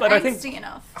probably not but I think angsty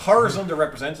enough. Horror's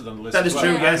underrepresented on the list. That is as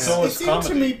well. true, yes. So It is seemed comedy.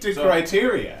 to meet the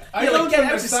criteria. I Yeah, like, don't Get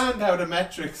Out understand how the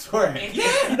metrics work.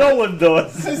 Yeah, no one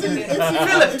does.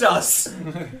 Philip does.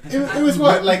 It was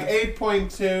what, like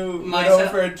 8.2 with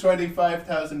Myself- over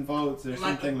 25,000 votes or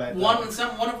something like that. One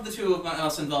of the two of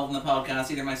us involved in the podcast,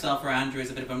 either myself or Andrew,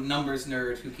 is a bit of a numbers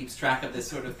nerd who keeps track of this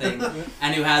sort of thing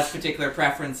and who has particular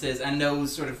preferences and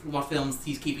knows sort of what films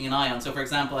he's keeping an eye on. So, for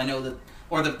example, I know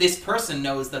that this person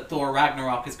knows that Thor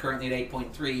Ragnarok is currently at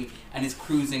 8.3 and is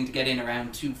cruising to get in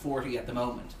around 240 at the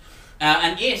moment.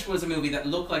 And it was a movie that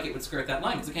looked like it would skirt that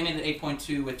line because it came in at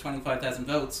 8.2 with 25,000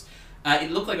 votes. It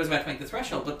looked like it was about to make the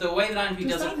threshold, but the way that IMDb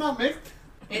does it... not make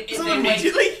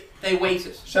They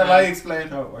waited. Shall I explain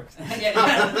how it works?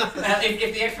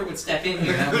 If the expert would step in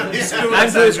here now.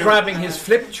 Andrew is grabbing his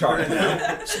flip chart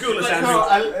now. School is Andrew. No,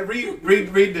 I'll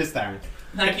read this, Darren.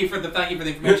 Thank you for the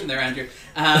information there, Andrew.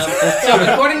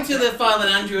 So, according to the file that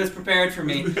Andrew has prepared for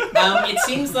me, it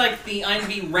seems like the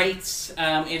IMDb rates,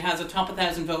 it has a top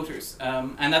 1,000 voters,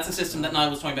 and that's a system that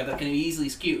Niall was talking about that can be easily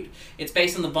skewed. It's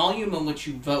based on the volume on which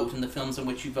you vote and the films on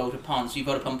which you vote upon. So you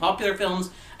vote upon popular films,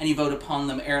 and you vote upon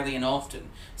them early and often.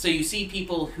 So you see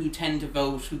people who tend to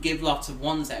vote, who give lots of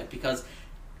ones out, because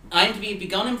IMDb have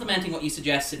begun implementing what you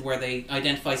suggested, where they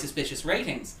identify suspicious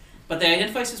ratings. But they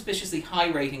identify suspiciously high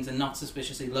ratings and not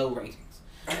suspiciously low ratings.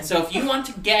 So if you want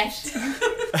to get an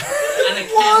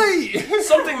account, Why?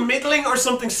 Something middling or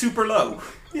something super low?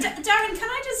 Darren, can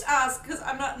I just ask, because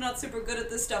I'm not super good at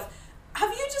this stuff, have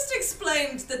you just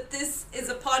explained that this is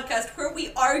a podcast where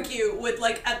we argue with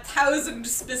like 1,000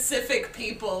 specific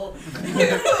people? Are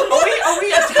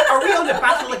we on a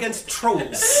battle against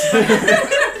trolls?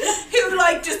 Who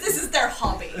like just this is their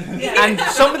hobby. And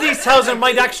some of these 1,000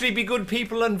 might actually be good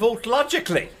people and vote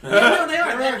logically. no, they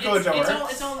are. They're good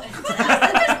It's all.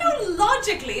 There's no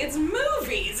logically. It's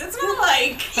movies. It's not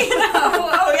like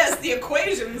oh yes, the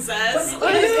equation says.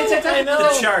 I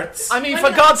know. The charts. I mean,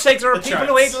 for God's sake, there are The people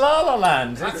who hate La La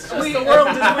Land. It's just the world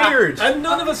is weird. And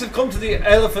none of us have come to the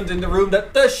elephant in the room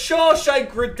that the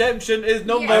Shawshank Redemption is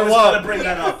number I was one. going to bring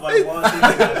that up. I was going to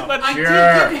bring that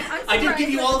up. I did give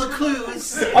you all the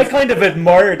clues. I kind of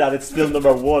admire that it's still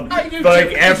number one. I do like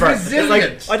too. ever. It's It's like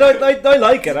resilient. I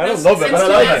like it. I don't love it,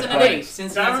 but I like it.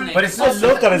 Since 2008. But it's I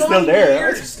love that it's still there.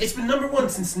 It's been number one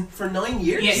for 9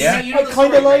 years. Yeah. I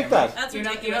kind of like that. That's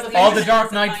ridiculous. All the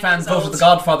Dark Knight fans voted The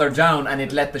Godfather down, and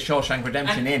it let the Shawshank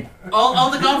Redemption in. All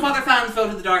the Godfather fans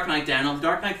voted the Dark Knight down. All the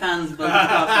Dark Knight fans voted the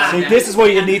Godfather See, down. this is why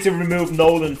you need to remove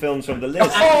Nolan films from the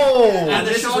list. And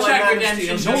the This is why Shawshank Man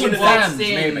Redemption of Nolan just fans, walks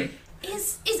in. maybe.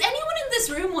 Is anyone in this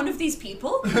room one of these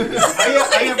people?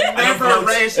 I have never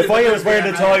raised. If I was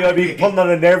wearing a tie, I'd be pulling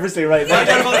on it nervously right If I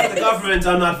don't now. vote for the government,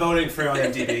 I'm not voting for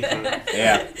IMDb.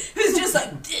 Yeah. Who's just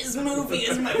like, this movie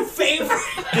is my favorite.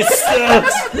 This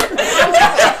sucks.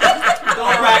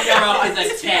 Don't crack your up is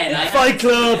like 10. Fight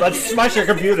Club. I'd smash your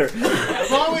computer.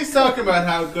 I'm always talking about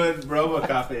how good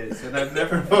RoboCop is, and I've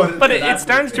never voted. But for it that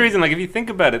stands movie. to reason, like, if you think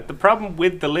about it, the problem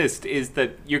with the list is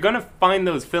that you're going to find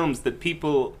those films that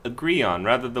people agree on,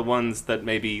 rather than the ones that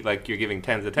maybe, like, you're giving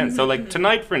 10s of 10. So, like,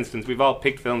 tonight, for instance, we've all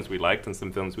picked films we liked and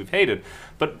some films we've hated,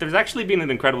 but there's actually been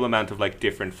an incredible amount of, like,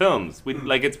 different films.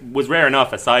 Like, it was rare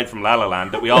enough, aside from La La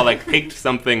Land, that we all, like, picked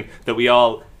something that we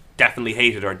all definitely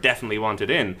hated or definitely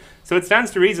wanted in. So it stands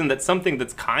to reason that something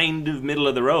that's kind of middle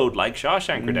of the road, like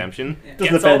Shawshank Redemption,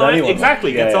 gets all the way,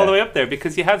 gets all the way up there,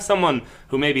 because you have someone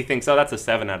who maybe thinks, oh, that's a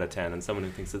 7 out of 10, and someone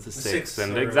who thinks it's a 6,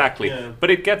 and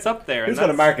but it gets up there. Who's going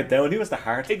to mark it down? Who was the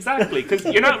heart? Exactly, because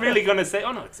you're not really going to say,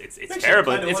 oh no, it's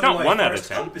terrible. It's not 1 out of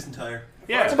 10.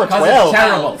 Yeah, Number 12.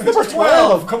 Terrible. Number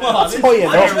 12. Come on. It's high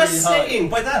enough. I'm just saying,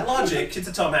 by that logic, it's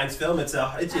a Tom Hanks film. It's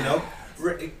you know,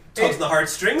 it tugs on the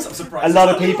heartstrings. I'm surprised. A lot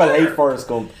of people hate Forrest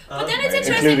Gump. But then it's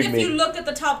interesting including if me. you look at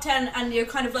the top 10 and you're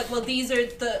kind of like, well, these are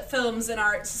the films in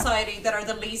our society that are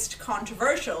the least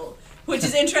controversial. Which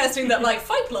is interesting that like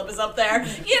Fight Club is up there.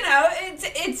 You know,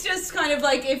 it's just kind of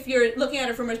like if you're looking at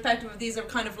it from a perspective of these are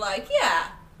kind of like, yeah.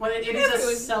 Well, it is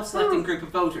a self-selecting group of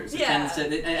voters. It Yeah. tends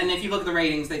to, and if you look at the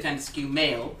ratings, they tend to skew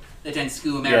male. They tend to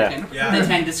skew American. Yeah. They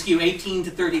tend to skew 18 to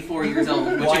 34 years old,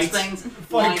 which White. explains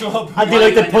Fight Club. And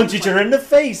they like to punch each other in the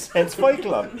face. Hence Fight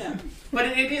Club. Yeah. But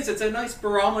it's a nice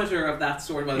barometer of that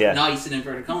sort of, well, Yeah. nice in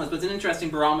inverted commas, but it's an interesting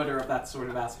barometer of that sort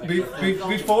of aspect.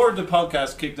 Before the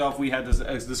podcast kicked off, we had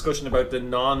a discussion about the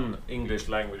non-English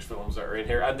language films that are in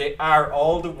here, and they are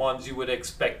all the ones you would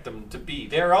expect them to be.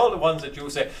 They're all the ones that you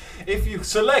would say, if you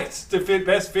select the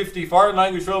best 50 foreign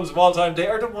language films of all time, they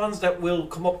are the ones that will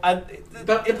come up. And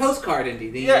But the postcard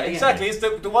indie. yeah, exactly. It's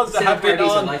the ones that have been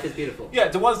Paradiso, on. Life is Beautiful. Yeah,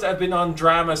 the ones that have been on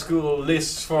drama school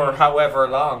lists for however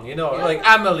long, you know, like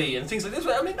Amelie and things like this.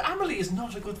 I mean, Amelie is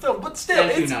not a good film, but still,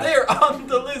 Thank you, it's Niall. there on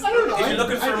the list.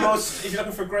 If you're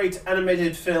looking for great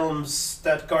animated films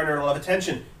that garner a lot of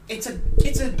attention, it's a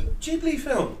Ghibli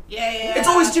film. Yeah. It's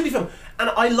always a Ghibli film, and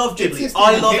I love Ghibli. It's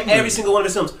I just love Ghibli. every single one of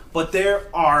his films. But there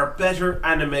are better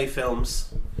anime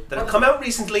films that have come out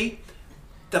recently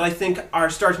that I think are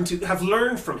starting to have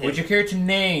learned from him. Would you care to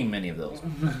name any of those?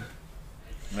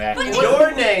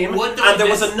 Your Name, Would the and there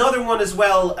was Witness- another one as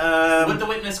well. Would the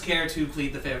witness care to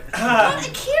plead the fifth? But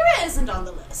Akira isn't on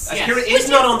the list. Yes. Akira is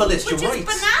not on the list, Which you're is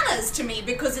right. bananas to me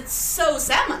because it's so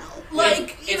seminal.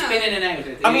 Like, you it's know. been in and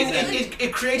out. I mean,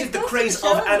 it created the craze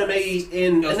of anime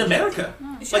in America.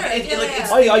 Sure, Like,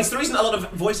 yeah. it's the reason a lot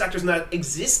of voice actors now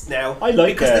exist now. I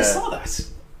like because they uh, saw that.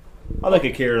 I like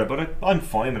Akira, but I'm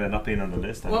fine with it not being on the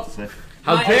list. I have to say.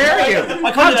 How dare you? I kinda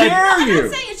like- I'm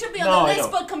not saying it should be on No, the I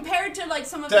list, know. but compared to like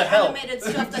some of The the hell? animated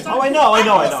stuff that's Oh, I know. I'm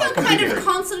also I kind completely of agree.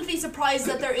 constantly surprised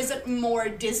that there isn't more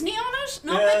Disney on it.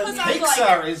 Not because I'm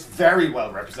Pixar like is very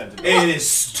well represented. It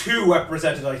is too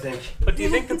represented, I think. But do you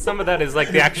think that some of that is like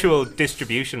the actual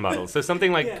distribution model? So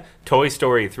something like Toy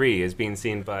Story 3 is being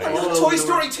seen by... I love Toy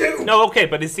Story 2! No, okay,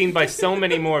 but it's seen by so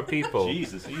many more people.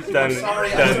 Jesus, than, I'm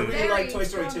sorry, I than- don't really like Toy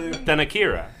Story 2. than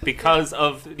Akira because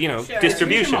of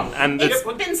distribution and It's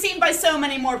been seen by so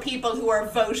many more people who are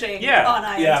voting on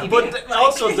IMDb. Yeah, but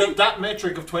also that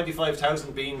metric of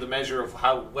 25,000 being the measure of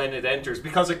when it enters,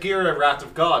 because Akira Wrath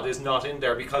of God is not in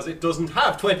there because it doesn't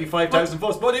have 25,000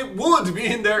 votes, but it would be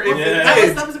in there if it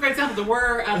did. That was a great example.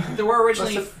 There were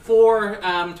originally 4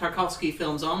 Tarkovsky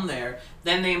films on there.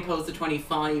 Then they imposed the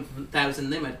 25,000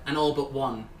 limit, and all but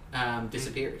one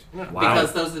disappeared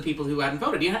because those are the people who hadn't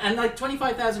voted. And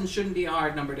 25,000 shouldn't be a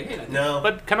hard number to hit. I think. No,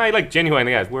 but can I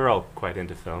genuinely ask? We're all quite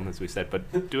into film, as we said,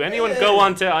 but do anyone go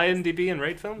onto IMDb and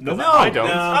rate film? No, I don't.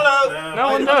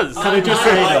 No one does. Can I just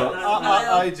say though?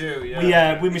 I do.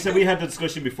 Yeah. We said we had the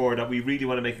discussion before that we really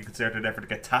want to make a concerted effort to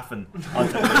get Taffin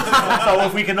onto this. So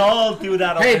if we can all do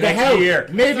that over the next year,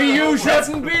 maybe you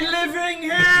shouldn't be living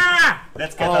here.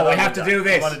 Let's get that. We have to do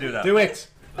this. I want to do that. Do it.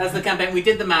 That's the campaign. We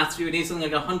did the maths. We would need something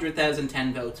like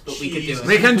 100,010 votes, but we could do it.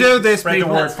 We can do this. Spread the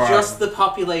word That's far. just the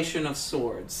population of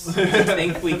swords. I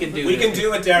think we can do We this. can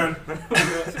do it, Darren.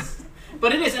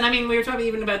 But it is, and I mean, we were talking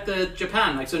even about the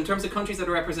Japan. So in terms of countries that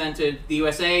are represented, the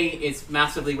USA is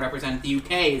massively represented. The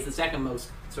UK is the second most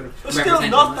sort of But still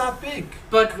represented. not that big,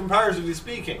 but comparatively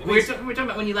speaking. We're talking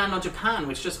about when you land on Japan,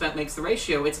 which just about makes the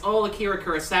ratio. It's all Akira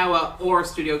Kurosawa or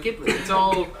Studio Ghibli. It's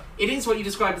all. It is what you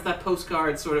described as that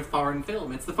postcard sort of foreign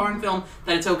film. It's the foreign film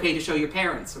that it's okay to show your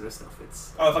parents sort of stuff.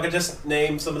 It's. Oh, if I could just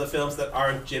name some of the films that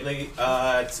aren't Ghibli,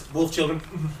 it's Wolf Children,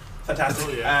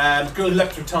 fantastic. Girl Who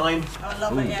Leapt Through Time. I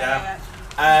love it. Yeah.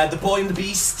 The Boy and the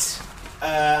Beast,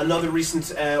 another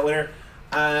recent winner.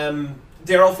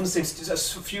 They're all from the same. A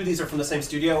few of these are from the same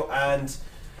studio, and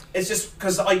it's just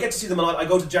because I get to see them a lot. I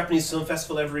go to the Japanese Film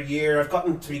Festival every year. I've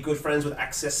gotten to be good friends with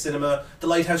Access Cinema. The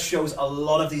Lighthouse shows a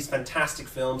lot of these fantastic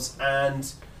films,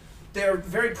 and they're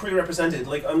very pre-represented.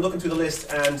 Like, I'm looking through the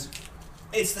list, and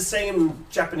it's the same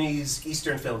Japanese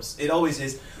Eastern films. It always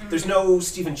is. There's no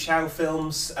Stephen Chow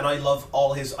films, and I love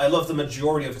all his. I love the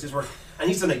majority of his work, and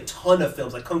he's done a ton of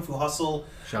films like Kung Fu Hustle.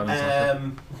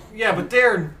 Yeah, but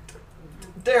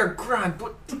they're grand,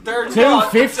 but they're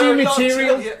 250 not,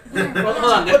 material. Well,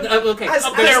 hold on. Okay.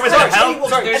 There was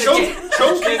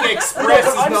Chunking Express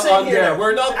is not on there.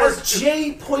 We're not. As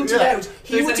Jay pointed out,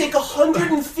 he would take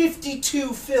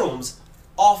 152 films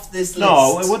off this list.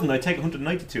 No, I wouldn't. I'd take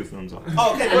 192 films off.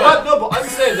 Oh, okay. No, but I'm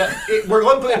saying that we're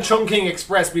going to put in Chungking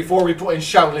Express before we put in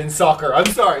Shaolin Soccer. I'm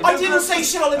sorry. I didn't say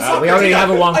Shaolin Soccer. We already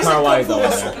have a one car wide though.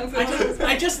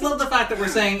 I just love the fact that we're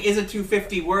saying, is it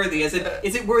 250 worthy? Is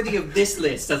it worthy of this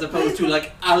list as opposed to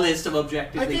like a list of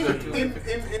objectively good films?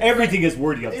 Everything is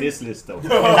worthy of this list, though. In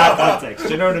that context,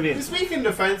 do you know what I mean? To speak in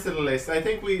defense of the list, I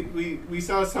think we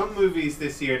saw some movies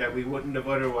this year that we wouldn't have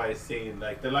otherwise seen,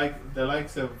 like the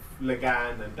likes of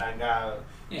Lagaan and Dangal.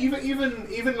 Yeah.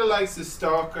 Even the likes of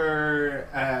Stalker,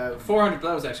 400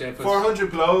 Blows actually. I put 400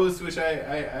 Blows, which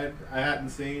I hadn't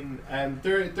seen.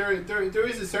 There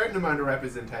is a certain amount of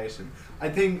representation. I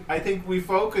think we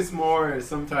focus more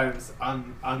sometimes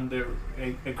on the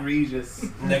egregious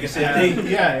negativity.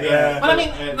 Yeah. Well, I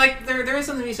mean, like there is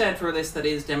something to be said for a list that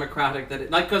is democratic.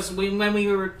 Because when we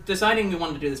were deciding we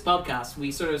wanted to do this podcast,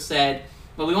 we sort of said,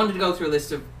 well, we wanted to go through a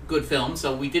list of good films,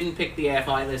 so we didn't pick the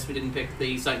AFI list, we didn't pick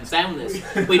the Sight and Sound list.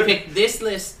 We picked this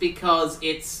list because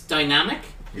it's dynamic,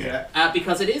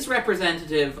 because it is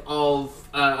representative of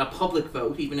a public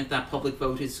vote, even if that public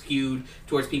vote is skewed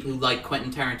towards people who like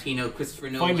Quentin Tarantino, Christopher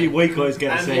Nolan. Finally, white guys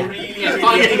get a say.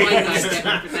 Finally, white guys get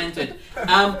represented.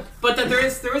 But that there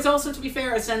is also, to be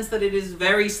fair, a sense that it is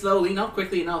very slowly, not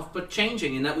quickly enough, but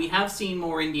changing, in that we have seen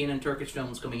more Indian and Turkish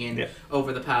films coming in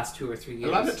over the past 2 or 3 years.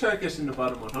 A lot of Turkish in the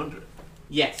bottom 100.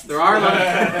 Yes, there are a lot of.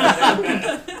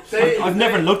 I've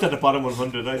never looked at the bottom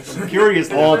 100. I'm curious.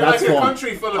 Oh, that's like a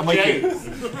country full of Jays.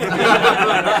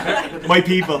 My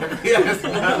people. Yes.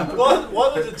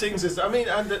 One of the things is, I mean,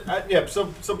 so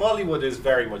Bollywood is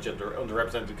very much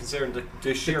underrepresented considering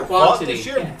the sheer quantity, the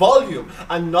sheer volume,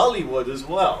 and Nollywood as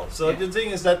well. So the thing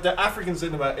is that the African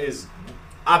cinema is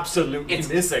absolutely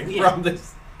missing from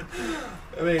this.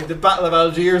 I mean, the Battle of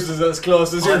Algiers is as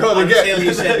close as you're going to get. Until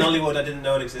you said Nollywood, I didn't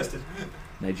know it existed.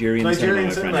 Nigerian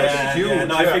cinema.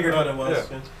 No, I figured what it was.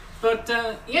 Yeah. But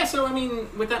so I mean,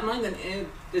 with that in mind, then,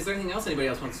 is there anything else anybody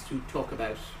else wants to talk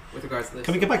about with regards to this?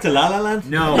 Can we get back to La La Land?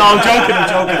 No. I'm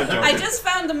joking. I just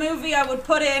found the movie I would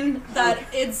put in that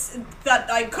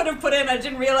I could have put in. I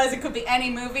didn't realize it could be any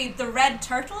movie. The Red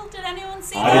Turtle. Did anyone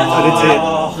see that? I did see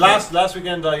it. Last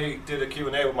weekend I did a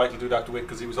Q&A with Michael Dudek DeWitt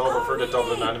because he was over for the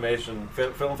Dublin Animation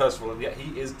Film Festival, and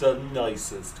he is the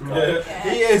nicest guy. Yeah.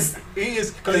 He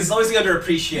is because he's obviously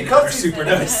underappreciated. Because he's super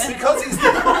nice. Because he's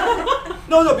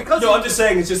I'm just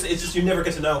saying it's just you never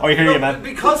get to know. I hear you, man.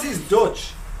 Because he's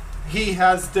Dutch, he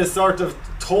has this sort of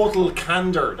total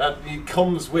candor that it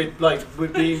comes with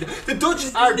being the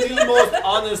Dutch are the most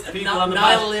honest people on the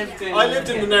planet. I lived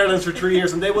in the Netherlands for 3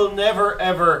 years, and they will never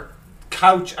ever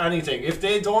couch anything. If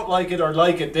they don't like it or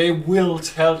like it, they will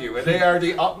tell you. And they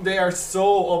are so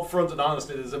upfront and honest.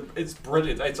 It's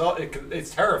brilliant.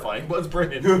 It's terrifying, but it's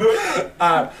brilliant.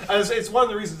 And it's one of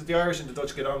the reasons that the Irish and the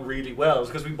Dutch get on really well, is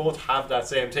because we both have that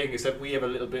same thing, except we have a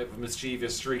little bit of a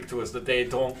mischievous streak to us that they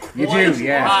don't quite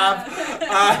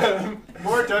have.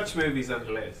 More Dutch movies on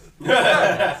the list.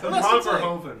 Yeah, some Paul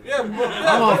Verhoeven. Yeah,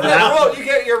 you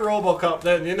get your RoboCop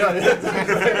then, you know.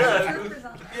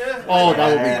 Oh,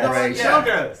 that would be great.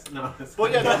 Showgirls. No.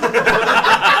 But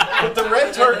but the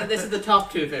Red Turtle. This is the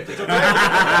top 250. The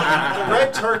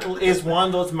Red Turtle is one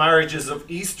of those marriages of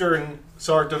Eastern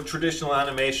sort of traditional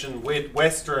animation with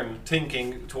Western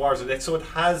thinking towards it. So it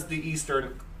has the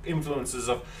Eastern influences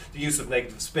of the use of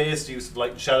negative space, the use of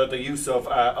light and shadow, the use of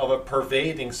a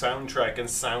pervading soundtrack and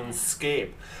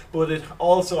soundscape. But it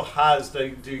also has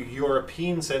the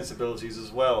European sensibilities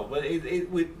as well. But it's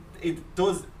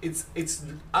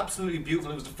absolutely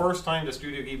beautiful. It was the first time the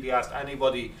Studio Ghibli asked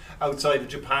anybody outside of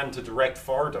Japan to direct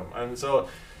for them, and so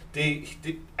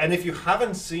and if you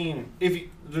haven't seen, the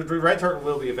Red Turtle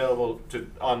will be available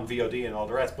on VOD and all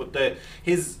the rest, but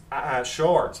his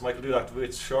shorts, Michael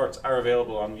Dudek's shorts, are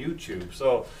available on YouTube.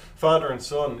 So Father and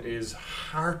Son is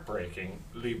heartbreaking,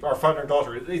 or Father and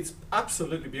Daughter, it's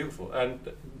absolutely beautiful, and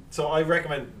so I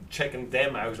recommend checking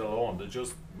them out alone. They're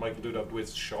just Michael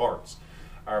Dudek's shorts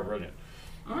are brilliant.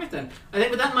 All right then. I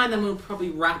think with that in mind, then we'll probably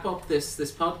wrap up this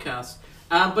podcast.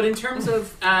 But in terms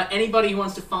of anybody who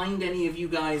wants to find any of you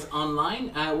guys online,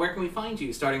 where can we find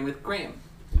you? Starting with Graham.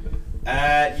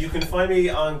 You can find me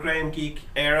on Graham Geek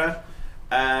Era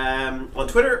on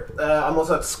Twitter. I'm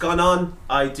also at Sconon.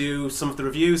 I do some of the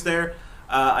reviews there.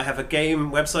 I have a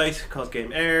game website called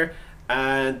Game Air.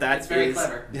 And that's very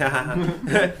clever.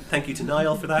 Yeah. Thank you to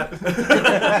Niall for that.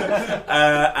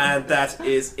 And that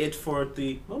is it for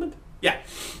the moment. Yeah.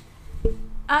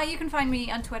 You can find me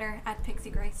on Twitter at Pixie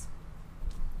Grace.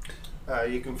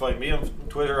 You can find me on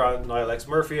Twitter at Niall X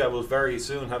Murphy. I will very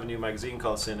soon have a new magazine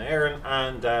called Sin Aaron,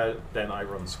 and then I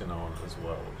run Scanon as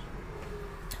well.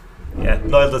 Yeah,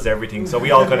 Niall does everything, so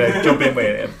we all gotta jump in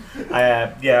with him.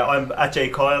 I'm at Jay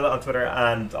Coyle on Twitter,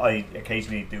 and I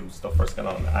occasionally do stuff for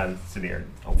Scanon and Sin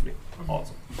Aaron, hopefully.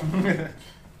 Awesome.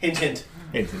 Hint, hint.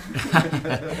 Hint,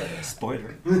 hint.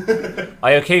 Spoiler.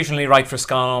 I occasionally write for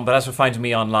Scanon, but as for finding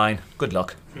me online, good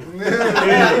luck.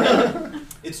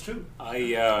 It's true.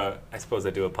 I suppose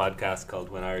I do a podcast called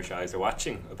When Irish Eyes Are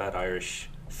Watching about Irish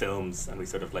films, and we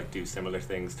sort of do similar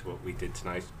things to what we did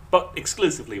tonight, but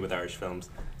exclusively with Irish films.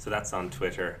 So that's on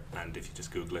Twitter, and if you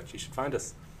just Google it, you should find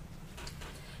us.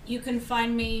 You can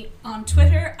find me on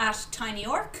Twitter at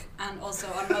TinyOrc, and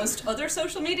also on most other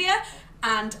social media,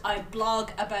 and I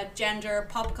blog about gender,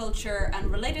 pop culture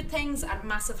and related things at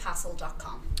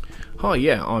massivehassle.com. Hi,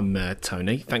 yeah, I'm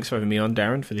Tony. Thanks for having me on,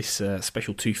 Darren, for this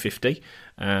special 250.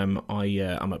 I'm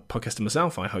a podcaster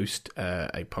myself. I host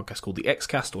a podcast called The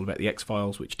X-Cast, all about the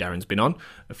X-Files, which Darren's been on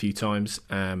a few times,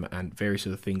 and various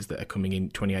other things that are coming in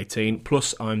 2018.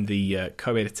 Plus, I'm the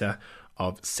co-editor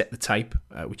of Set the Tape,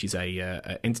 which is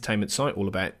a entertainment site all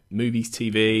about movies,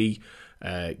 TV,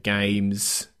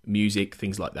 games, music,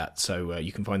 things like that. So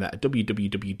you can find that at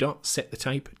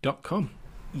www.settthetape.com.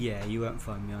 Yeah, you won't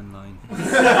find me online. Promote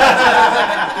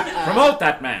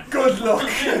that man. Good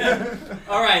luck.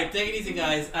 All right, take it easy,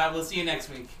 guys. We'll see you next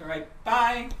week. All right,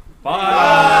 bye.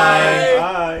 Bye.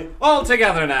 Bye. All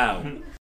together now.